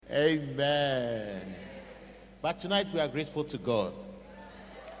Amen. But tonight we are grateful to God.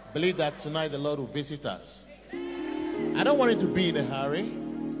 Believe that tonight the Lord will visit us. I don't want you to be in a hurry.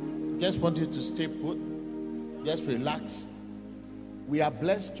 Just want you to stay put. Just relax. We are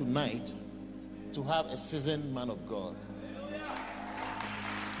blessed tonight to have a seasoned man of God.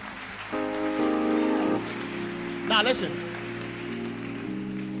 Now listen.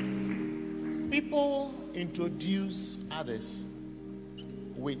 People introduce others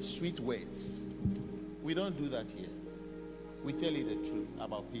with sweet words. We don't do that here. We tell you the truth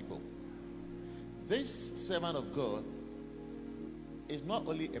about people. This servant of God is not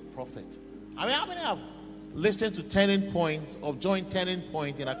only a prophet. I mean, how many have listened to Turning Point, or joined Turning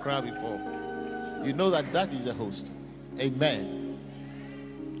Point in Accra before? You know that that is the host. Amen.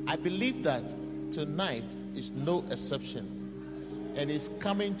 I believe that tonight is no exception, and is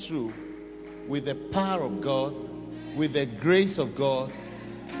coming through with the power of God, with the grace of God,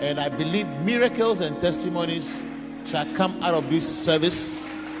 and I believe miracles and testimonies shall come out of this service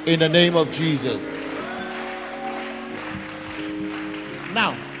in the name of Jesus.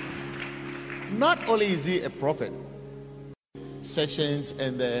 Now, not only is he a prophet, Sessions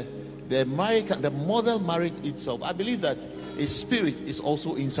and the model marriage itself, I believe that his spirit is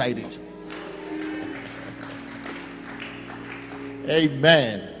also inside it.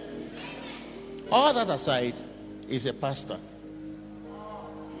 Amen. All that aside, is a pastor.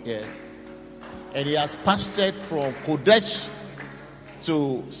 Yeah. And he has pastored from Kodesh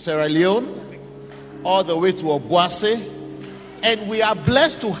to Sierra Leone, all the way to Obuasi. And we are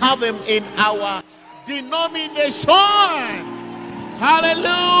blessed to have him in our denomination.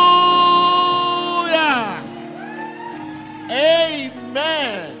 Hallelujah.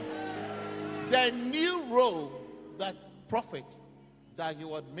 Amen. The new role that Prophet Dag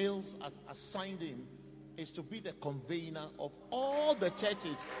Mills has assigned him is to be the convener of all the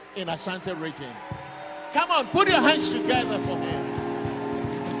churches in Ashanti region. Come on, put your hands together for him.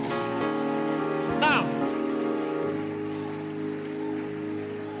 Now,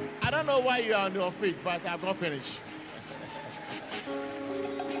 I don't know why you are on your feet, but I'm not finished.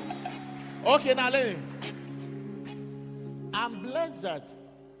 Okay, now let him. I'm blessed that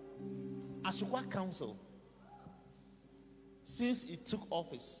Asukwa Council, since he took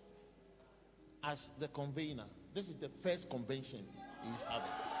office as the convener, this is the first convention he's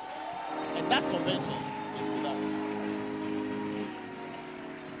having. And that convention is with us.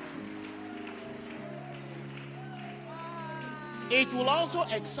 It will also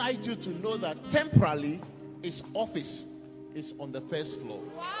excite you to know that temporarily his office is on the first floor.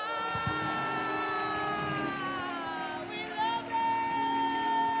 Wow. We love it.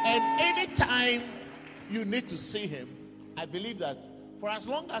 And anytime you need to see him, I believe that for as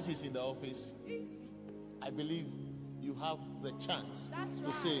long as he's in the office, I believe you have the chance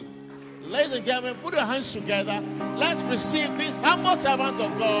to see him. Ladies and gentlemen, put your hands together. Let's receive this humble servant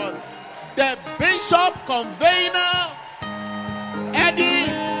of God, the Bishop Convener, Eddie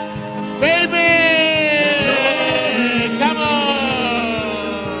Fabian. Come on.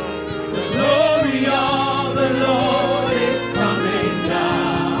 The glory of the Lord is coming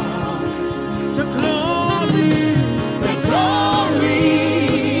down. The glory, the glory,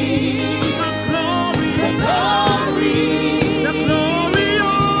 the glory, the glory, the glory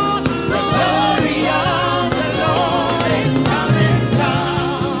of the Lord is coming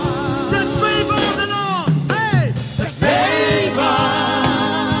down. The favor of the Lord, hey, the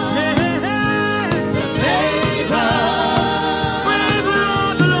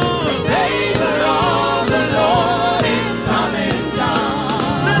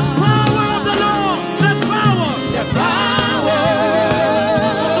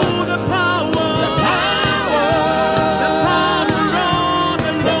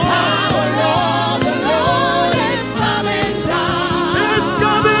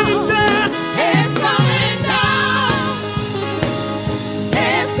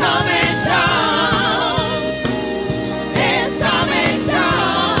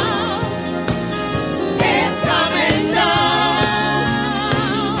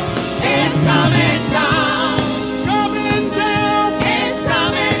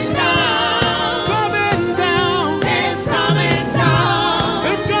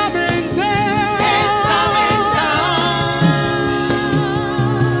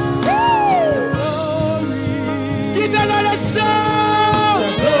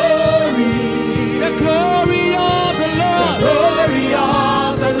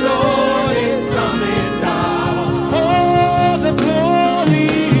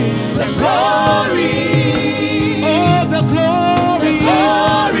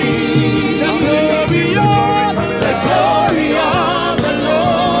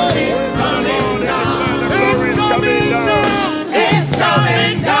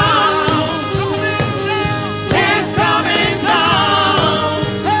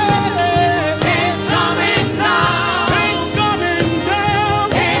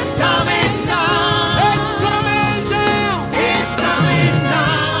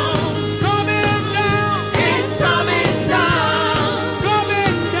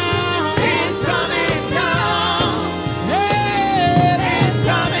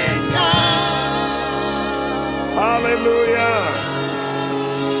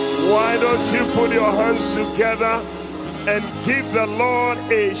don't you put your hands together and give the Lord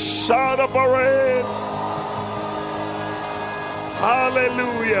a shout of praise?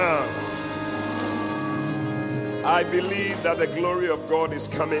 Hallelujah. I believe that the glory of God is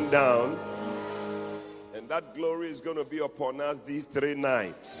coming down, and that glory is going to be upon us these 3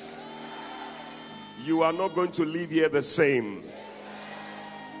 nights. You are not going to leave here the same.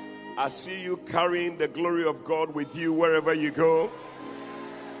 I see you carrying the glory of God with you wherever you go.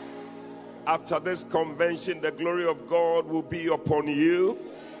 After this convention, the glory of God will be upon you,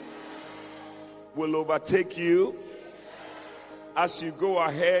 will overtake you. As you go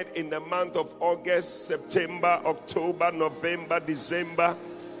ahead in the month of August, September, October, November, December,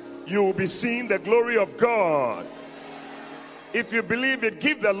 you will be seeing the glory of God. If you believe it,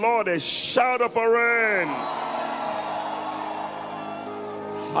 give the Lord a shout of praise.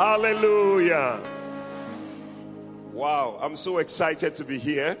 Hallelujah. Wow, I'm so excited to be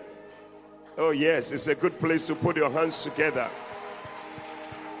here. Oh yes, it's a good place to put your hands together.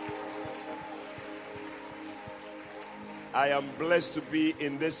 I am blessed to be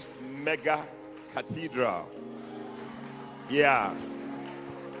in this mega cathedral. Yeah.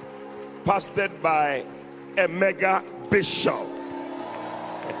 Pastored by a mega bishop.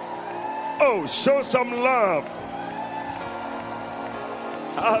 Oh, show some love.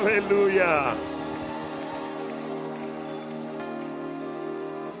 Hallelujah.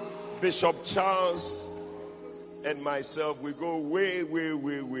 Bishop Charles and myself, we go way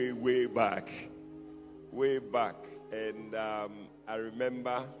back. Way back. And I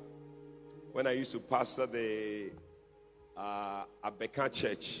remember when I used to pastor the Abeka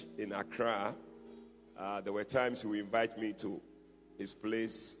Church in Accra, there were times he would invite me to his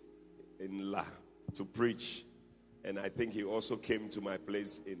place in La to preach. And I think he also came to my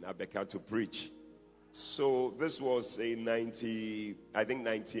place in Abeka to preach. So this was a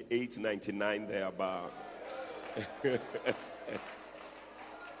 98, 99 thereabout.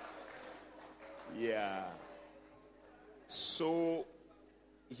 Yeah. So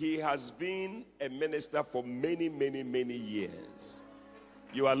he has been a minister for many years.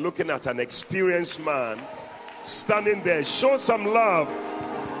 You are looking at an experienced man standing there. Show some love.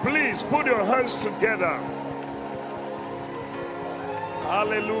 Please put your hands together.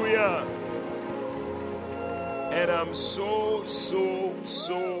 Hallelujah. And I'm so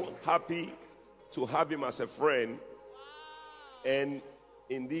happy to have him as a friend. And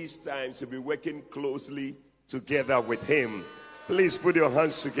in these times to be working closely together with him. Please put your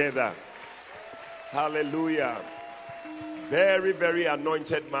hands together. Hallelujah. Very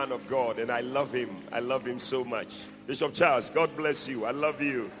anointed man of God, and I love him. I love him so much. Bishop Charles, God bless you. I love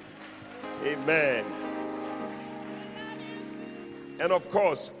you. Amen. And of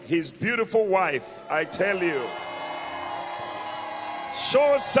course, his beautiful wife, I tell you.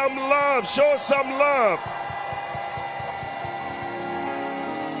 Show some love. Show some love.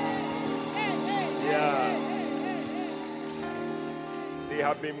 They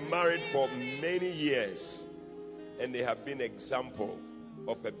have been married for many years, and they have been example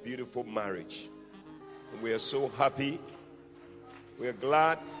of a beautiful marriage. And we are so happy. We are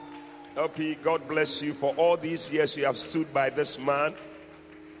glad. LP, God bless you for all these years you have stood by this man.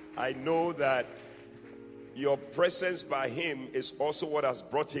 I know that your presence by him is also what has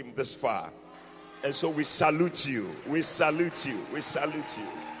brought him this far. And so we salute you. We salute you. We salute you.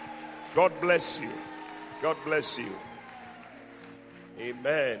 God bless you. God bless you.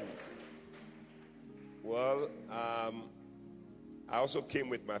 Amen. Well, I also came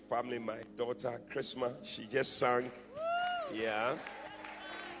with my family. My daughter, Chrisma, she just sang. Yeah.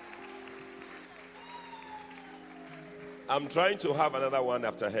 I'm trying to have another one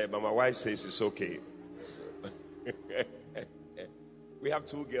after her, but my wife says it's okay. So we have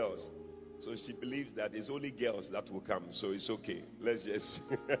 2 girls. So she believes that it's only girls that will come. So it's okay. Let's just...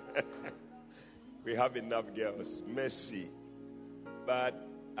 We have enough girls. Mercy. But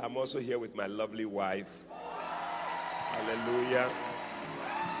I'm also here with my lovely wife. Hallelujah.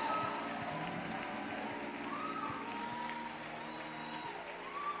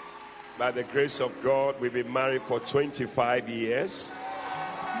 By the grace of God, we've been married for 25 years.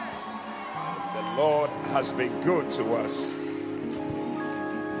 The Lord has been good to us.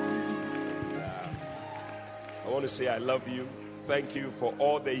 I want to say I love you. Thank you for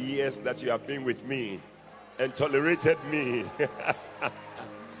all the years that you have been with me and tolerated me.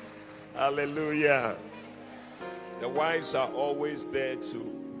 Hallelujah. The wives are always there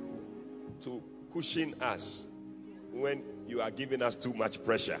to cushion us when you are giving us too much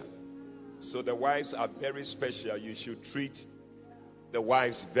pressure. So the wives are very special. You should treat the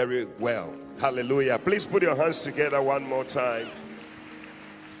wives very well. Hallelujah. Please put your hands together one more time.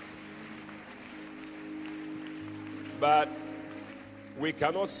 But we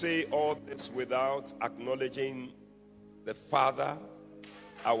cannot say all this without acknowledging the Father,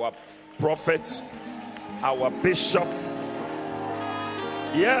 our prophet, our bishop.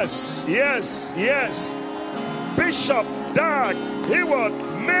 Yes, yes, yes. Bishop Dag Heward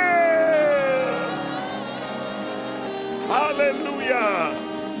Mills. Hallelujah.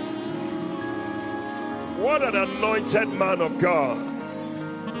 What an anointed man of God.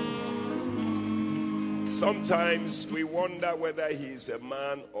 Sometimes we wonder whether he's a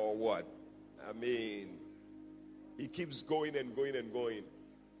man or what. I mean, he keeps going and going and going.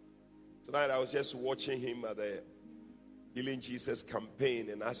 Tonight I was just watching him at the Healing Jesus campaign,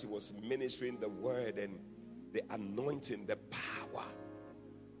 and as he was ministering the word and the anointing, the power,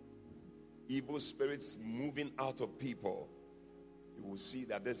 evil spirits moving out of people, you will see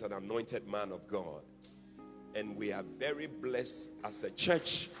that there's an anointed man of God. And we are very blessed as a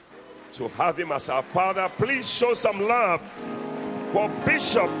church to have him as our father. Please show some love for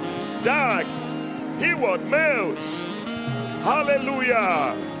Bishop Dag Heward Mills.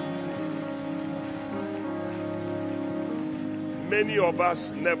 Hallelujah. Many of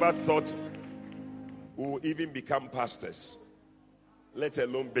us never thought we would even become pastors, let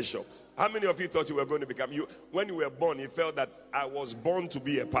alone bishops. How many of you thought you were going to become? When you were born, you felt that I was born to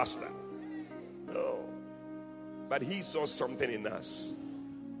be a pastor. No. But he saw something in us,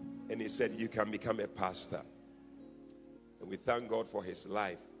 and he said, you can become a pastor. And we thank God for his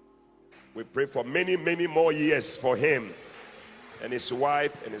life. We pray for many, many more years for him and his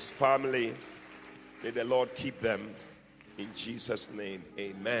wife and his family. May the Lord keep them in Jesus' name.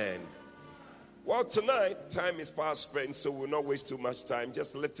 Amen. Well, tonight, time is fast spent, so we'll not waste too much time.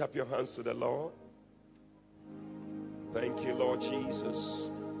 Just lift up your hands to the Lord. Thank you, Lord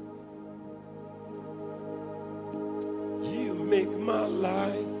Jesus. You make my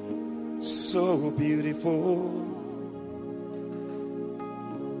life so beautiful,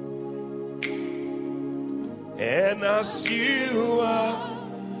 and as you are,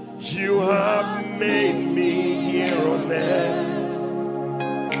 you have made me here on earth.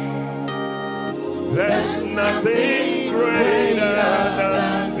 There's nothing greater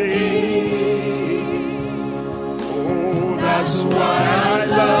than this. Oh, that's why I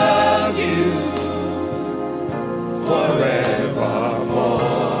love you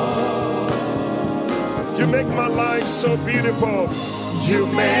forevermore. You make my life so beautiful. You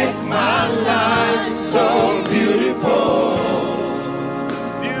make my life so beautiful.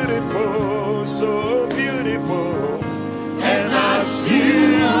 Beautiful, so beautiful. And as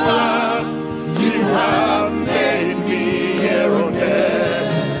you are, you have made me here on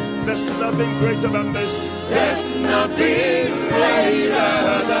earth. There's nothing greater than this. There's nothing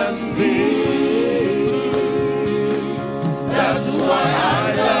greater than this. That's why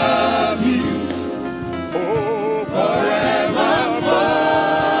I love you. Oh, forevermore.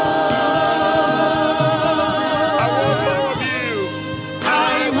 I want more of you. I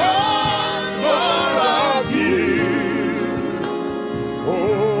want more of you.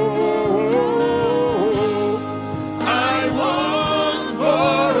 Oh, I want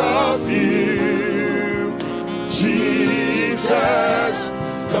more of you. Jesus,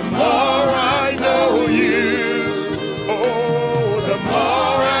 the more I know you, oh, the more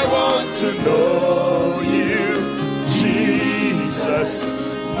I want to know you. Jesus,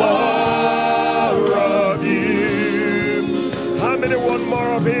 more of you. How many want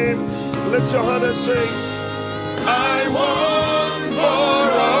more of him? Lift your hand and sing. I want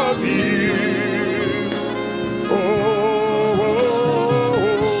more of you. Oh,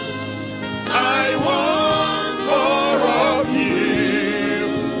 I want more of you.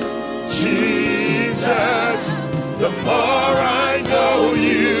 Jesus, the more I know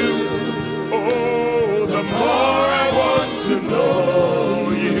you, oh, the more I want to know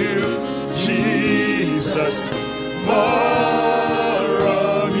you. Jesus, more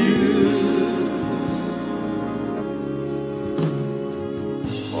of you.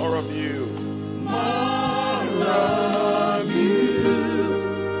 More of you. More of you.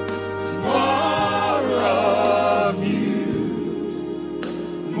 More of you.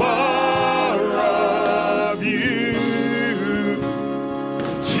 More of you.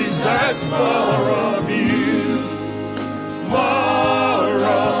 Jesus, more of you. More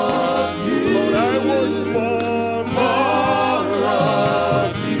of you. Lord, I want more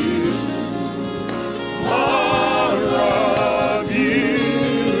of you. More of you.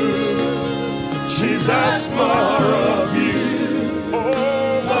 Jesus, more of you.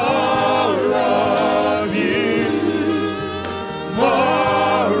 Oh, more of you.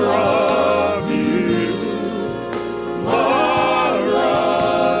 More of you. More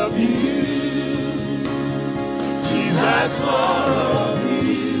of you.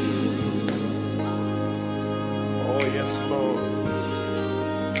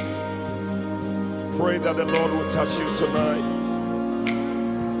 Pray that the Lord will touch you tonight.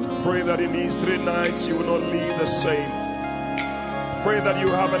 Pray that in these 3 nights you will not leave the same. Pray that you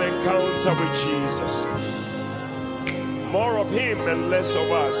have an encounter with Jesus. More of him and less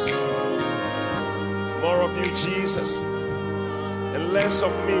of us. More of you, Jesus, and less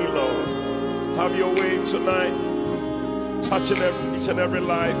of me, Lord. Have your way tonight, touching each and every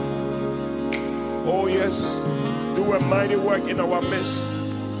life. Oh yes, do a mighty work in our midst.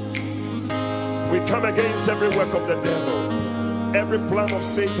 We come against every work of the devil, every plan of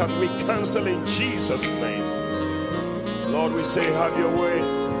Satan. We cancel in Jesus' name. Lord, we say, have your way.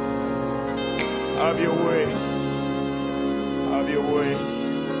 Have your way. Have your way.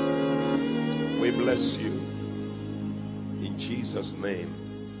 We bless you. In Jesus' name.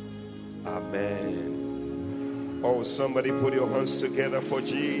 Amen. Oh, somebody put your hands together for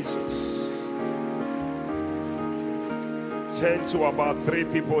Jesus. Turn to about 3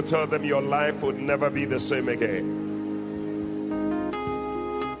 people, tell them your life would never be the same again.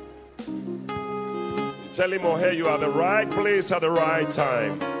 Tell him or her you are the right place at the right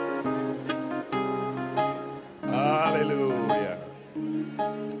time. Hallelujah.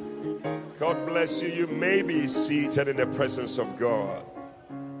 God bless you. You may be seated in the presence of God.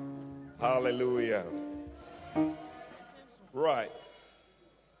 Hallelujah. Right.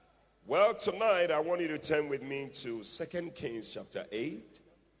 Well, tonight I want you to turn with me to 2 Kings chapter 8.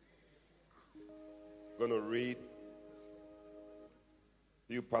 I'm going to read a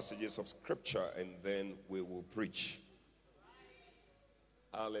few passages of scripture and then we will preach.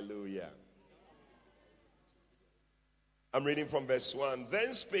 Hallelujah. I'm reading from verse 1.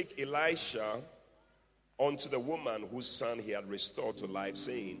 Then spake Elisha unto the woman whose son he had restored to life,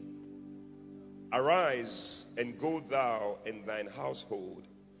 saying, Arise and go thou and thine household,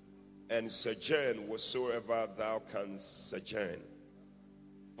 and sojourn whatsoever thou canst sojourn.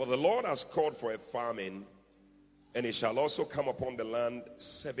 For the Lord has called for a famine, and it shall also come upon the land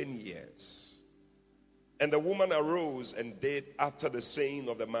 7 years. And the woman arose and did after the saying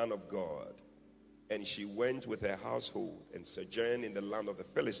of the man of God. And she went with her household and sojourned in the land of the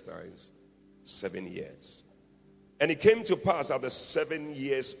Philistines 7 years. And it came to pass at the 7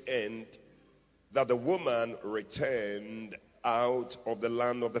 years' end that the woman returned out of the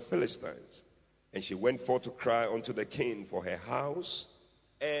land of the Philistines. And she went forth to cry unto the king for her house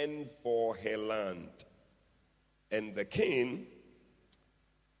and for her land. And the king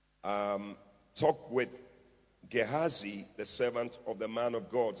talked with Gehazi, the servant of the man of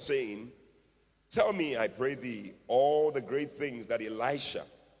God, saying, Tell me, I pray thee, all the great things that Elisha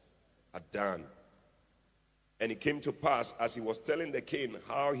had done. And it came to pass, as he was telling the king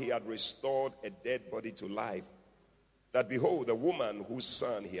how he had restored a dead body to life, that behold, the woman whose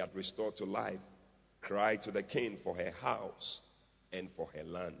son he had restored to life cried to the king for her house and for her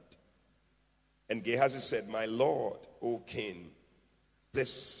land. And Gehazi said, My lord, O king,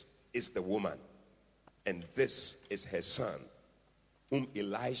 this is the woman, and this is her son, whom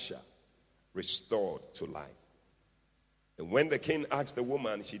Elisha restored to life. And when the king asked the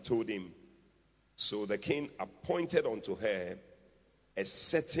woman, she told him. So the king appointed unto her a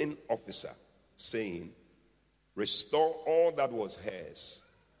certain officer, saying, Restore all that was hers,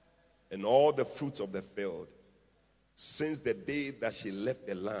 and all the fruits of the field, since the day that she left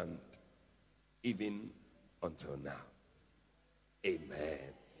the land, even until now. Amen.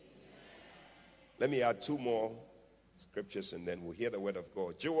 Let me add 2 more scriptures and then we'll hear the word of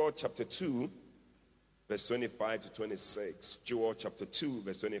God. Joel chapter 2, verse 25 to 26. Joel chapter 2,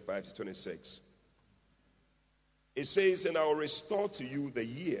 verse 25 to 26. It says, And I will restore to you the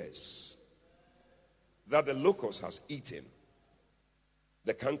years that the locust has eaten,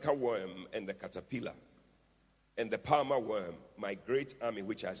 the cankerworm and the caterpillar, and the palmer worm, my great army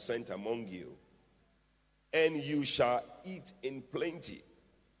which I sent among you. And you shall eat in plenty.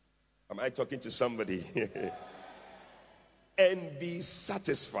 Am I talking to somebody? And be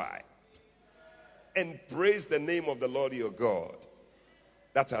satisfied. And praise the name of the Lord your God,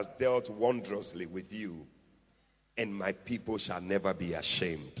 that has dealt wondrously with you. And my people shall never be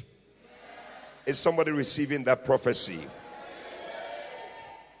ashamed. Is somebody receiving that prophecy?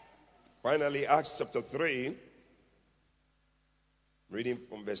 Finally, Acts chapter 3, reading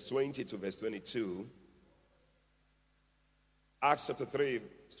from verse 20 to verse 22. Acts chapter 3,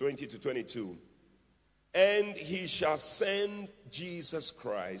 20 to 22. And he shall send Jesus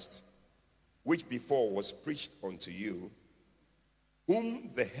Christ, which before was preached unto you,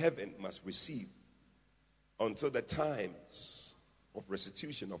 whom the heaven must receive until the times of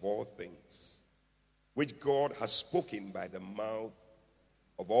restitution of all things, which God has spoken by the mouth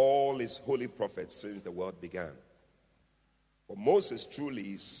of all his holy prophets since the world began. For Moses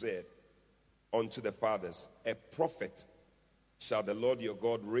truly said, unto the fathers, a prophet shall the Lord your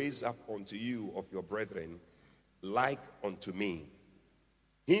God raise up unto you of your brethren, like unto me.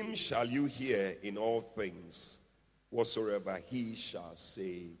 Him shall you hear in all things, whatsoever he shall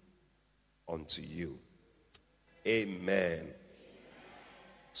say unto you. Amen.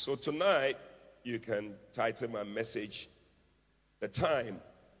 So tonight, you can title my message, The Time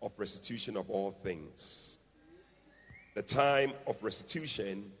of Restitution of All Things. The time of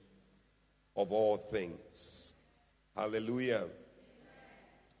restitution of all things. Hallelujah.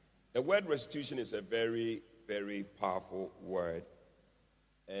 The word restitution is a very, very powerful word.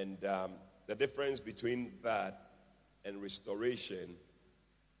 And the difference between that and restoration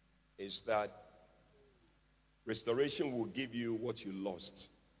is that restoration will give you what you lost.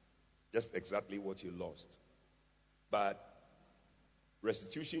 Just exactly what you lost. But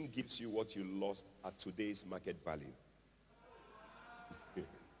restitution gives you what you lost at today's market value.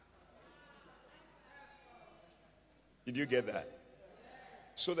 Did you get that?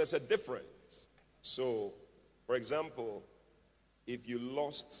 So there's a difference. So, for example, if you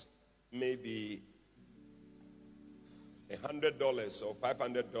lost maybe $100 or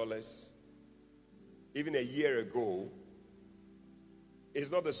 $500 even a year ago,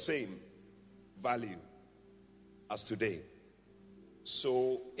 it's not the same value as today.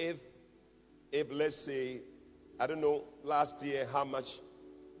 So if let's say, I don't know, last year how much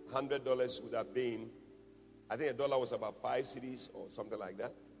 $100 would have been. I think $1 was about 5 cedis or something like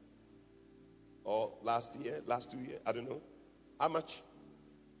that. Or last 2 years, I don't know. How much?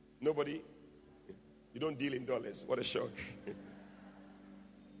 Nobody? You don't deal in dollars. What a shock.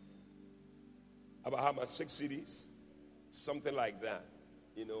 About how much? 6 cedis? Something like that,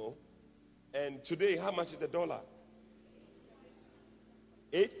 you know. And today, how much is the dollar?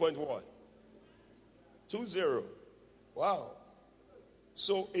 8.1? 20. Wow.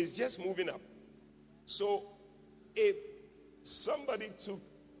 So it's just moving up. So if somebody took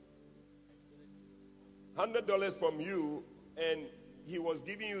 $100 from you and he was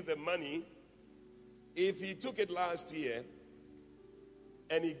giving you the money, if he took it last year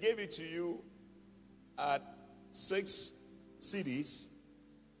and he gave it to you at 6 cedis,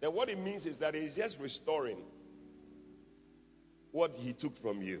 then what it means is that he's just restoring what he took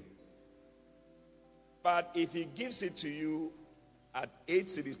from you. But if he gives it to you at 8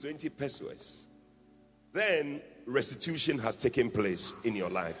 cedis, 20 pesos, then restitution has taken place in your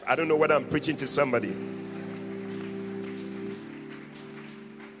life. I don't know whether I'm preaching to somebody.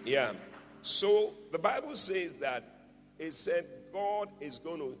 Yeah. So the Bible says that it said God is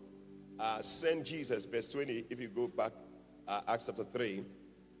going to send Jesus, verse 20, if you go back, Acts chapter 3,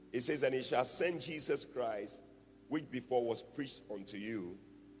 it says, and he shall send Jesus Christ, which before was preached unto you.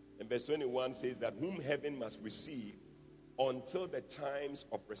 And verse 21 says that whom heaven must receive until the times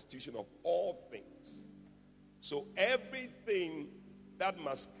of restitution of all things. So everything that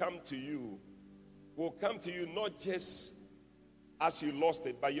must come to you will come to you not just as you lost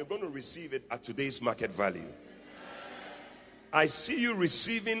it, but you're going to receive it at today's market value. I see you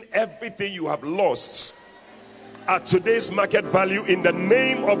receiving everything you have lost at today's market value in the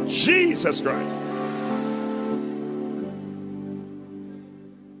name of Jesus Christ.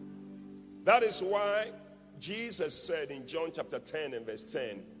 That is why Jesus said in John chapter 10 and verse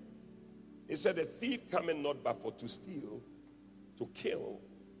 10, he said, the thief cometh not but for to steal, to kill,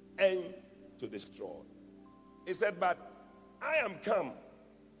 and to destroy. He said, but I am come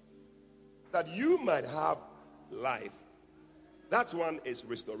that you might have life. That one is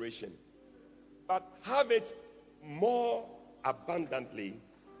restoration. But have it more abundantly.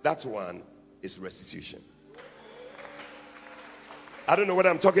 That one is restitution. I don't know whether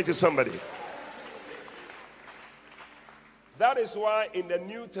I'm talking to somebody. That is why in the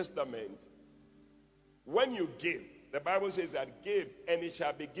New Testament, when you give, the Bible says that give and it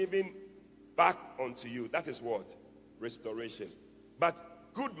shall be given back unto you. That is what? Restoration.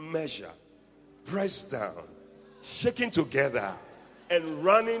 But good measure, pressed down, shaking together, and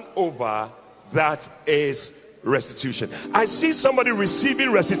running over, that is restitution. I see somebody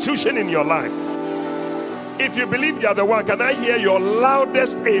receiving restitution in your life. If you believe you are the one, can I hear your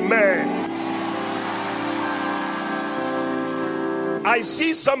loudest amen? I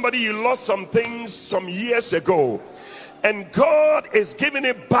see somebody, you lost some things some years ago, and God is giving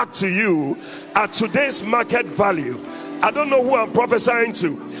it back to you at today's market value. I don't know who I'm prophesying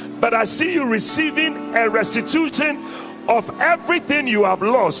to, but I see you receiving a restitution of everything you have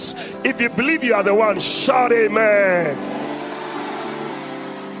lost. If you believe you are the one, shout amen.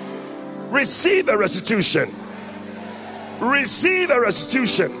 Receive a restitution. Receive a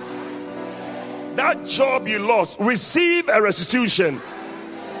restitution. That job you lost, receive a restitution.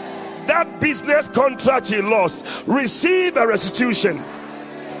 That business contract you lost, receive a restitution.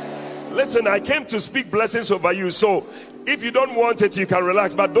 Listen, I came to speak blessings over you. So if you don't want it, you can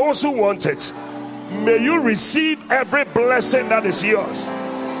relax. But those who want it, may you receive every blessing that is yours.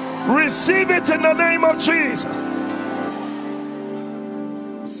 Receive it in the name of Jesus.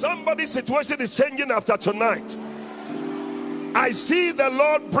 Somebody's situation is changing after tonight. I see the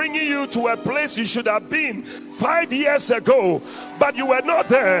Lord bringing you to a place you should have been 5 years ago, but you were not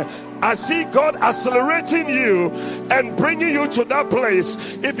there. I see God accelerating you and bringing you to that place.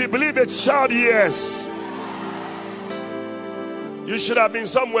 If you believe it, shout yes. You should have been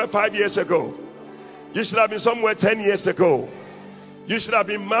somewhere 5 years ago. You should have been somewhere 10 years ago. You should have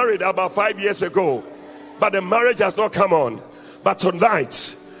been married about 5 years ago, but the marriage has not come on. But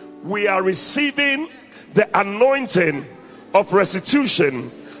tonight we are receiving the anointing of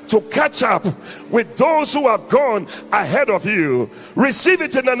restitution to catch up with those who have gone ahead of you. Receive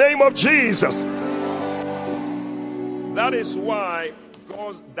it in the name of Jesus. That is why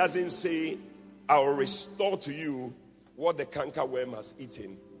God doesn't say, I will restore to you what the cankerworm has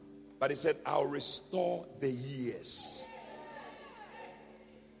eaten, but he said, I'll restore the years.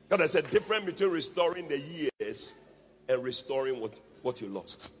 God, there's a difference between restoring the years and restoring what you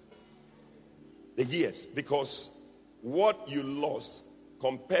lost. The years, because what you lost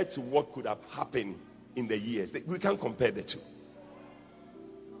compared to what could have happened in the years, we can't compare the two.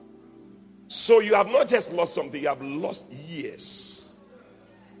 So you have not just lost something, you have lost years.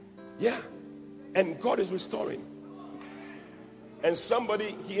 Yeah. And God is restoring. And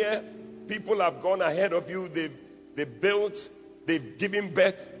somebody here, people have gone ahead of you, they've built, they've given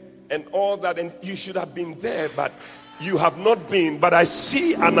birth and all that, and you should have been there, but you have not been. But I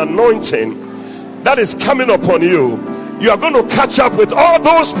see an anointing that is coming upon you. You are going to catch up with all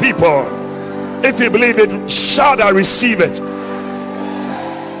those people. If you believe it, shout, I receive it.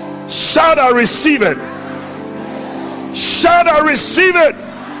 Shout, I receive it. Shout, I receive it.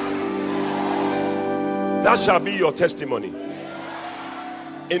 That shall be your testimony.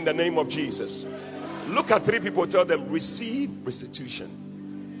 In the name of Jesus. Look at 3 people, tell them, receive restitution.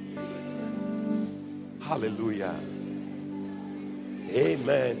 Hallelujah.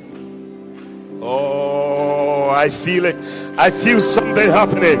 Amen. Oh, I feel it. I feel something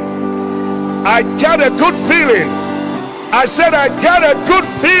happening. I get a good feeling. I said I get a good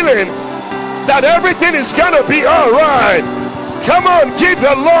feeling that everything is gonna be all right. Come on, give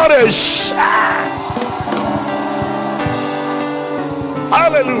the Lord a shout.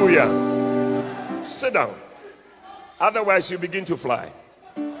 Hallelujah. Sit down. Otherwise you begin to fly.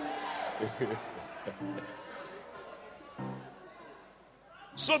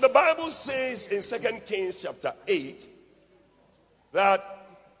 So the Bible says in 2 Kings chapter 8 that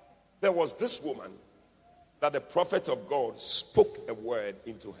there was this woman that the prophet of God spoke a word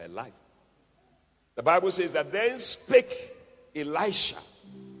into her life. The Bible says that then spake Elisha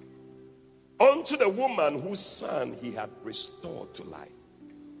unto the woman whose son he had restored to life,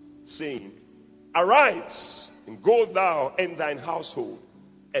 saying, arise and go thou and thine household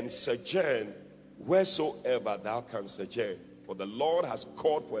and sojourn wheresoever thou canst sojourn. For the Lord has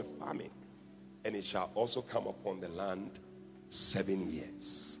called for a famine, and it shall also come upon the land 7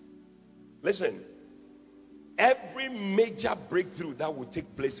 years. Listen, every major breakthrough that will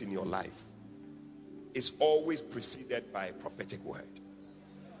take place in your life is always preceded by a prophetic word.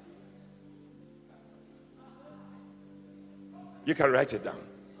 You can write it down.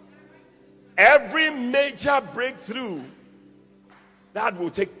 Every major breakthrough that will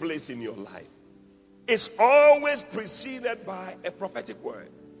take place in your life is always preceded by a prophetic word.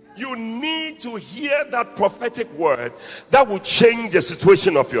 You need to hear that prophetic word that will change the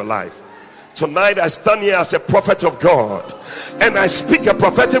situation of your life. Tonight I stand here as a prophet of God, and I speak a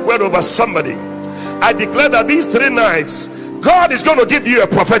prophetic word over somebody. I declare that these 3 nights God is going to give you a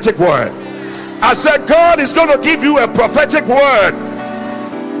prophetic word. I said God is going to give you a prophetic word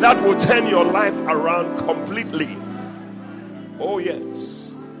that will turn your life around completely. Oh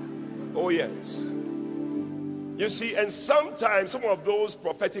yes. Oh yes. You see, and sometimes some of those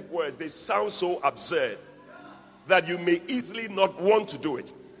prophetic words, they sound so absurd that you may easily not want to do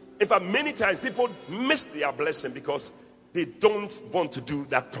it. In fact, many times people miss their blessing because they don't want to do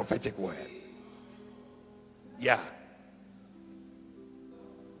that prophetic word. Yeah.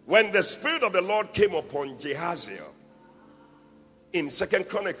 When the Spirit of the Lord came upon Jehaziel in 2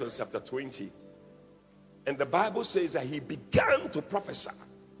 Chronicles chapter 20, and the Bible says that he began to prophesy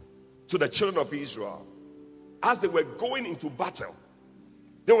to the children of Israel as they were going into battle.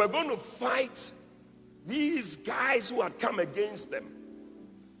 They were going to fight these guys who had come against them.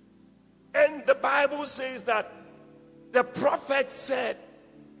 And the Bible says that the prophet said,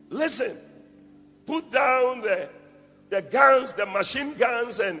 Listen, put down the guns, the machine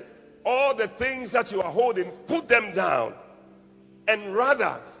guns, and all the things that you are holding, put them down. And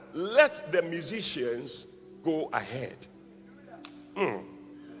rather, let the musicians go ahead.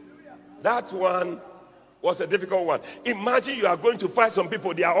 That one was a difficult one. Imagine you are going to fight some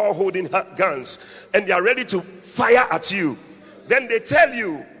people, they are all holding guns and they are ready to fire at you. Then they tell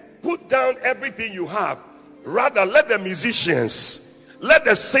you, put down everything you have. Rather, let the musicians, let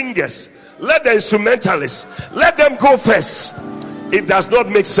the singers, let the instrumentalists, let them go first. It does not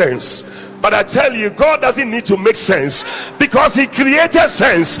make sense. But I tell you, God doesn't need to make sense because he created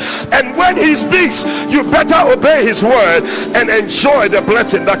sense. And when he speaks, you better obey his word and enjoy the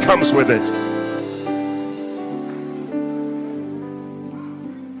blessing that comes with it.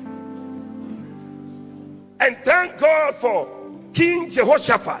 And thank God for King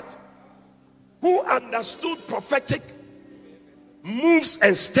Jehoshaphat, who understood prophetic moves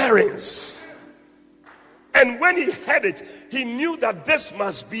and stirrings. And when he heard it, he knew that this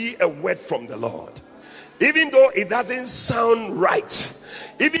must be a word from the Lord. Even though it doesn't sound right,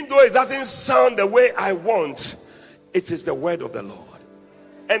 even though it doesn't sound the way I want, it is the word of the Lord.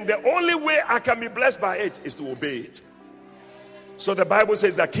 And the only way I can be blessed by it is to obey it. So the Bible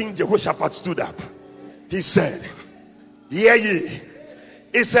says that King Jehoshaphat stood up. He said, hear ye.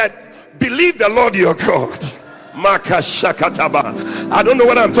 He said, believe the Lord your God. I don't know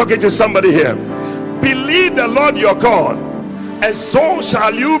whether I'm talking to somebody here. Believe the Lord your God, and so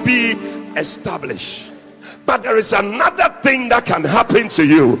shall you be established. But there is another thing that can happen to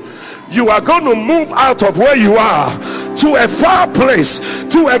you. You are going to move out of where you are to a far place,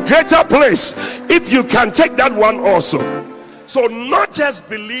 to a greater place, if you can take that one also. So not just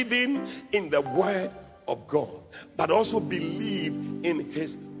believing in the word of God, but also believe in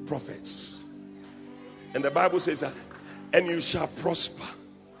his prophets. And the Bible says that, and you shall prosper.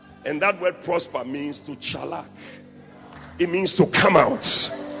 And that word prosper means to chalak. It means to come out.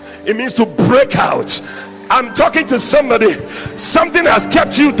 It means to break out. I'm talking to somebody. Something has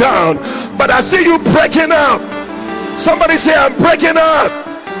kept you down, but I see you breaking out. Somebody say, I'm breaking out.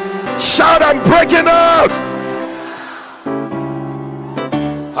 Shout, I'm breaking out.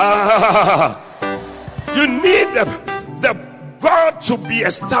 You need the God to be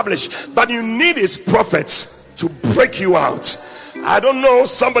established, but you need his prophets to break you out. I don't know,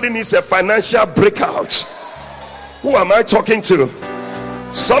 somebody needs a financial breakout. Who am I talking to?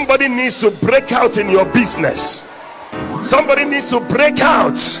 Somebody needs to break out in your business. Somebody needs to break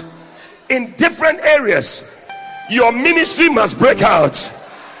out in different areas. Your ministry must break out.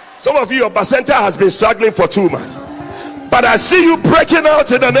 Some of you, your bacenta has been struggling for 2 months, but I see you breaking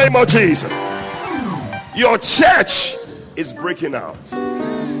out in the name of Jesus. Your church is breaking out.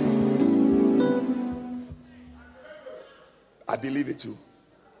 I believe it too.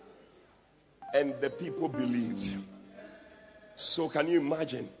 And the people believed. So can you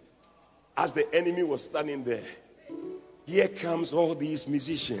imagine, as the enemy was standing there, here comes all these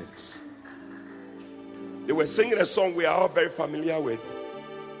musicians. They were singing a song we are all very familiar with.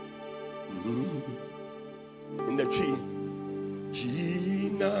 In the tree.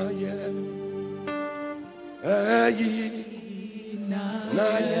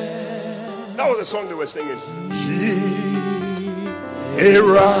 That was the song they were singing.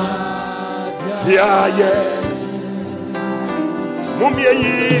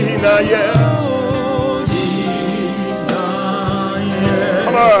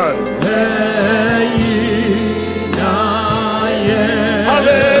 Come on.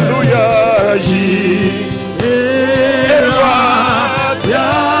 Hallelujah.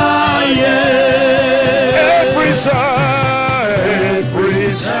 Every side,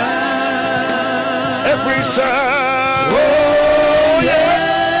 every side. Oh yeah.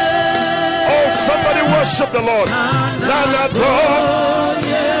 Oh, somebody worship the Lord.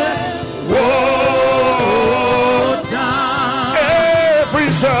 Every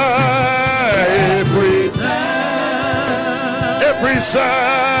side, every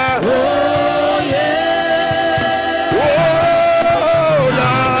side. Oh yeah.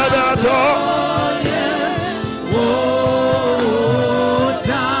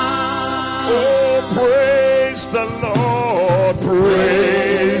 Oh, praise the Lord,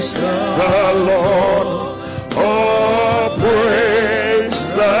 praise the Lord. Oh, praise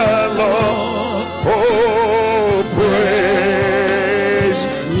the Lord. Oh, praise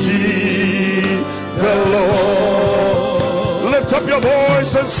ye the Lord. Lift up your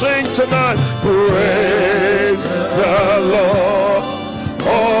voice and sing tonight. Praise the Lord.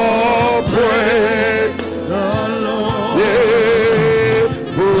 Oh, praise the Lord. Yeah,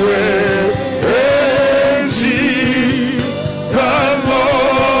 praise ye the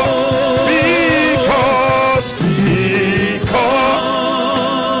Lord.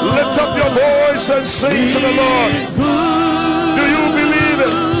 hands and sing to the Lord. Do you believe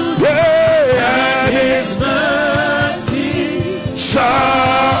it? Yeah, and His mercy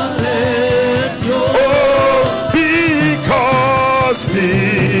shall endure.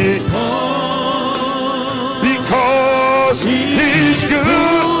 Because He's good.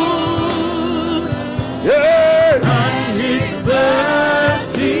 Yeah. And His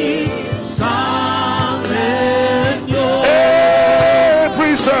mercy shall endure.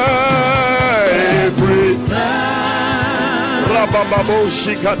 Every side. Rabababo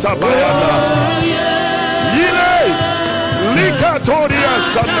shikatabayana. Yile. Likatoria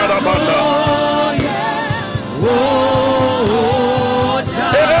sanarabanda.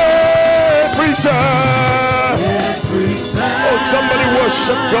 Every side. Oh, somebody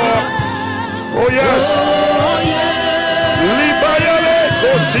worship God. Oh, yes. Libayale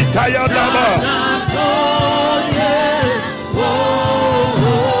kositaya daba.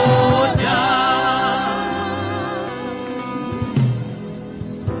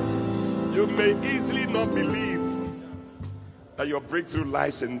 You may easily not believe that your breakthrough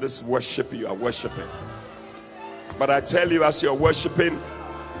lies in this worship you are worshiping. But I tell you, as you're worshiping,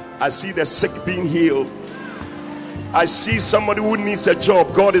 I see the sick being healed. I see somebody who needs a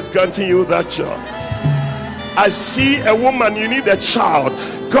job. God is granting you that job. I see a woman, you need a child.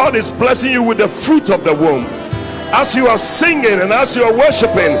 God is blessing you with the fruit of the womb. As you are singing and as you are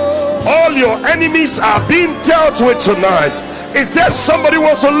worshiping, all your enemies are being dealt with tonight. Is there somebody who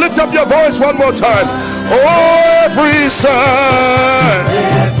wants to lift up your voice one more time? Oh, every side.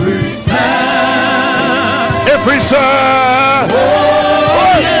 Every side. Every side.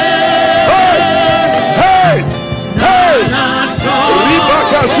 Oh, yeah.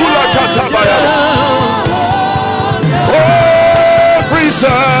 Every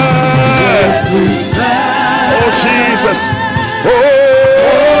side. Oh Jesus. Oh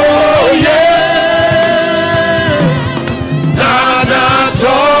yeah. Na na do.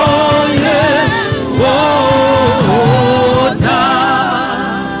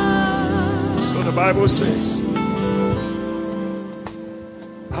 So the Bible says,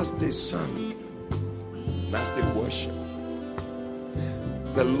 as they sang, as they worship,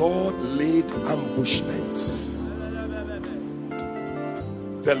 the Lord laid ambushments.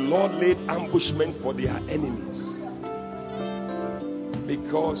 The Lord laid ambushment for their enemies,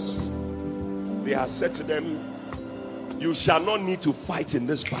 because they have said to them, you shall not need to fight in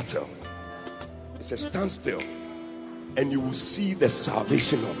this battle. It says, stand still and you will see the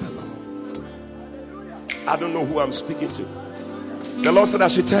salvation of the Lord. I don't know who I'm speaking to. The Lord said I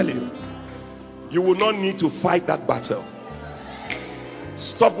should tell you, you will not need to fight that battle.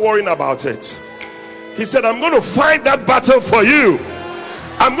 Stop worrying about it. He said, I'm going to fight that battle for you.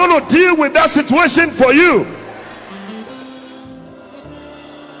 I'm going to deal with that situation for you.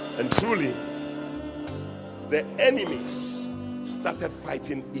 And truly, the enemies started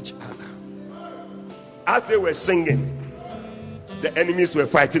fighting each other. As they were singing, the enemies were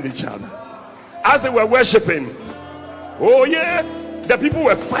fighting each other. As they were worshiping, oh yeah, the people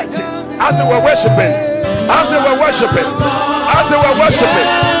were fighting. As they were worshiping, as they were worshiping, as they were worshiping,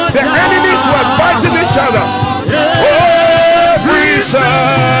 the enemies were fighting each other. Every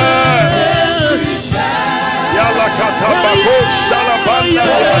side. Yalakatabako shalabanda.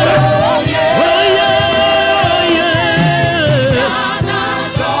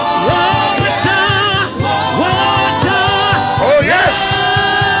 Oh yes,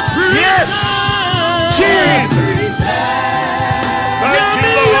 yes, Jesus. Thank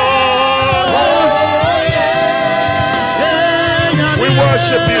you, Lord. We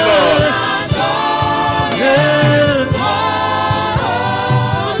worship you, Lord.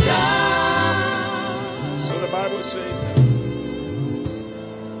 So the Bible says that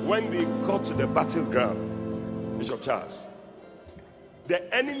when they got to the battleground, Bishop Charles, the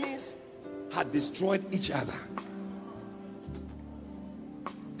enemies had destroyed each other.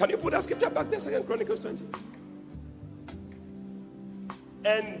 Can you put that scripture back there, 2 Chronicles 20?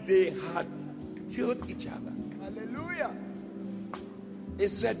 And they had killed each other. Hallelujah. It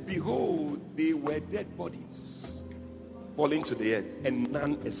said, behold, they were dead bodies falling to the earth, and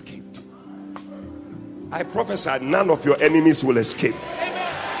none escaped. I prophesy none of your enemies will escape.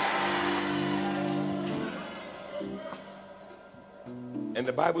 And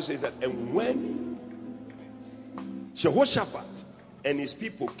the Bible says that, and when Jehoshaphat and his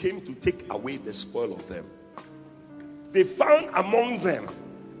people came to take away the spoil of them, they found among them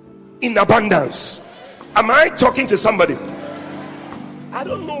in abundance. Am I talking to somebody? I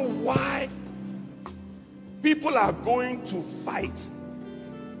don't know why people are going to fight.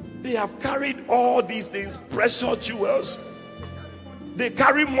 They have carried all these things, precious jewels. They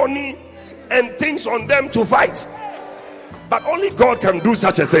carry money and things on them to fight. But only God can do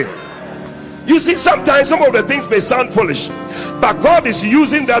such a thing. You see, sometimes some of the things may sound foolish, but God is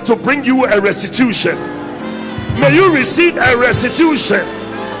using that to bring you a restitution. May you receive a restitution.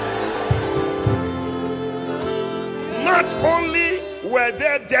 Not only were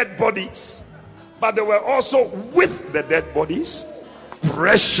there dead bodies, but there were also with the dead bodies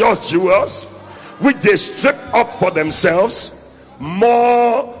precious jewels, which they stripped off for themselves,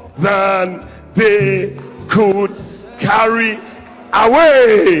 more than they could carry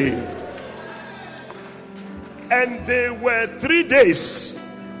away. And they were 3 days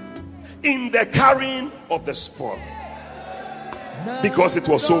in the carrying of the spoil, because it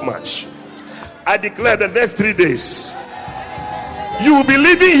was so much. I declare the next 3 days you will be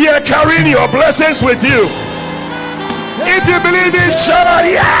living here carrying your blessings with you. If you believe it, shout out,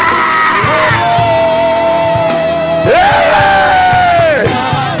 yeah! Hey!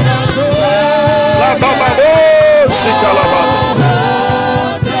 La baba bo shikalaba.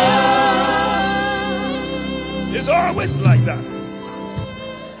 It's always like that.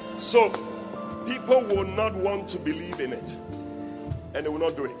 So people will not want to believe in it, and they will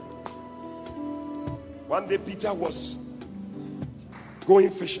not do it. One day Peter was going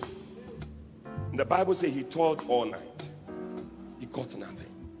fishing. The Bible says he toiled all night. He caught nothing.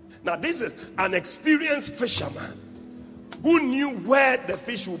 Now this is an experienced fisherman who knew where the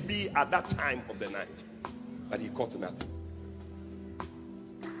fish would be at that time of the night, but he caught nothing.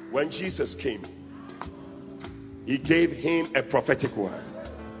 When Jesus came, he gave him a prophetic word.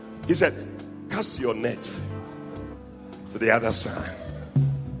 He said, cast your net to the other side.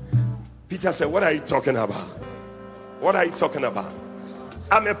 Peter said, what are you talking about? What are you talking about?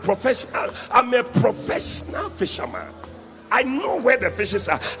 I'm a professional fisherman. I know where the fishes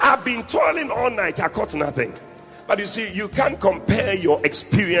are. I've been toiling all night. I caught nothing. But you see, you can't compare your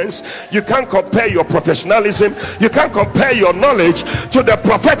experience, you can't compare your professionalism, you can't compare your knowledge to the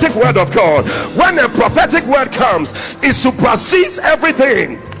prophetic word of God. When a prophetic word comes, it supersedes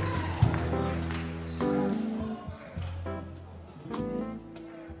everything.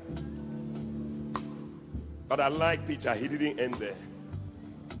 But I like Peter, he didn't end there.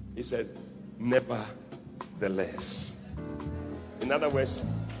 He said, nevertheless. In other words,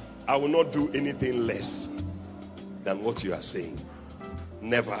 I will not do anything less than what you are saying.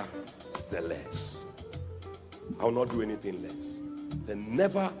 Nevertheless. I will not do anything less. Then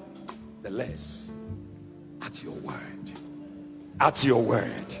nevertheless, at your word. At your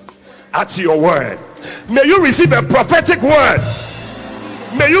word. At your word. May you receive a prophetic word.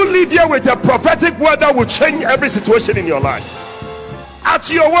 May you leave here with a prophetic word that will change every situation in your life.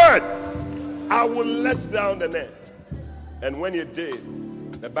 At your word, I will let down the net. And when you did,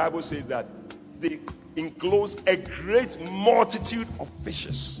 the Bible says that they enclosed a great multitude of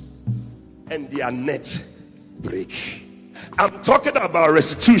fishes, and their net break. I'm talking about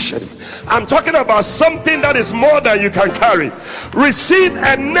restitution. I'm talking about something that is more than you can carry. Receive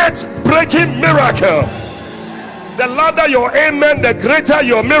a net breaking miracle. The louder your amen, the greater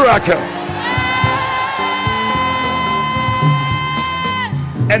your miracle.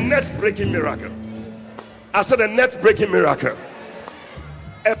 A net breaking miracle. I said a net breaking miracle.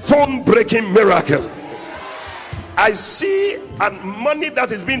 A phone breaking miracle. I see money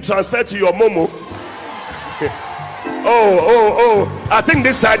that is being transferred to your Momo. Oh, I think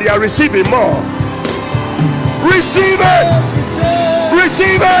this side you are receiving more. Receive it.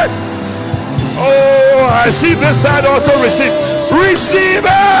 Receive it. Oh, I see this side also receive. Receive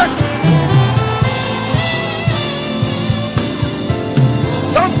it.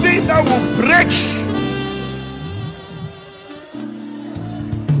 Something that will break.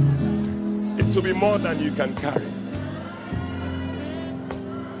 It will be more than you can carry.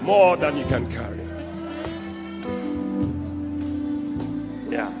 More than you can carry.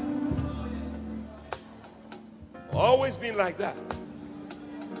 Yeah. Always been like that.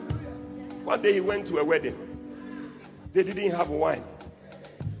 One day he went to a wedding. They didn't have wine.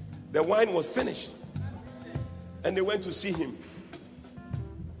 The wine was finished. And they went to see him.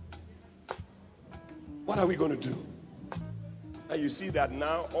 What are we going to do? And you see that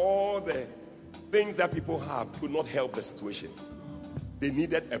now all the things that people have could not help the situation. They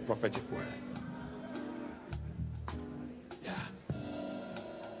needed a prophetic word.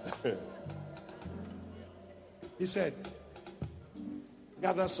 Yeah. He said,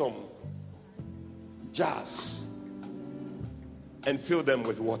 gather some jars and fill them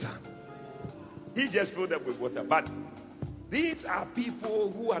with water. He just filled them with water. But these are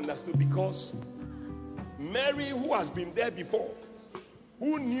people who understood, because Mary, who has been there before,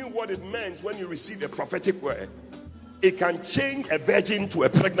 who knew what it meant when you receive a prophetic word, it can change a virgin to a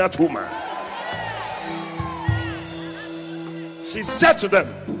pregnant woman. She said to them,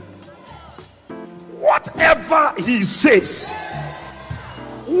 whatever he says,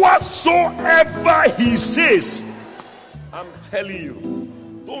 whatsoever he says, I'm telling you,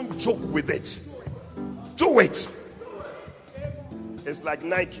 don't joke with it. Do it. It's like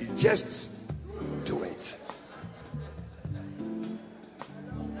Nike, just do it.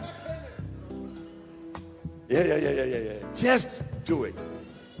 Yeah. Just do it.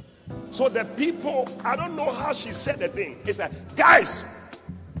 So the people, I don't know how she said the thing. It's like, guys,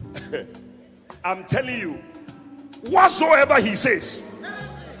 I'm telling you, whatsoever he says.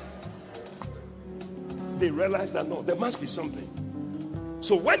 They realized that no, there must be something.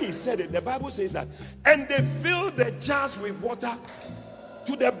 So when he said it, the Bible says that, and they filled the jars with water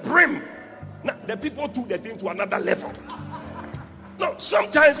to the brim. Now, the people took the thing to another level. No,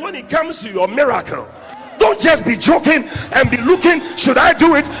 sometimes when it comes to your miracle, don't just be joking and be looking, should I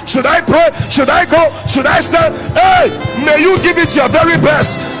do it? Should I pray? Should I go? Should I stand? Hey, may you give it your very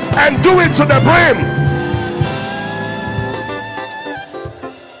best and do it to the brim.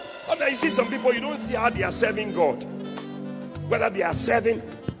 Sometimes you see some people, you don't see how they are serving God. Whether they are serving,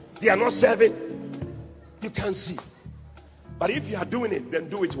 they are not serving, you can't see. But if you are doing it, then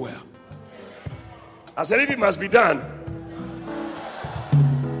do it well. I said, if it must be done,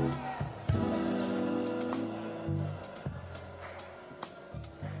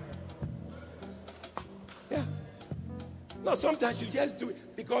 yeah. No, sometimes you just do it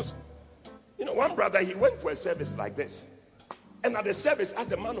because, you know, one brother, he went for a service like this, and at the service, as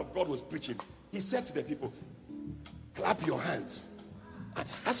the man of God was preaching, he said to the people, clap your hands.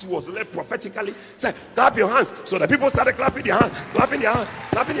 As he was led prophetically, said, clap your hands. So the people started clapping their hands, clapping their hands,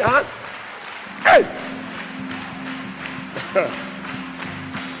 clapping their hands. Hey!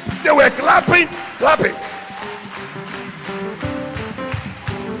 They were clapping.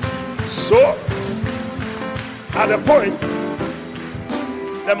 So, at the point,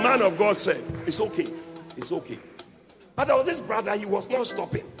 the man of God said, it's okay. But there was this brother, he was not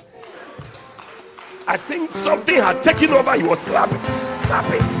stopping. I think something had taken over. He was clapping.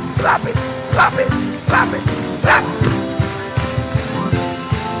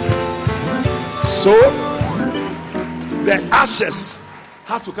 So the ashes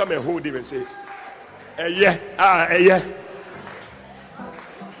had to come and hold him and say, yeah.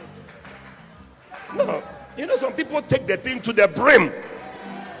 No, you know, some people take the thing to the brim.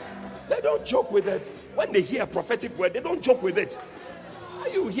 They don't joke with it. When they hear a prophetic word, they don't joke with it. How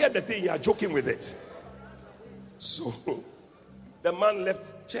you hear the thing, you are joking with it. So the man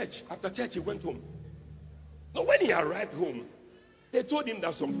left church. After church, he went home. Now, when he arrived home, they told him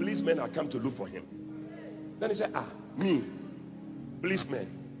that some policemen had come to look for him. Then he said, me, policemen,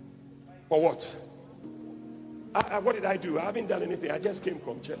 for what? What did I do? I haven't done anything. I just came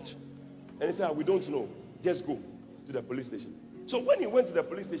from church. And he said, we don't know. Just go to the police station. So when he went to the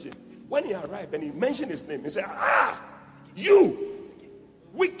police station, when he arrived and he mentioned his name, he said, you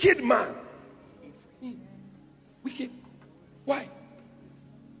wicked man. Wicked. Why?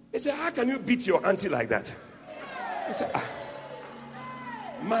 He said, how can you beat your auntie like that? He said,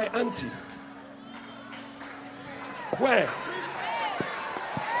 my auntie. Where?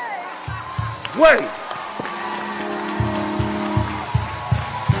 When?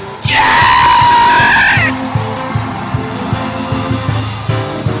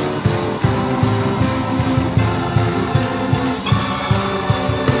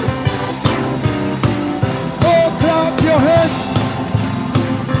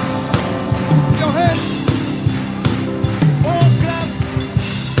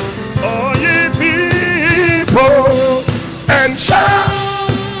 And shout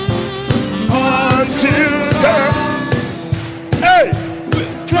unto God. Hey,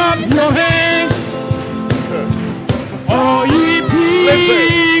 Clap your hands, all ye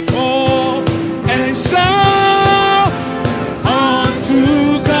people, and shout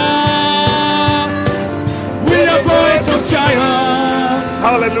unto God with a voice of triumph.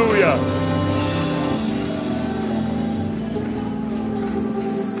 Hallelujah.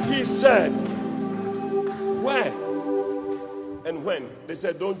 He said, where and when? They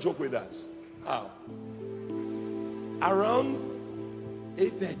said, don't joke with us. How? Around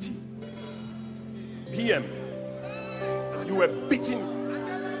 8:30 p.m. you were beating.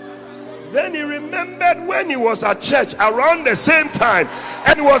 Then he remembered when he was at church around the same time,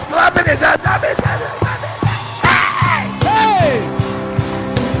 and he was clapping his hands. Hey!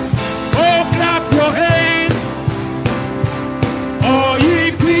 Oh, clap your hands, all ye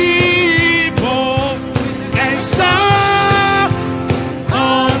people, and shout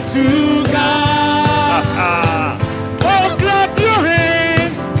unto God. Oh, clap your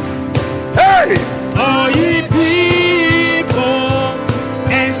hands, Hey! all ye people,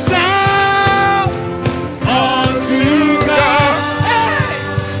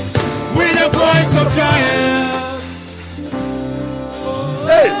 of triumph.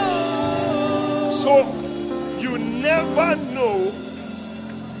 Hey. So you never know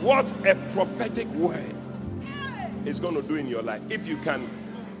what a prophetic word is going to do in your life if you can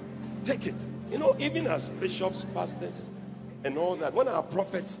take it. You know, even as bishops, pastors, and all that, when our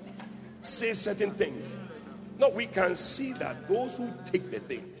prophets say certain things, no, we can see that those who take the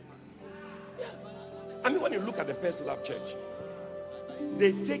thing. Yeah. I mean, when you look at the First Love Church,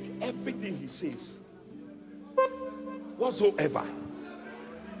 they take everything he says, whatsoever,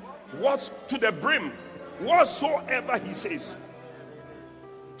 what to the brim, whatsoever he says.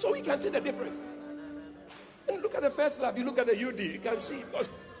 So we can see the difference. And look at the First Love, you look at the UD, you can see. Because,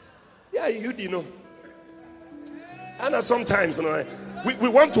 yeah, UD, you know. And sometimes, you know, we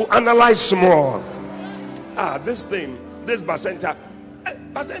want to analyze more. This thing, this Bacenta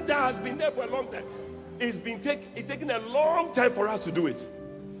has been there for a long time. It's taken a long time for us to do it.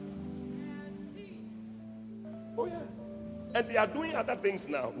 Oh yeah. And they are doing other things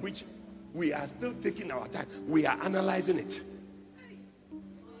now, which we are still taking our time. We are analyzing it.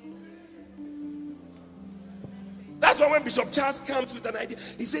 That's why when Bishop Charles comes with an idea,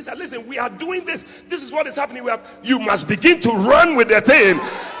 he says that, listen, we are doing this. This is what is happening. You must begin to run with the thing.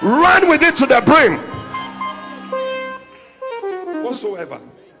 Run with it to the brim. Whatsoever.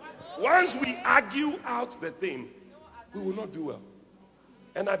 Once we argue out the thing, we will not do well.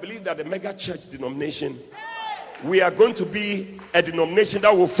 And I believe that the mega church denomination, we are going to be a denomination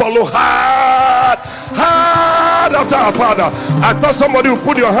that will follow hard after our Father. I thought somebody would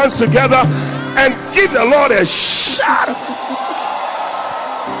put your hands together and give the Lord a shout.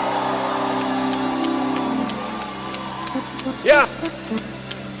 Yeah.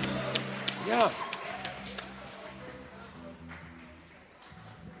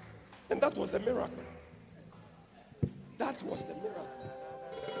 And that was the miracle. That was the miracle.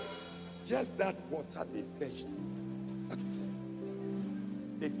 Just that water they fetched. That was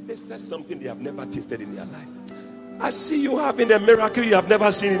it. They tasted something they have never tasted in their life. I see you having a miracle you have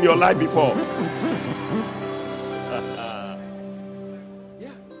never seen in your life before.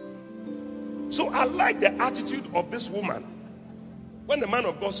 Yeah. So I like the attitude of this woman. When the man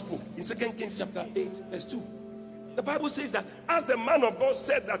of God spoke in 2 Kings chapter 8, verse 2, the Bible says that as the man of God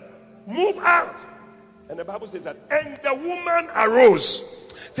said that, move out. And the Bible says that, and the woman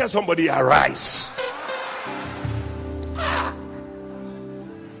arose. Tell somebody, arise.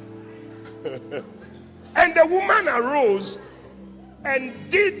 And the woman arose and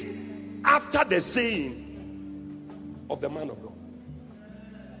did after the saying of the man of God.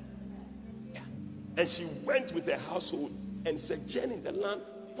 Yeah. And she went with her household and sojourned in the land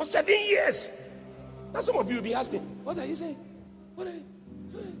for 7 years. Now some of you will be asking, what are you saying? What are you?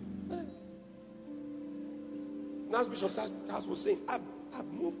 Now Bishop Charles was saying, I've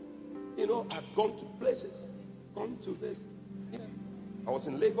moved, you know, I've gone to places, gone to this. Yeah. I was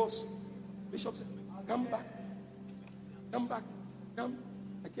in Lagos. Bishop said, come back. Come.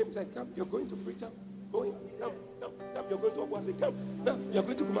 I came and said, come, you're going to Freetown. Come. You're going to Obuasi. Come. You're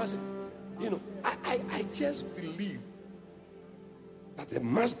going to Kumasi. You know, I just believe that there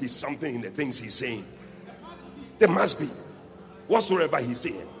must be something in the things he's saying. There must be. Whatsoever he's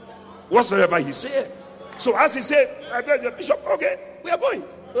saying. So as he said, I tell the bishop, okay, we are going.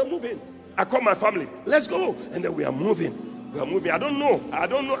 We're moving. I call my family. Let's go. And then we are moving. I don't know. I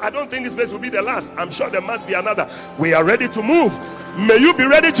don't think this place will be the last. I'm sure there must be another. We are ready to move. May you be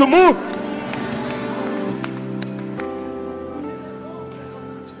ready to move.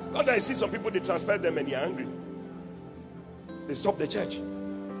 Sometimes I see some people, they transfer them and they are angry. They stop the church.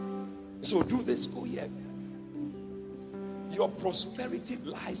 So do this, go here. Your prosperity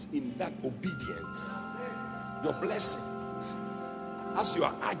lies in that obedience. Your blessing. As you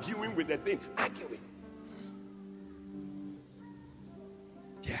are arguing with the thing, arguing.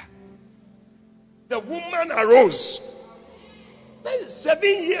 Yeah. The woman arose. 7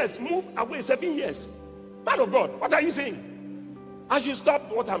 years, move away 7 years. Man of God, what are you saying? I should stop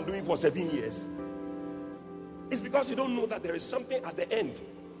what I'm doing for 7 years. It's because you don't know that there is something at the end.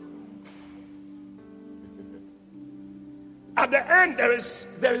 At the end, there is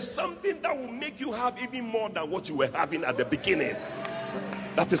something that will make you have even more than what you were having at the beginning.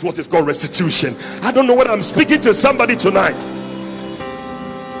 That is what is called restitution. I don't know whether I'm speaking to somebody tonight.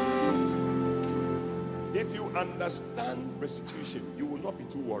 If you understand restitution, you will not be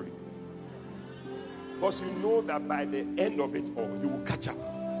too worried. Because you know that by the end of it all, you will catch up.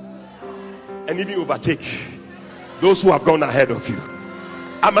 And even overtake those who have gone ahead of you.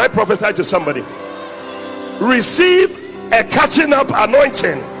 Am I prophesying to somebody? Receive a catching up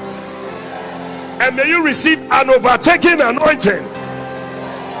anointing, and may you receive an overtaking anointing.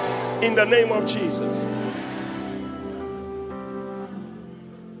 In the name of Jesus.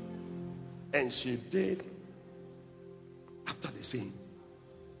 And she did after the saying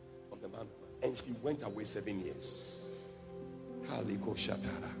of the man. And she went away 7 years. Kaliko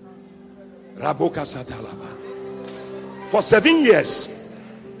Shatara. Raboka Satalaba. For 7 years,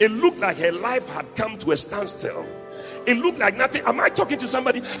 it looked like her life had come to a standstill. It looked like nothing. Am I talking to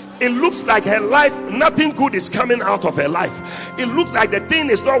somebody? It looks like her life, nothing good is coming out of her life. It looks like the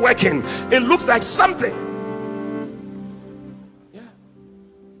thing is not working. It looks like something. Yeah.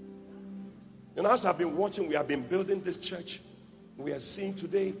 And as I've been watching, we have been building this church. We are seeing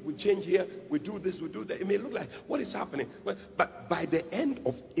today, we change here, we do this, we do that. It may look like what is happening. But by the end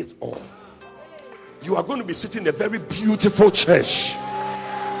of it all, you are going to be sitting in a very beautiful church.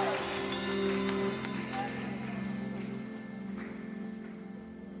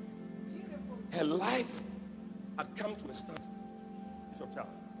 Her life had come to a standstill. Bishop Charles.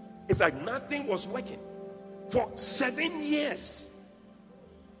 It's like nothing was working for 7 years.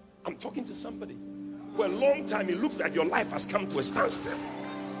 I'm talking to somebody. For a long time, it looks like your life has come to a standstill.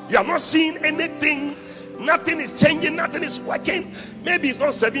 You are not seeing anything. Nothing is changing. Nothing is working. Maybe it's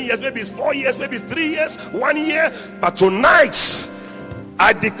not 7 years. Maybe it's 4 years. Maybe it's 3 years. 1 year. But tonight,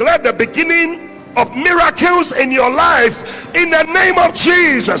 I declare the beginning of miracles in your life in the name of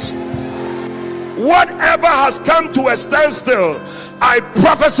Jesus. Whatever has come to a standstill, I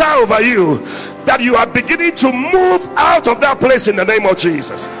prophesy over you that you are beginning to move out of that place in the name of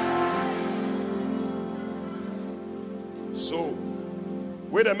Jesus. So,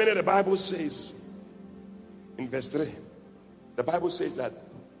 wait a minute. The Bible says in verse 3, the Bible says that,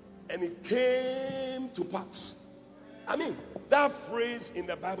 and it came to pass. I mean, that phrase in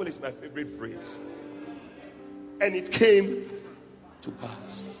the Bible is my favorite phrase. And it came to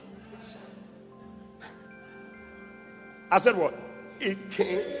pass. I said what? It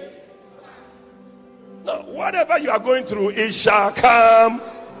came. Now, whatever you are going through, it shall come.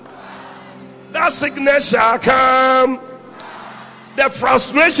 That sickness shall come. The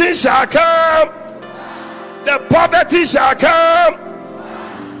frustration shall come. The poverty shall come.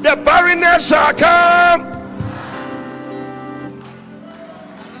 The barrenness shall come.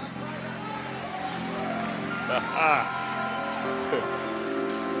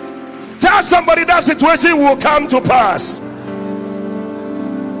 Tell somebody that situation will come to pass.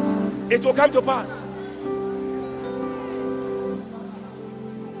 It will come to pass.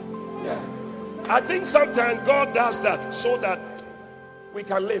 Yeah. I think sometimes God does that so that we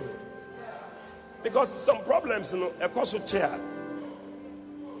can live. Because some problems, a cause of chair,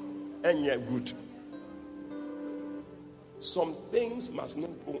 and yet good. Some things must not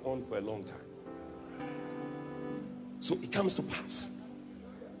go on for a long time. So it comes to pass.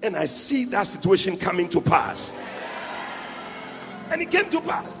 And I see that situation coming to pass. And it came to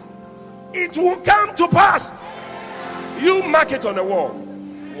pass. It will come to pass. You mark it on the wall.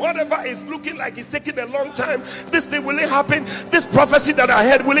 Whatever is looking like it's taking a long time, this thing will it happen? This prophecy that I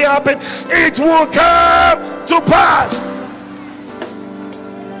heard, will it happen? It will come to pass.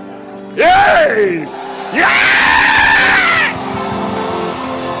 Yay! Yeah!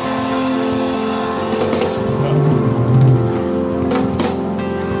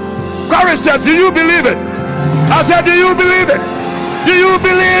 Choristers, do you believe it? I said, do you believe it? Do you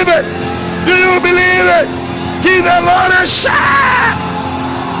believe it? Do you believe it? Give the Lord a shout.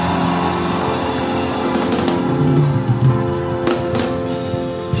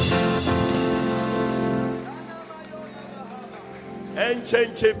 And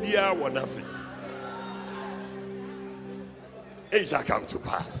change nothing. It shall come to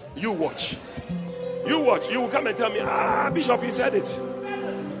pass. You watch. You watch. You will come and tell me, Bishop, you said it.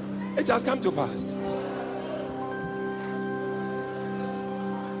 It has come to pass.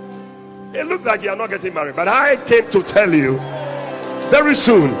 It looks like you are not getting married, but I came to tell you very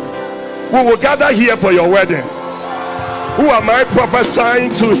soon we will gather here for your wedding. Who am I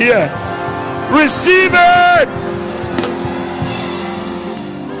prophesying to here? Receive it.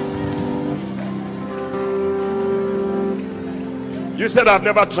 You said I've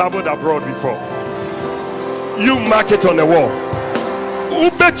never traveled abroad before. You mark it on the wall.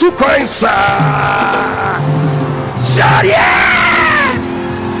 Ubetu Kwansa. Sharia.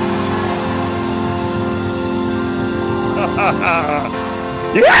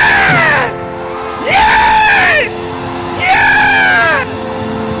 Yeah! Yeah! Yeah!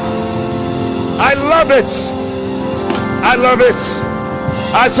 I love it. I love it.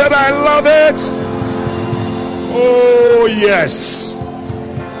 I said I love it. Oh yes.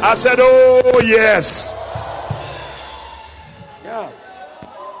 I said oh yes. Yeah.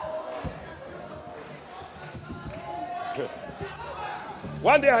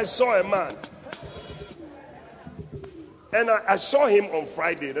 One day I saw a man, and I saw him on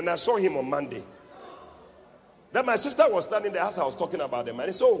Friday, then I saw him on Monday. Then my sister was standing there as I was talking about the man.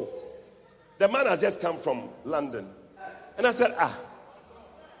 He said, oh, the man has just come from London. And I said,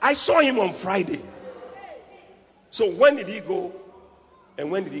 I saw him on Friday. So when did he go and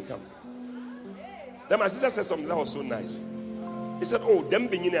when did he come? Then my sister said something that was so nice. He said, oh, them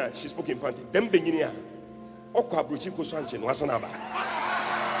beginner, she spoke in Fanti, them beginner, okwa bruchi ko sanche no asanaba.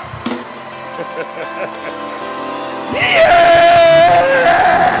 Yeah!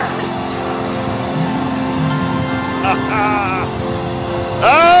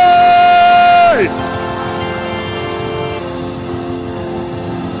 Hey!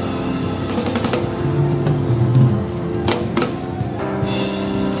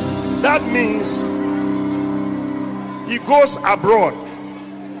 That means he goes abroad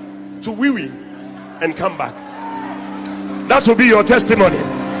to Wiwi and come back. That will be your testimony.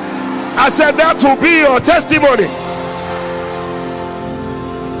 I said that will be your testimony.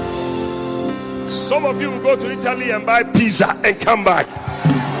 Some of you will go to Italy and buy pizza and come back.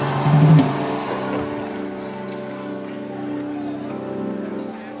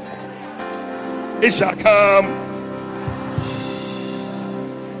 It shall come.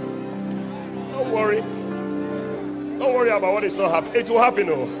 Don't worry. Don't worry about what is not happening. It will happen.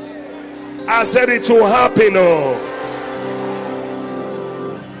 Oh, I said it will happen. Oh,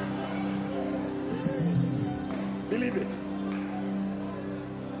 believe it.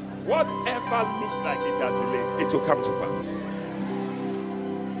 Whatever looks like it has delayed, it will come to pass.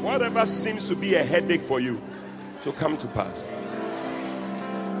 Whatever seems to be a headache for you, it will come to pass.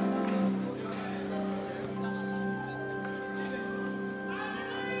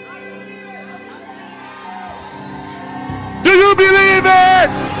 Do you believe it?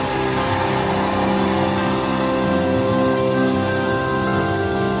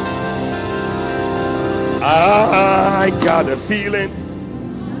 I got a feeling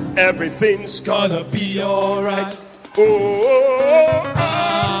everything's gonna be alright. Oh,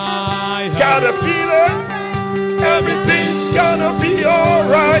 I got a feeling everything's gonna be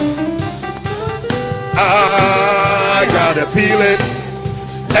alright. I got a feeling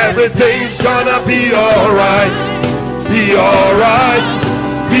everything's gonna be alright. Be alright,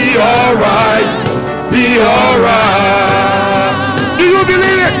 be alright, be alright. Do you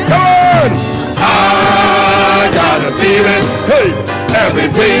believe it? Come on! I got a feeling, hey,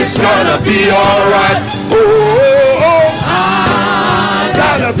 everything's gonna be alright. Oh, I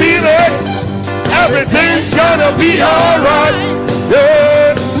got a feeling, everything's gonna be alright.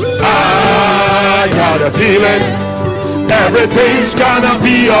 Yeah, I got a feeling, everything's gonna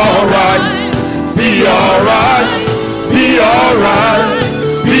be alright. Be alright. Be alright,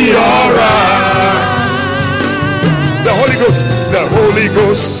 be alright. The Holy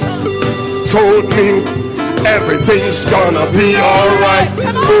Ghost told me everything's gonna be alright.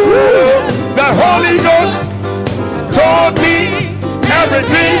 The Holy Ghost told me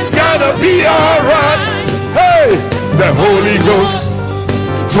everything's gonna be alright. Hey, the Holy Ghost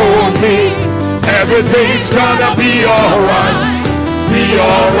told me everything's gonna be alright. Be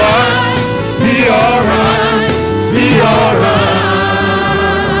alright, be alright. Be alright.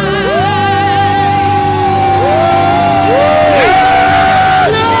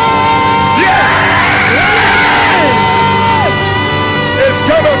 Yeah. It's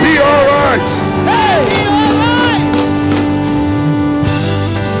gonna be alright.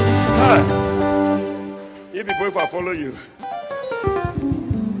 Hi. You people, if I follow you,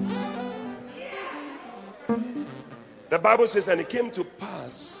 the Bible says, and it came to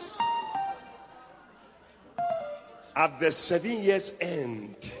pass at the 7 years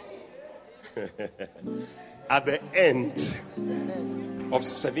end, at the end of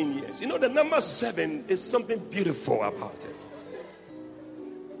 7 years. You know, the number 7 is something beautiful about it.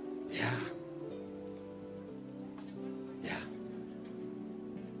 Yeah. Yeah.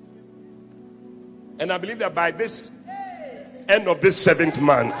 And I believe that by this end of this 7th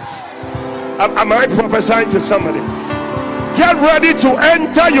month, am I prophesying to somebody? Get ready to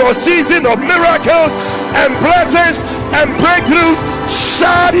enter your season of miracles and blessings and breakthroughs.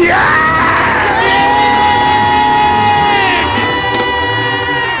 Shout yeah!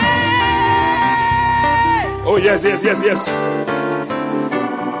 Oh yes, yes, yes, yes.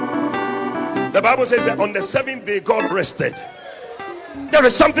 The Bible says that on the 7th day God rested. There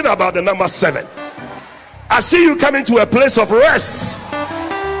is something about the number 7. I see you coming to a place of rest.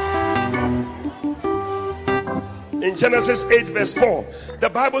 In Genesis 8 verse 4, the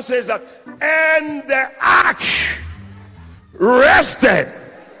Bible says that, and the ark rested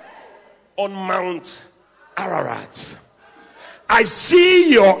on Mount Ararat. I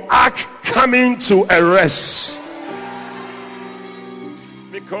see your ark coming to a rest.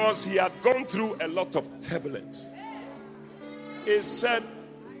 Because he had gone through a lot of turbulence. It said,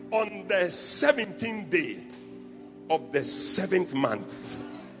 on the 17th day of the 7th month,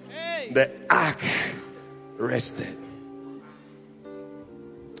 the ark rested.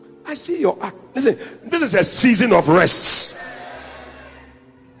 I see your ark. Listen, this is a season of rest.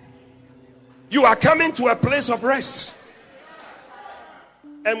 You are coming to a place of rest.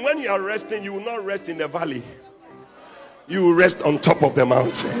 And when you are resting, you will not rest in the valley. You will rest on top of the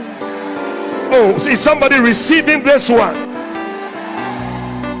mountain. Oh, see somebody receiving this one.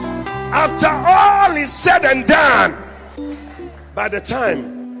 After all is said and done, by the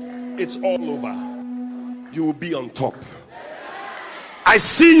time it's all over, you will be on top. I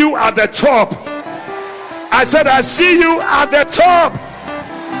see you at the top. I said, I see you at the top.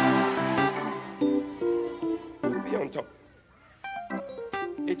 You'll be on top.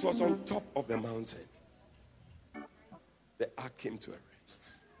 It was on top of the mountain. The ark came to a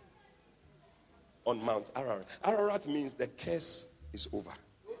rest on Mount Ararat. Ararat means the curse is over.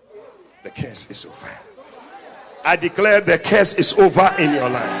 The curse is over. I declare the curse is over in your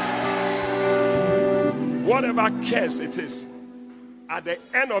life. Whatever curse it is, at the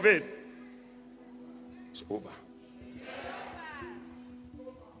end of it, it's over.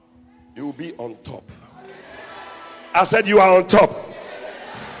 You will be on top. I said you are on top.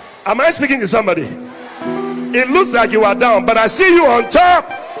 Am I speaking to somebody? It looks like you are down, but I see you on top.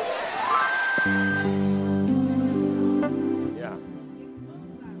 Yeah.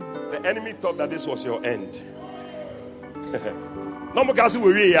 The enemy thought that this was your end. No more can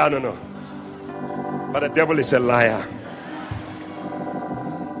we no. But the devil is a liar.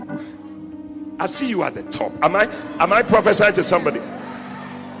 I see you at the top. Am I prophesying to somebody?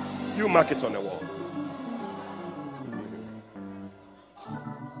 You mark it on the wall.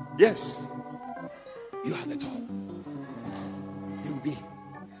 Yes. You are at the top. You'll be.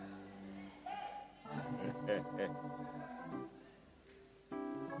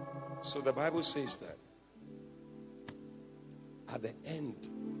 So the Bible says that at the end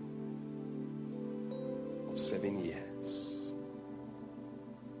of 7 years,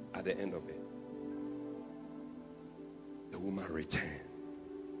 at the end of it, the woman returned.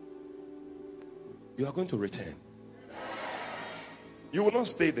 You are going to return. You will not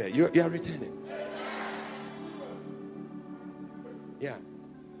stay there. You are returning. Yeah.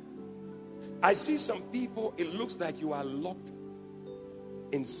 I see some people, it looks like you are locked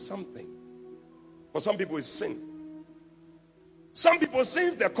in something. For some people, it's sin. Some people,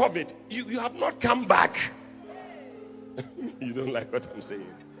 since the COVID, you have not come back. You don't like what I'm saying?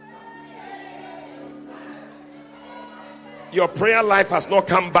 Your prayer life has not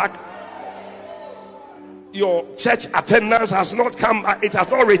come back. Your church attendance has not come back. It has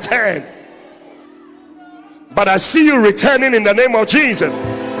not returned. But I see you returning in the name of Jesus.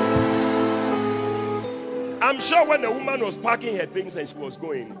 I'm sure when the woman was packing her things and she was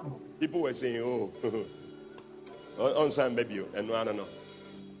going, people were saying, oh, on some baby, and no, I don't know.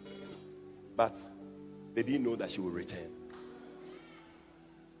 But they didn't know that she will return.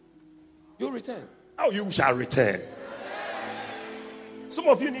 You'll return. Oh, you shall return. Some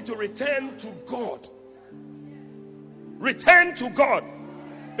of you need to return to God. Return to God.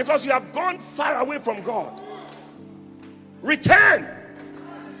 Because you have gone far away from God. Return.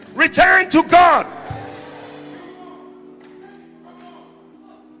 Return to God.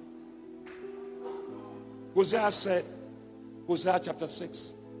 Hosea said, Hosea chapter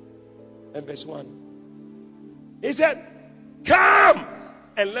 6 and verse 1. He said, come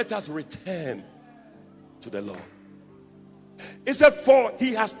and let us return to the Lord. He said, for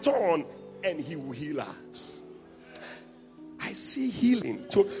he has torn and he will heal us. I see healing.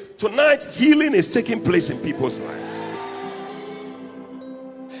 Tonight, healing is taking place in people's lives.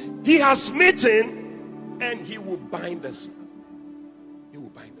 He has smitten and he will bind us. He will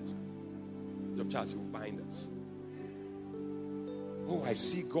bind us. Job Charles, he will bind us. Oh, I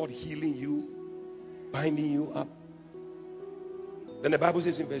see God healing you, binding you up. Then the Bible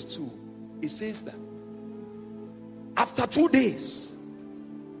says in verse 2, it says that after 2 days,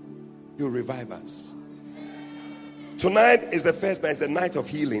 he'll revive us. Tonight is the first night, it's the night of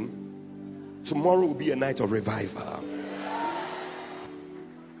healing. Tomorrow will be a night of revival.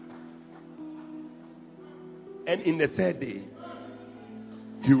 And in the third day,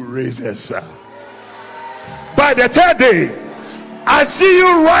 he will raise us up. By the third day, I see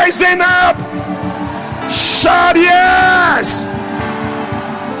you rising up. Shout yes.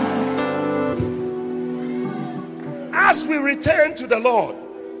 As we return to the Lord,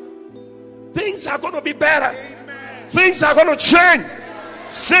 things are going to be better. Things are going to change.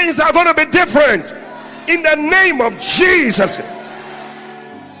 Things are going to be different. In the name of Jesus.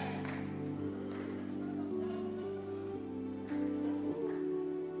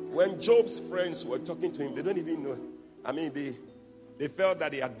 When Job's friends were talking to him, they don't even know. I mean, they felt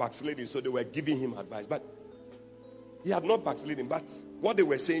that he had backslidden, so they were giving him advice. But he had not backslidden, but what they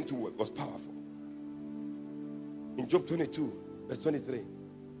were saying to him was powerful. In Job 22, verse 23,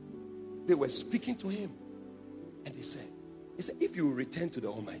 they were speaking to him. And he said, if you return to the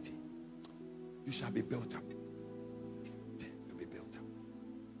Almighty, you shall be built up. If you return, you'll be built up.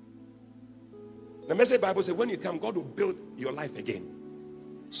 The Message Bible says, when you come, God will build your life again.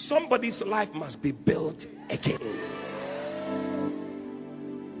 Somebody's life must be built again.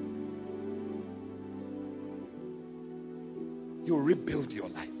 You rebuild your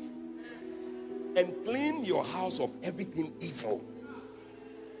life and clean your house of everything evil.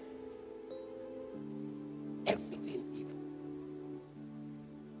 Everything evil.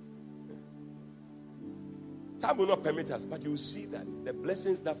 Time will not permit us, but you will see that the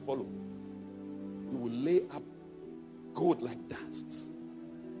blessings that follow, you will lay up gold like dust.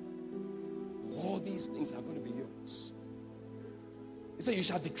 All these things are going to be yours. He said, you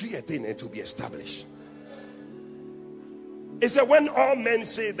shall decree a thing and it will be established. He said, when all men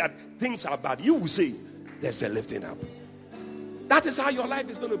say that things are bad, you will say there's a lifting up. That is how your life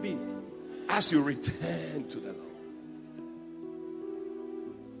is going to be as you return to the Lord.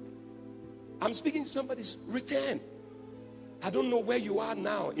 I'm speaking to somebody's return. I don't know where you are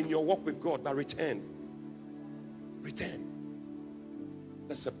now in your walk with God, but return. Return.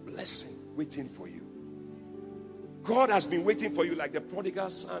 There's a blessing waiting for you. God has been waiting for you like the prodigal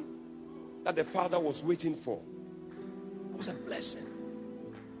son that the father was waiting for. It was a blessing.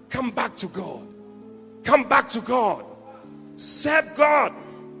 Come back to God. Come back to God. Serve God.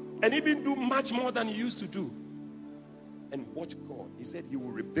 And even do much more than you used to do. And watch God. He said he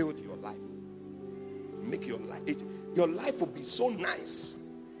will rebuild your life. Make your life. Your life will be so nice.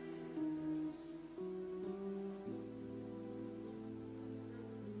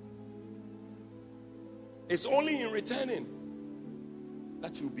 It's only in returning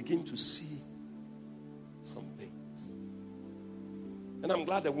that you begin to see some things. And I'm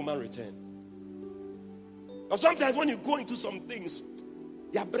glad the woman returned. But sometimes when you go into some things,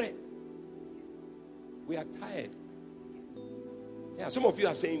 we are tired. Yeah, some of you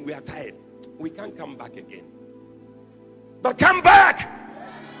are saying we are tired. We can't come back again. But come back.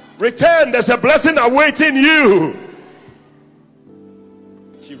 Return. There's a blessing awaiting you.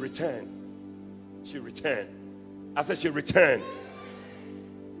 She returned. She returned. I said she returned.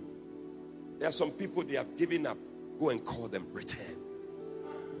 There are some people, they have given up. Go and call them. Return.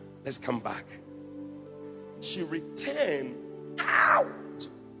 Let's come back. She returned out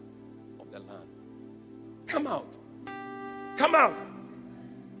of the land. Come out. Come out.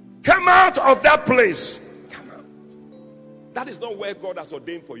 Come out of that place. Come out. That is not where God has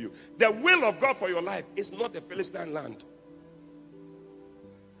ordained for you. The will of God for your life is not the Philistine land.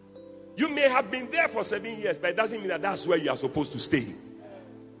 You may have been there for 7 years, but it doesn't mean that that's where you are supposed to stay.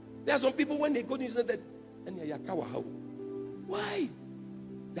 There are some people, when they go to that, why?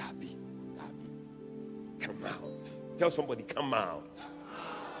 Dabi, come out. Tell somebody, come out.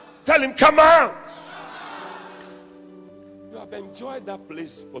 Tell him, come out. You have enjoyed that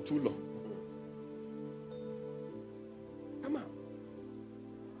place for too long. Come out.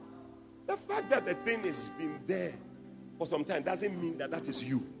 The fact that the thing has been there for some time doesn't mean that that is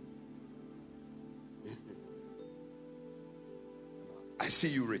you. I see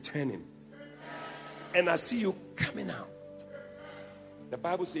you returning. And I see you coming out. The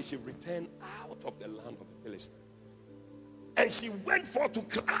Bible says she returned out of the land of the Philistines. And she went forth to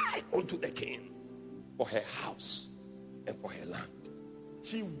cry unto the king for her house and for her land.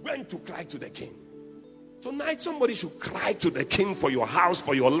 She went to cry to the king. Tonight somebody should cry to the king for your house,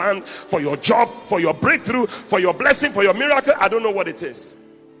 for your land, for your job, for your breakthrough, for your blessing, for your miracle. I don't know what it is.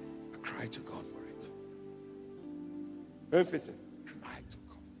 Cry to God for it. Very fitting. Cry to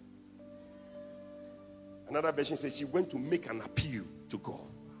God. Another version says she went to make an appeal to God.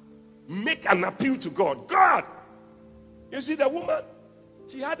 Make an appeal to God. God! You see, the woman,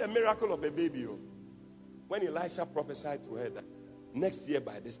 she had a miracle of a baby. When Elisha prophesied to her that next year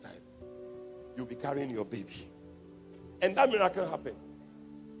by this time, you'll be carrying your baby. And that miracle happened.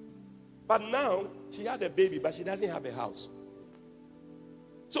 But now, she had a baby, but she doesn't have a house.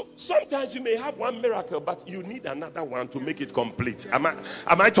 So sometimes you may have one miracle, but you need another one to make it complete. Am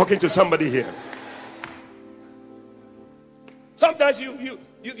I talking to somebody here? Sometimes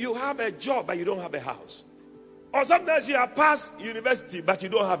you have a job, but you don't have a house. Or sometimes you are past university, but you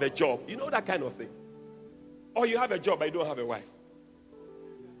don't have a job. You know that kind of thing. Or you have a job but you don't have a wife.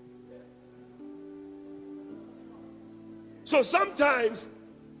 So sometimes,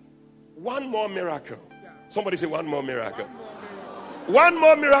 one more miracle. Somebody say one more miracle. One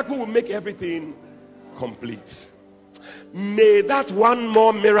more miracle will make everything complete. May that one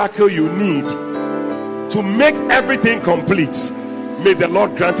more miracle you need to make everything complete, may the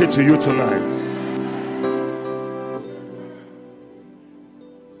Lord grant it to you tonight.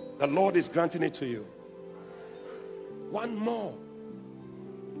 The Lord is granting it to you. One more.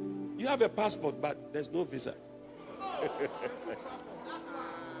 You have a passport, but there's no visa.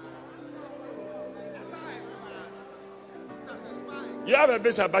 You have a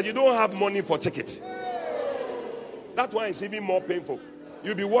visa, but you don't have money for ticket. That one is even more painful.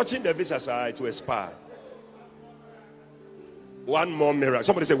 You'll be watching the visa side to expire. One more miracle.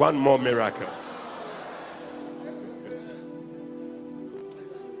 Somebody say one more miracle.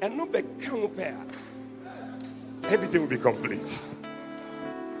 And no be compare. Everything will be complete.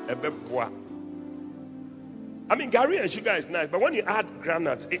 I mean, Gary and sugar is nice, but when you add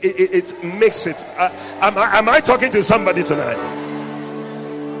granite, it makes it. Am I talking to somebody tonight?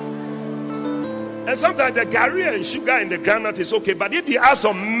 And sometimes the Gary and sugar in the granite is okay, but if you add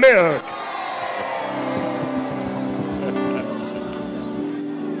some milk,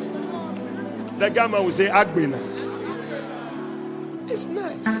 the gamma will say Agbina. It's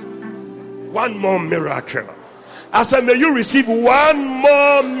nice. One more miracle. I said, may you receive one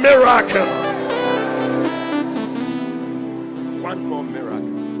more miracle. One more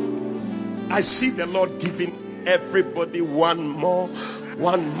miracle. I see the Lord giving everybody one more,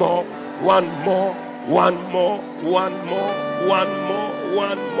 one more, one more, one more, one more, one more,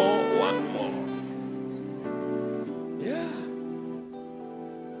 one more, one more. Yeah.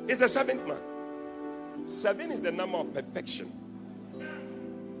 It's the seventh man. 7 is the number of perfection.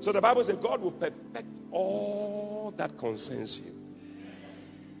 So the Bible says God will perfect all that concerns you.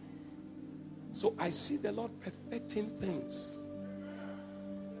 So I see the Lord perfecting things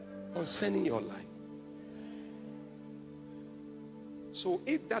concerning your life. So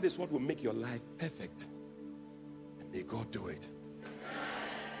if that is what will make your life perfect, then may God do it.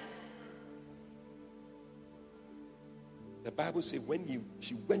 The Bible says when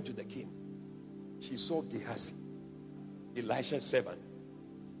she went to the king, she saw Gehazi, Elisha's servant,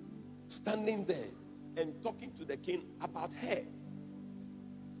 standing there and talking to the king about her.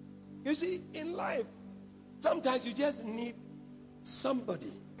 You see, in life, sometimes you just need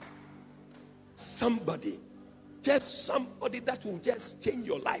somebody, just somebody that will just change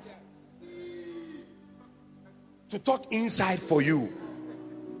your life, to talk inside for you.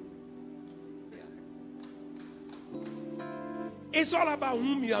 It's all about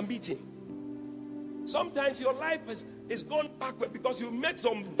whom you are meeting. Sometimes your life is gone backward because you met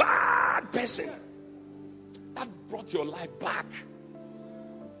some bad person that brought your life back.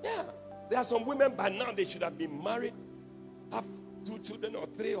 Yeah, there are some women by now, they should have been married, have 2 children or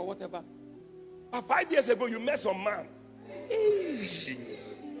 3 or whatever. But 5 years ago, you met some man. Eesh.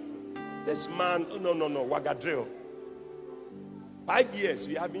 This man, no, Wagadrill. 5 years,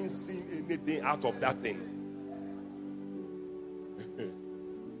 you haven't seen anything out of that thing.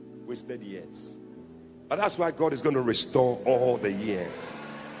 Wasted years. But that's why God is going to restore all the years.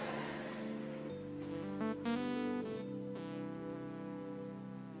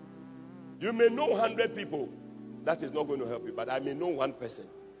 You may know 100 people. That is not going to help you. But I may know one person.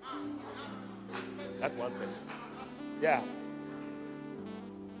 That one person. Yeah.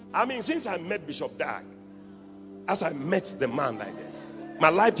 I mean, since I met Bishop Dag, as I met the man like this, my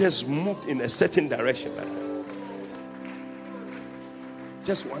life just moved in a certain direction like that.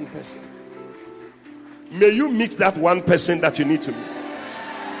 Just one person. May you meet that one person that you need to meet.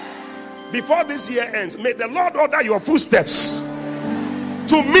 Before this year ends, may the Lord order your footsteps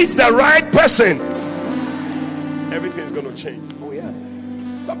to meet the right person. Everything is going to change. Oh yeah.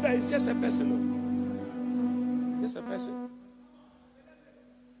 Sometimes it's just a person. Just a person.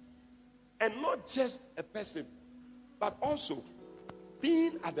 And not just a person, but also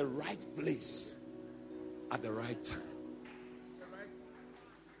being at the right place at the right time.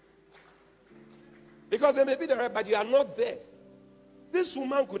 Because they may be the right, but you are not there. This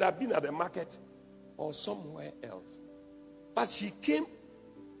woman could have been at the market or somewhere else. But she came,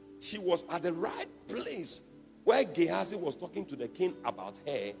 she was at the right place where Gehazi was talking to the king about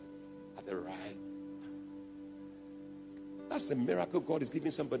her at the right time. That's the miracle God is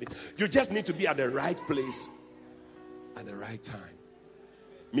giving somebody. You just need to be at the right place at the right time,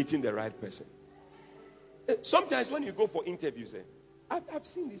 meeting the right person. Sometimes when you go for interviews, I've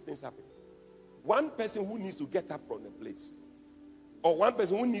seen these things happen. One person who needs to get up from the place or one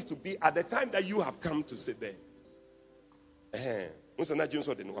person who needs to be at the time that you have come to sit there.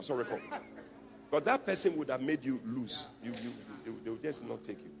 Because that person would have made you lose. They will just not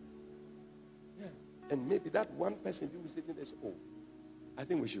take you. Yeah. And maybe that one person you will sitting there say, oh, I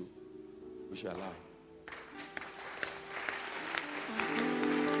think we should allow.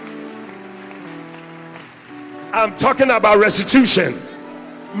 I'm talking about restitution.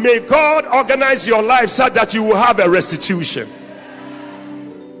 May God organize your life so that you will have a restitution.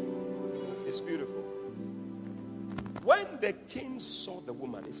 It's beautiful. When the king saw the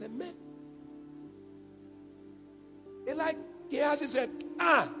woman, he said, man, like Gehazi said,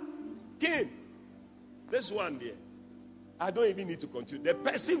 king, this one there, I don't even need to continue. The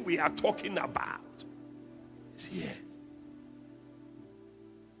person we are talking about is here.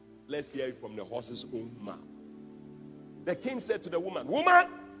 Let's hear it from the horse's own mouth. The king said to the woman, woman,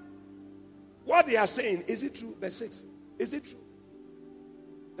 what they are saying, is it true? Verse 6. Is it true?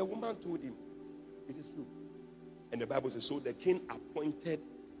 The woman told him, it is true. And the Bible says, so the king appointed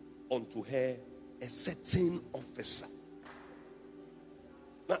unto her a certain officer.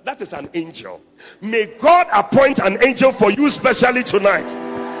 Now, that is an angel. May God appoint an angel for you specially tonight.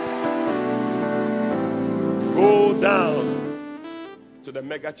 Go down to the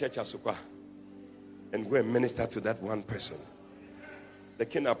mega church Asukwa and go and minister to that one person. The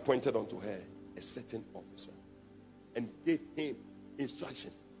king appointed unto her a certain officer and gave him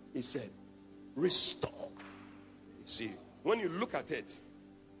instruction. He said, restore. You see, when you look at it,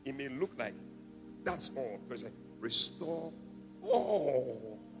 it may look like that's all. Restore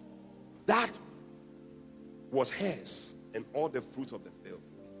all that was hers and all the fruit of the field.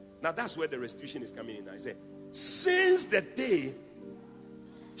 Now that's where the restitution is coming in. I say, since the day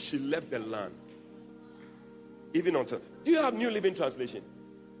she left the land, even until, do you have New Living Translation?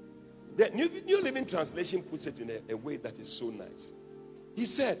 The New Living Translation puts it in a way that is so nice. He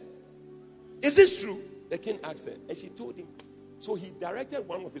said, is this true? The king asked her, and she told him. So he directed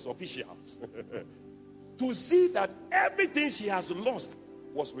one of his officials to see that everything she has lost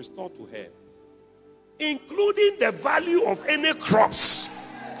was restored to her, including the value of any crops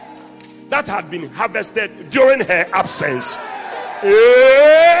that had been harvested during her absence.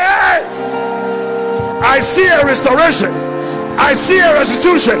 I see a restoration. I see a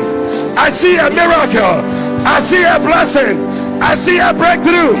restitution. I see a miracle. I see a blessing. I see a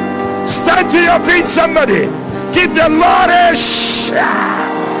breakthrough. Stand to your feet, somebody. Give the Lord a shout.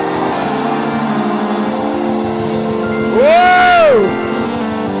 Whoa!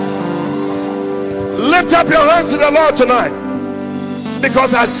 Lift up your hands to the Lord tonight,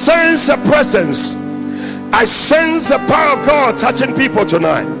 because I sense a presence. I sense the power of God touching people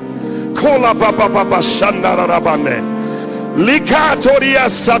tonight. Kola baba baba shandara rabande. Likatoria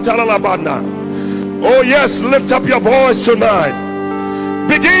satalabanda. Oh yes, lift up your voice tonight.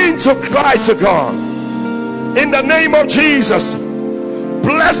 Begin to cry to God. In the name of Jesus,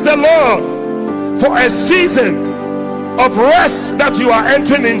 bless the Lord for a season of rest that you are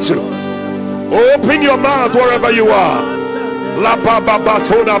entering into. Open your mouth wherever you are. La baba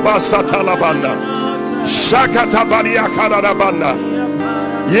batona basata labanda. Shakata baria karabanda.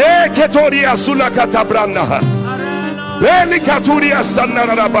 Ye ketoria sulakata branda. Beli katuria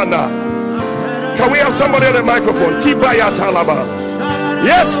sanarabanda. Can we have somebody on the microphone? Kibaya talaba.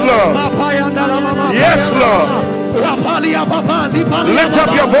 Yes, Lord. Yes, Lord. Lift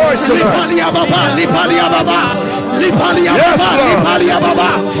up your voice tonight. Yes,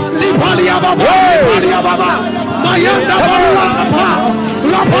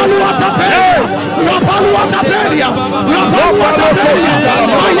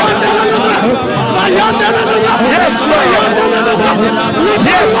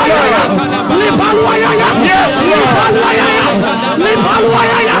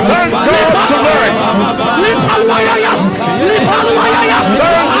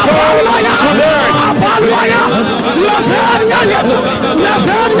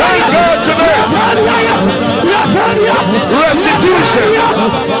 restitution,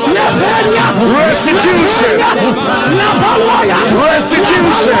 restitution,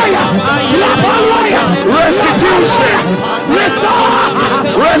 restitution, restitution,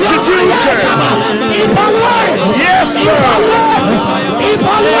 restitution. Yes, Lord.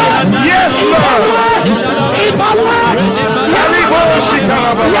 Yes, Lord.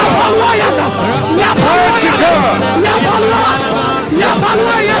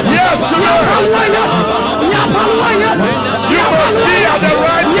 Yes, Lord. You must be at the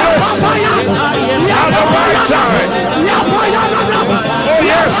right place at the right time. Oh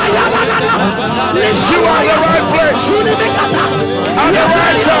yes, you are at the right place at the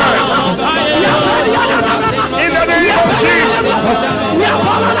right time. In the name of Jesus.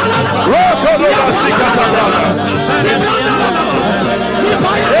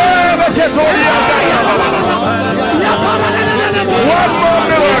 One more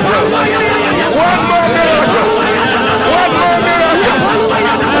miracle. One more miracle. One more miracle.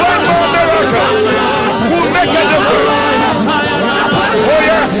 One more miracle will make a difference. Oh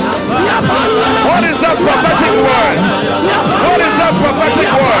yes. What is that prophetic word? What is that prophetic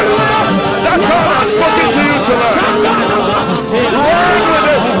word that God has spoken to you tonight? Run with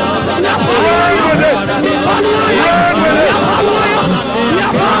it. Run with it. Run with it.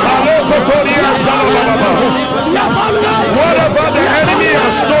 Whatever the enemy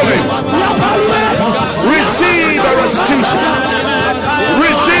has stolen, receive a restitution.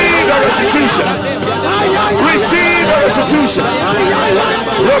 Receive a restitution. Receive a restitution.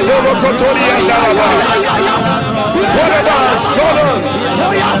 Whatever has gone on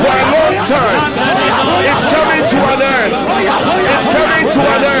for a long time is coming to an end. It's coming to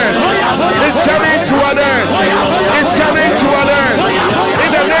an end. It's coming to an end. It's coming to an end.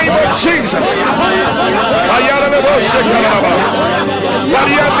 In the name of Jesus.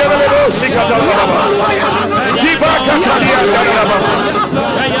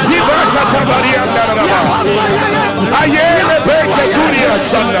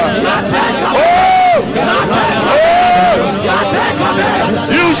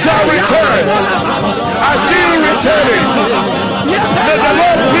 You shall return. I see you returning. May the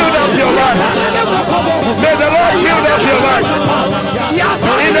Lord build up your life. May the Lord build up your life.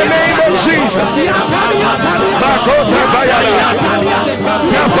 In the name of Jesus.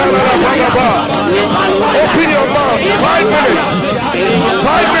 Open your mouth. 5 minutes.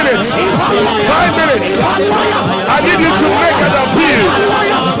 5 minutes. 5 minutes. I need you to make an appeal.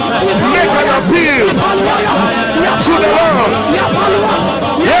 Make an appeal to the Lord.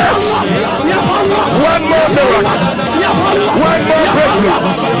 Yes. One more miracle. One more breakthrough.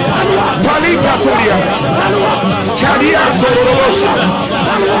 Palikatoria. Kadia Torosha.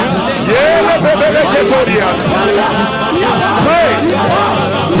 Yele Bebele Katoria. Pray.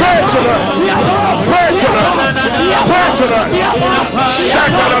 Pray tonight. Pray tonight. Pray tonight.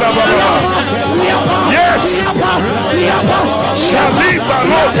 Shakara. Yes. Shaliba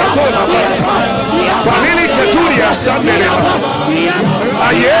Lokatola. Palini Katuria Sandeleva.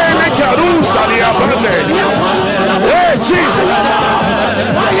 Ayele Karusa Liabande. Hey, Jesus.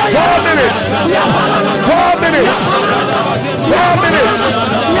 4 minutes. 4 minutes. 4 minutes.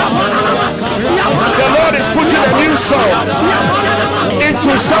 The Lord is putting a new song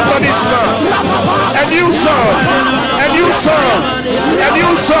into somebody's mouth. A new song. A new song. A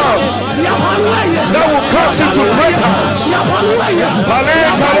new song that will cause you to break out.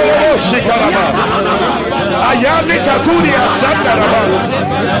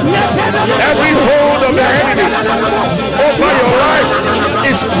 Every hold of the enemy over your life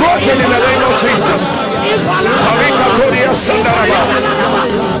is broken in the name of Jesus.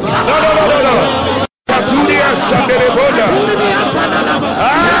 No.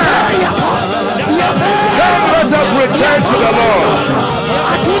 Come, let us return to the Lord.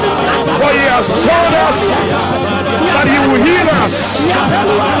 For He has told us that He will heal us.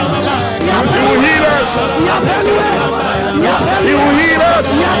 He will heal us. He will heal us.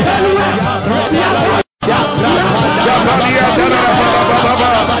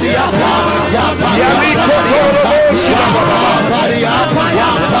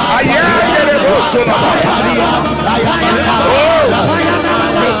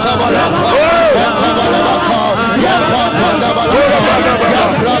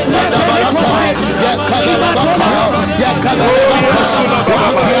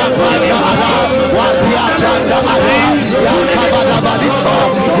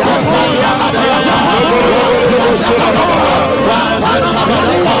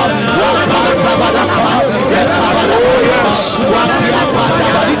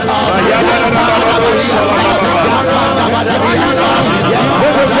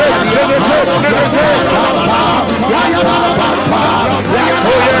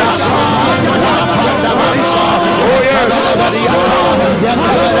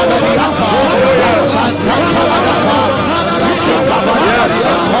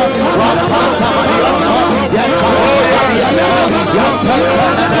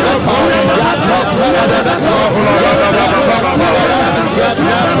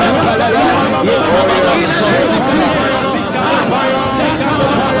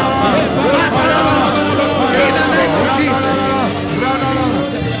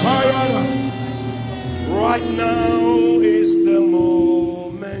 Right now is the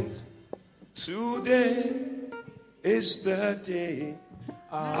moment. Today is the day.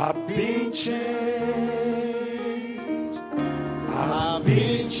 I've been changed. I've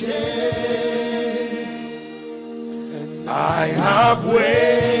been changed. I have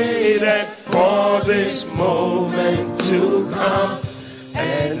waited for this moment to come,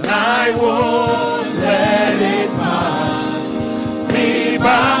 and I won't let it pass me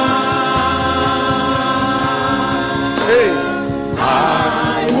by. Hey.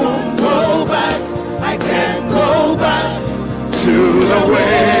 I won't go back, I can't go back to the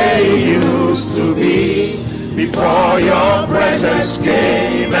way it used to be before your presence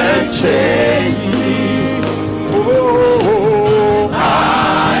came and changed me. Oh,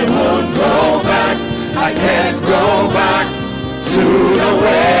 I won't go back, I can't go back to the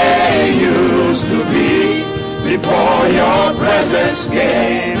way it used to be before your presence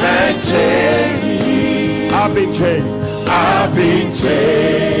came and changed me. I've been changed, I've been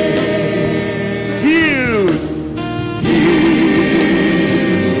changed, healed, healed,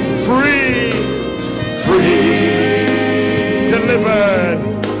 free, free, delivered,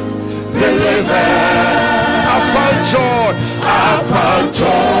 delivered. I found joy, I found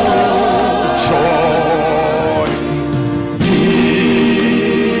joy, joy,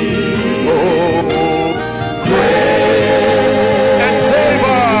 peace, oh, grace,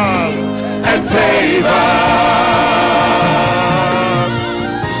 and favor.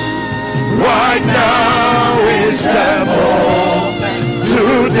 Right now is the moment,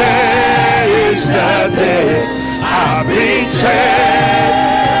 today is the day. I've been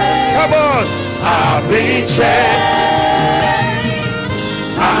changed. Come on. I've been changed.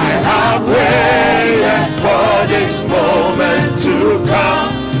 I have waited for this moment to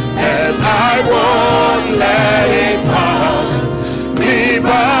come, and I won't let it pass me by.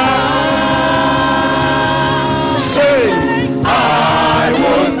 Say, I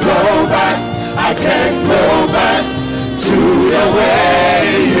won't go back, I can't go back to the way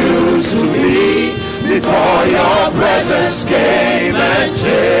it used to be before your presence came and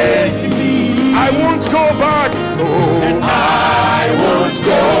changed me. I won't go back, oh, and I won't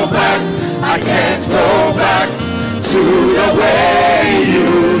go back, I can't go back to the way it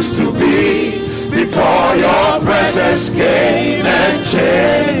used to be before your presence came and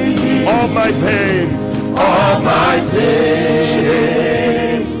changed me. All my pain, all my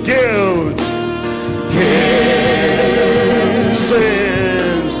shame, guilt, guilt,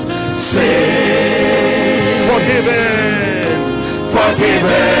 sins, sin, forgiven,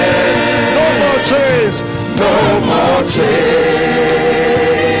 forgiven. No more chains, no more chains.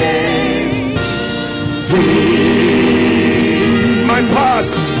 Free. My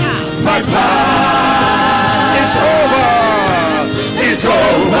past is over, is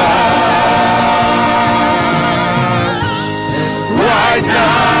over. Right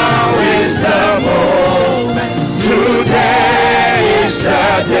now is the moment, today is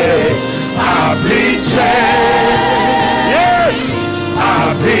the day. I've been changed, yes,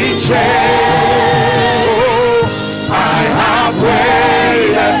 I've been changed. Oh, I have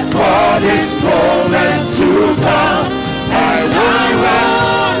waited for this moment to come, and I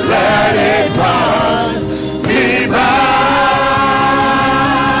won't let it pass me by.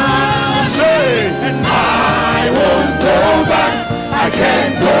 Say, and I won't go back, I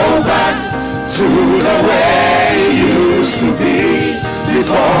can't go back to the way it used to be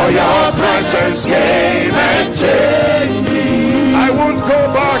before your presence came and changed me. I won't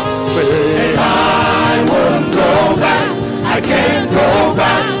go back, say, I won't go back, I can't go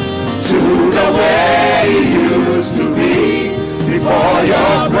back to the way it used to be before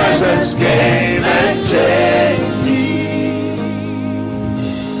your presence came and changed me.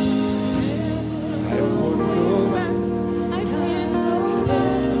 I won't go back.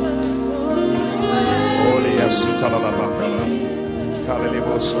 Holy Asutalalabakala,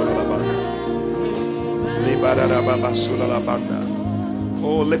 Kalilibosulalabaka, Libarababasulalabanda.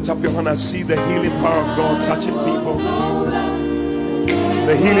 Oh, lift up your hand and see the healing power of God touching people.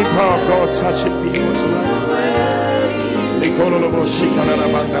 The healing power of God touching people tonight.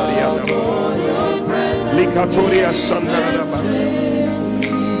 Likatoria Sandarabanda.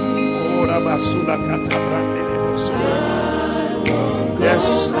 Oh, Rabasula Katabrande. Yes,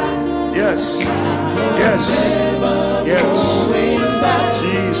 yes, yes, yes.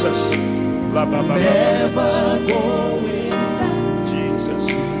 Jesus. Jesus.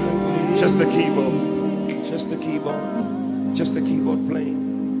 Just the keyboard. Just the keyboard. Just the keyboard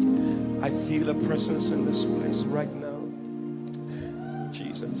playing. I feel a presence in this place right now.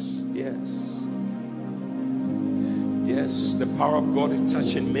 Jesus. Yes. Yes. The power of God is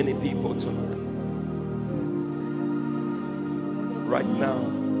touching many people tonight. Right now.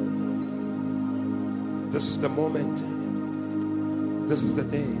 This is the moment. This is the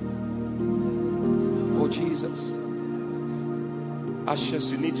day. Oh, Jesus.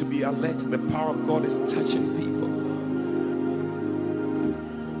 Ashes, you need to be alert. The power of God is touching people.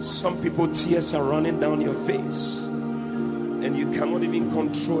 Some people, tears are running down your face and you cannot even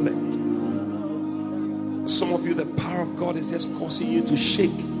control it. Some of you, the power of God is just causing you to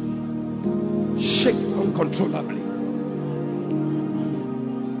shake uncontrollably.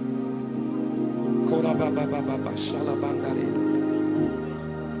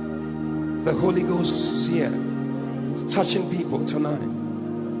 The Holy Ghost is here. It's touching people tonight.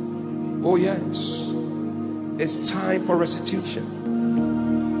 Oh yes, it's time for restitution.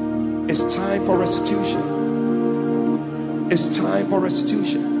 It's time for restitution. It's time for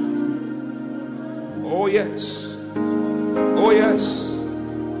restitution. Oh yes, oh yes,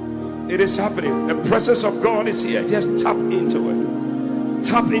 it is happening. The presence of God is here. Just tap into it.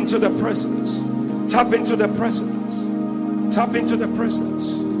 Tap into the presence. Tap into the presence. Tap into the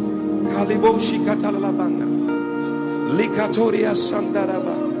presence. Kaliboshi katalabanda. Likatoria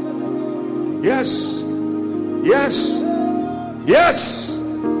sandaraba. Yes. Yes. Yes.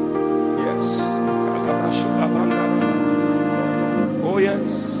 Yes. Oh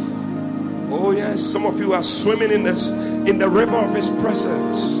yes. Oh yes. Some of you are swimming in this, in the river of His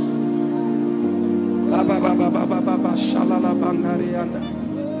presence.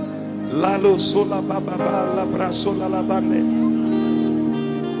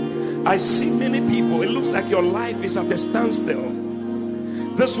 I see many people. It looks like your life is at a standstill.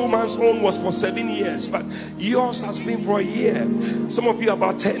 This woman's own was for 7 years, but yours has been for a year. Some of you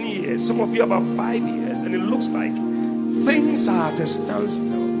about 10 years, some of you about 5 years, and it looks like things are at a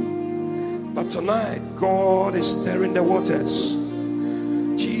standstill. But tonight, God is stirring the waters.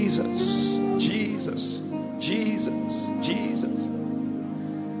 Jesus, Jesus, Jesus, Jesus.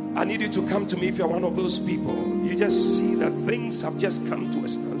 I need you to come to me if you're one of those people. You just see that things have just come to a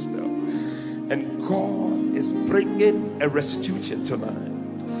standstill, and God is bringing a restitution tonight.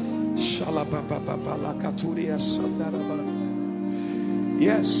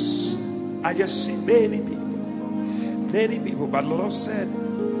 Yes, I just see many people, but the Lord said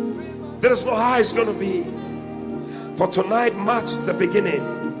there is no how it's going to be. For tonight marks the beginning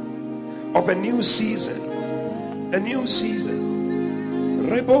of a new season. A new season.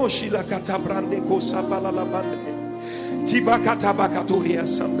 Reboshila katabrande kosabala labande. Tibakata bakaturia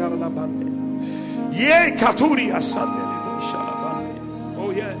sandala labande. Ye katuria sandele boshalabande.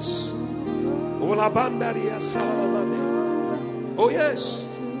 Oh yes. Olabandaria salalabande. Oh yes.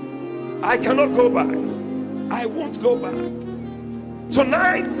 I cannot go back. I won't go back.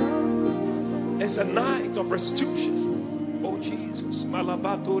 Tonight is a night of restitution. Oh Jesus.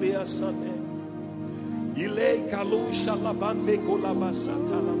 Malabatoria sande. Ile kalusha labande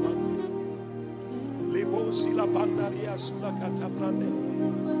kolabasata labande. Lebosi labandaria sulakata brande.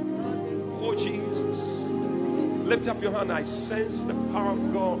 Oh Jesus. Lift up your hand. I sense the power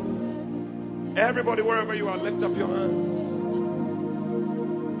of God. Everybody, wherever you are, lift up your hands.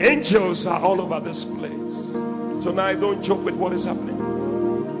 Angels are all over this place. Tonight, don't joke with what is happening.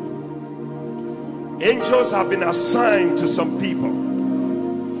 Angels have been assigned to some people.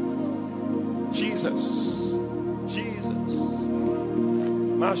 Jesus, Jesus.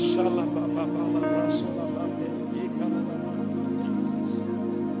 Mashallah, Jesus.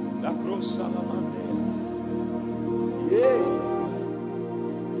 La cross salamande. Yeah.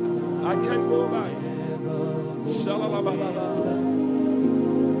 I can't go back.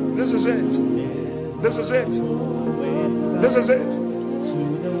 This is it. This is it. This is it.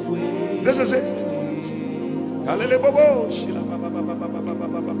 This is it.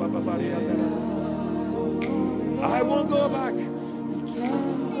 I won't go back.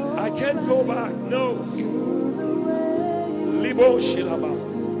 I can't go back. No.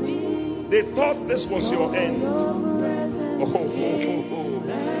 They thought this was your end.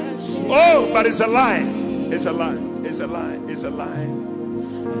 Oh, but it's a lie. It's a lie. It's a lie. It's a lie.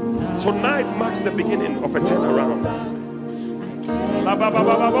 Tonight marks the beginning of a turnaround.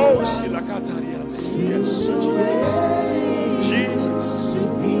 Yes, Jesus. Jesus.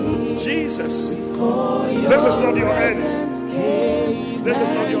 Jesus. This is not your end. This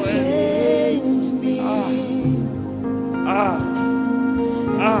is not your end.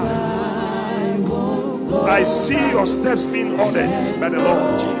 I see your steps being ordered by the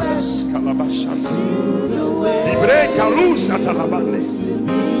Lord Jesus.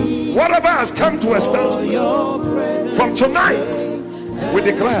 Whatever has come to a standstill, from tonight we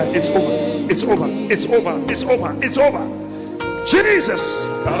declare it's over. It's over. It's over. It's over. It's over. Jesus.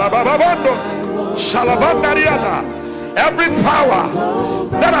 Every power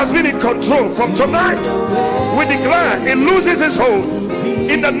that has been in control, from tonight we declare it loses its hold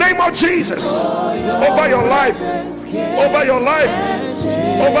in the name of Jesus, over your life, over your life,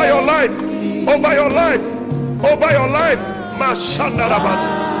 over your life, over your life, over your life.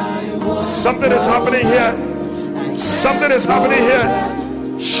 Something is happening here. Something is happening here.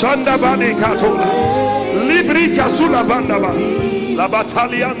 Shanda bani katola. Libri kasula bandaba. La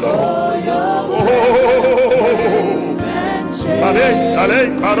bataliando. Oh. Ale,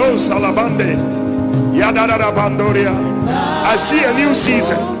 paro salabande. Yadada bandoria. I see a new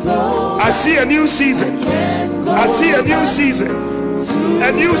season. I see a new season. I see a new season.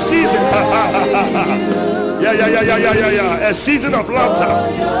 A new season. Yeah. A season of laughter.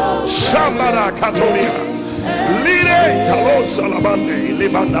 Shamara Katolia. Lire Talo Salabande.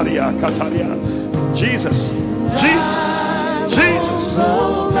 Libandaria Kataria. Jesus.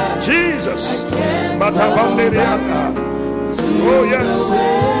 Jesus. Matabanderiana. Oh yes.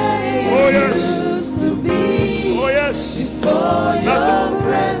 Oh yes. Oh yes.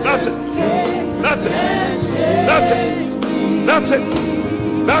 That's it.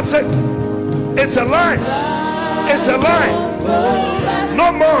 That's it. It's a lie. It's a lie.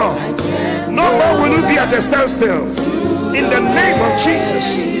 No more will you be at a standstill. In the name of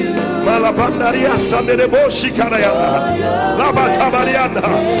Jesus. Malabandaria Sanderebo Shikarayana. Labatabariana.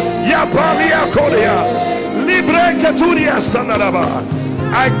 Yapalia Korea. Libre Keturia Sanaraba.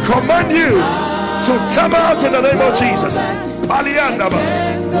 I command you to come out in the name of Jesus. Paliandaba.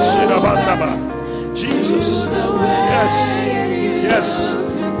 Shirabandaba. Jesus. Yes.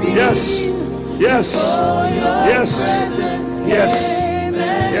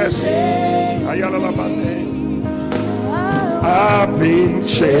 Ayala Labande. I've been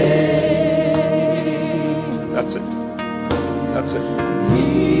changed. That's it.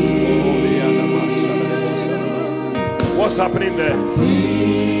 What's happening there?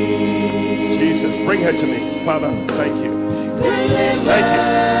 Jesus, bring her to me. Father, thank you. Thank you.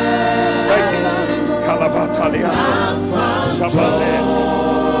 Kalabatalia. Shabale.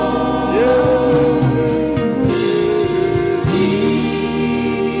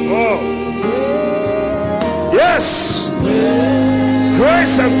 Oh. Yes.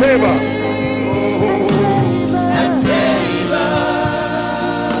 Grace and favor.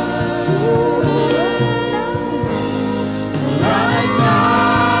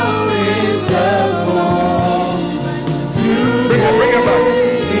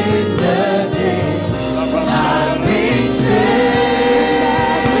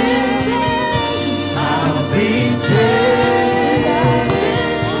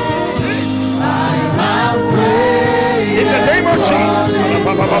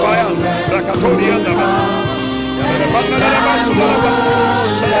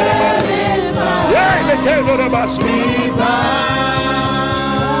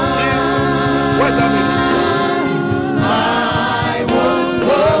 What's happening? I won't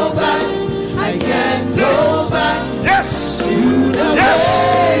go back. I can't go back. Yes.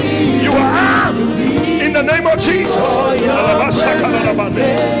 You are out in the name of Jesus.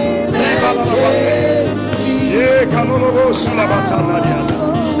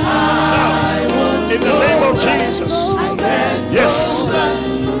 In the name of Jesus. Yes.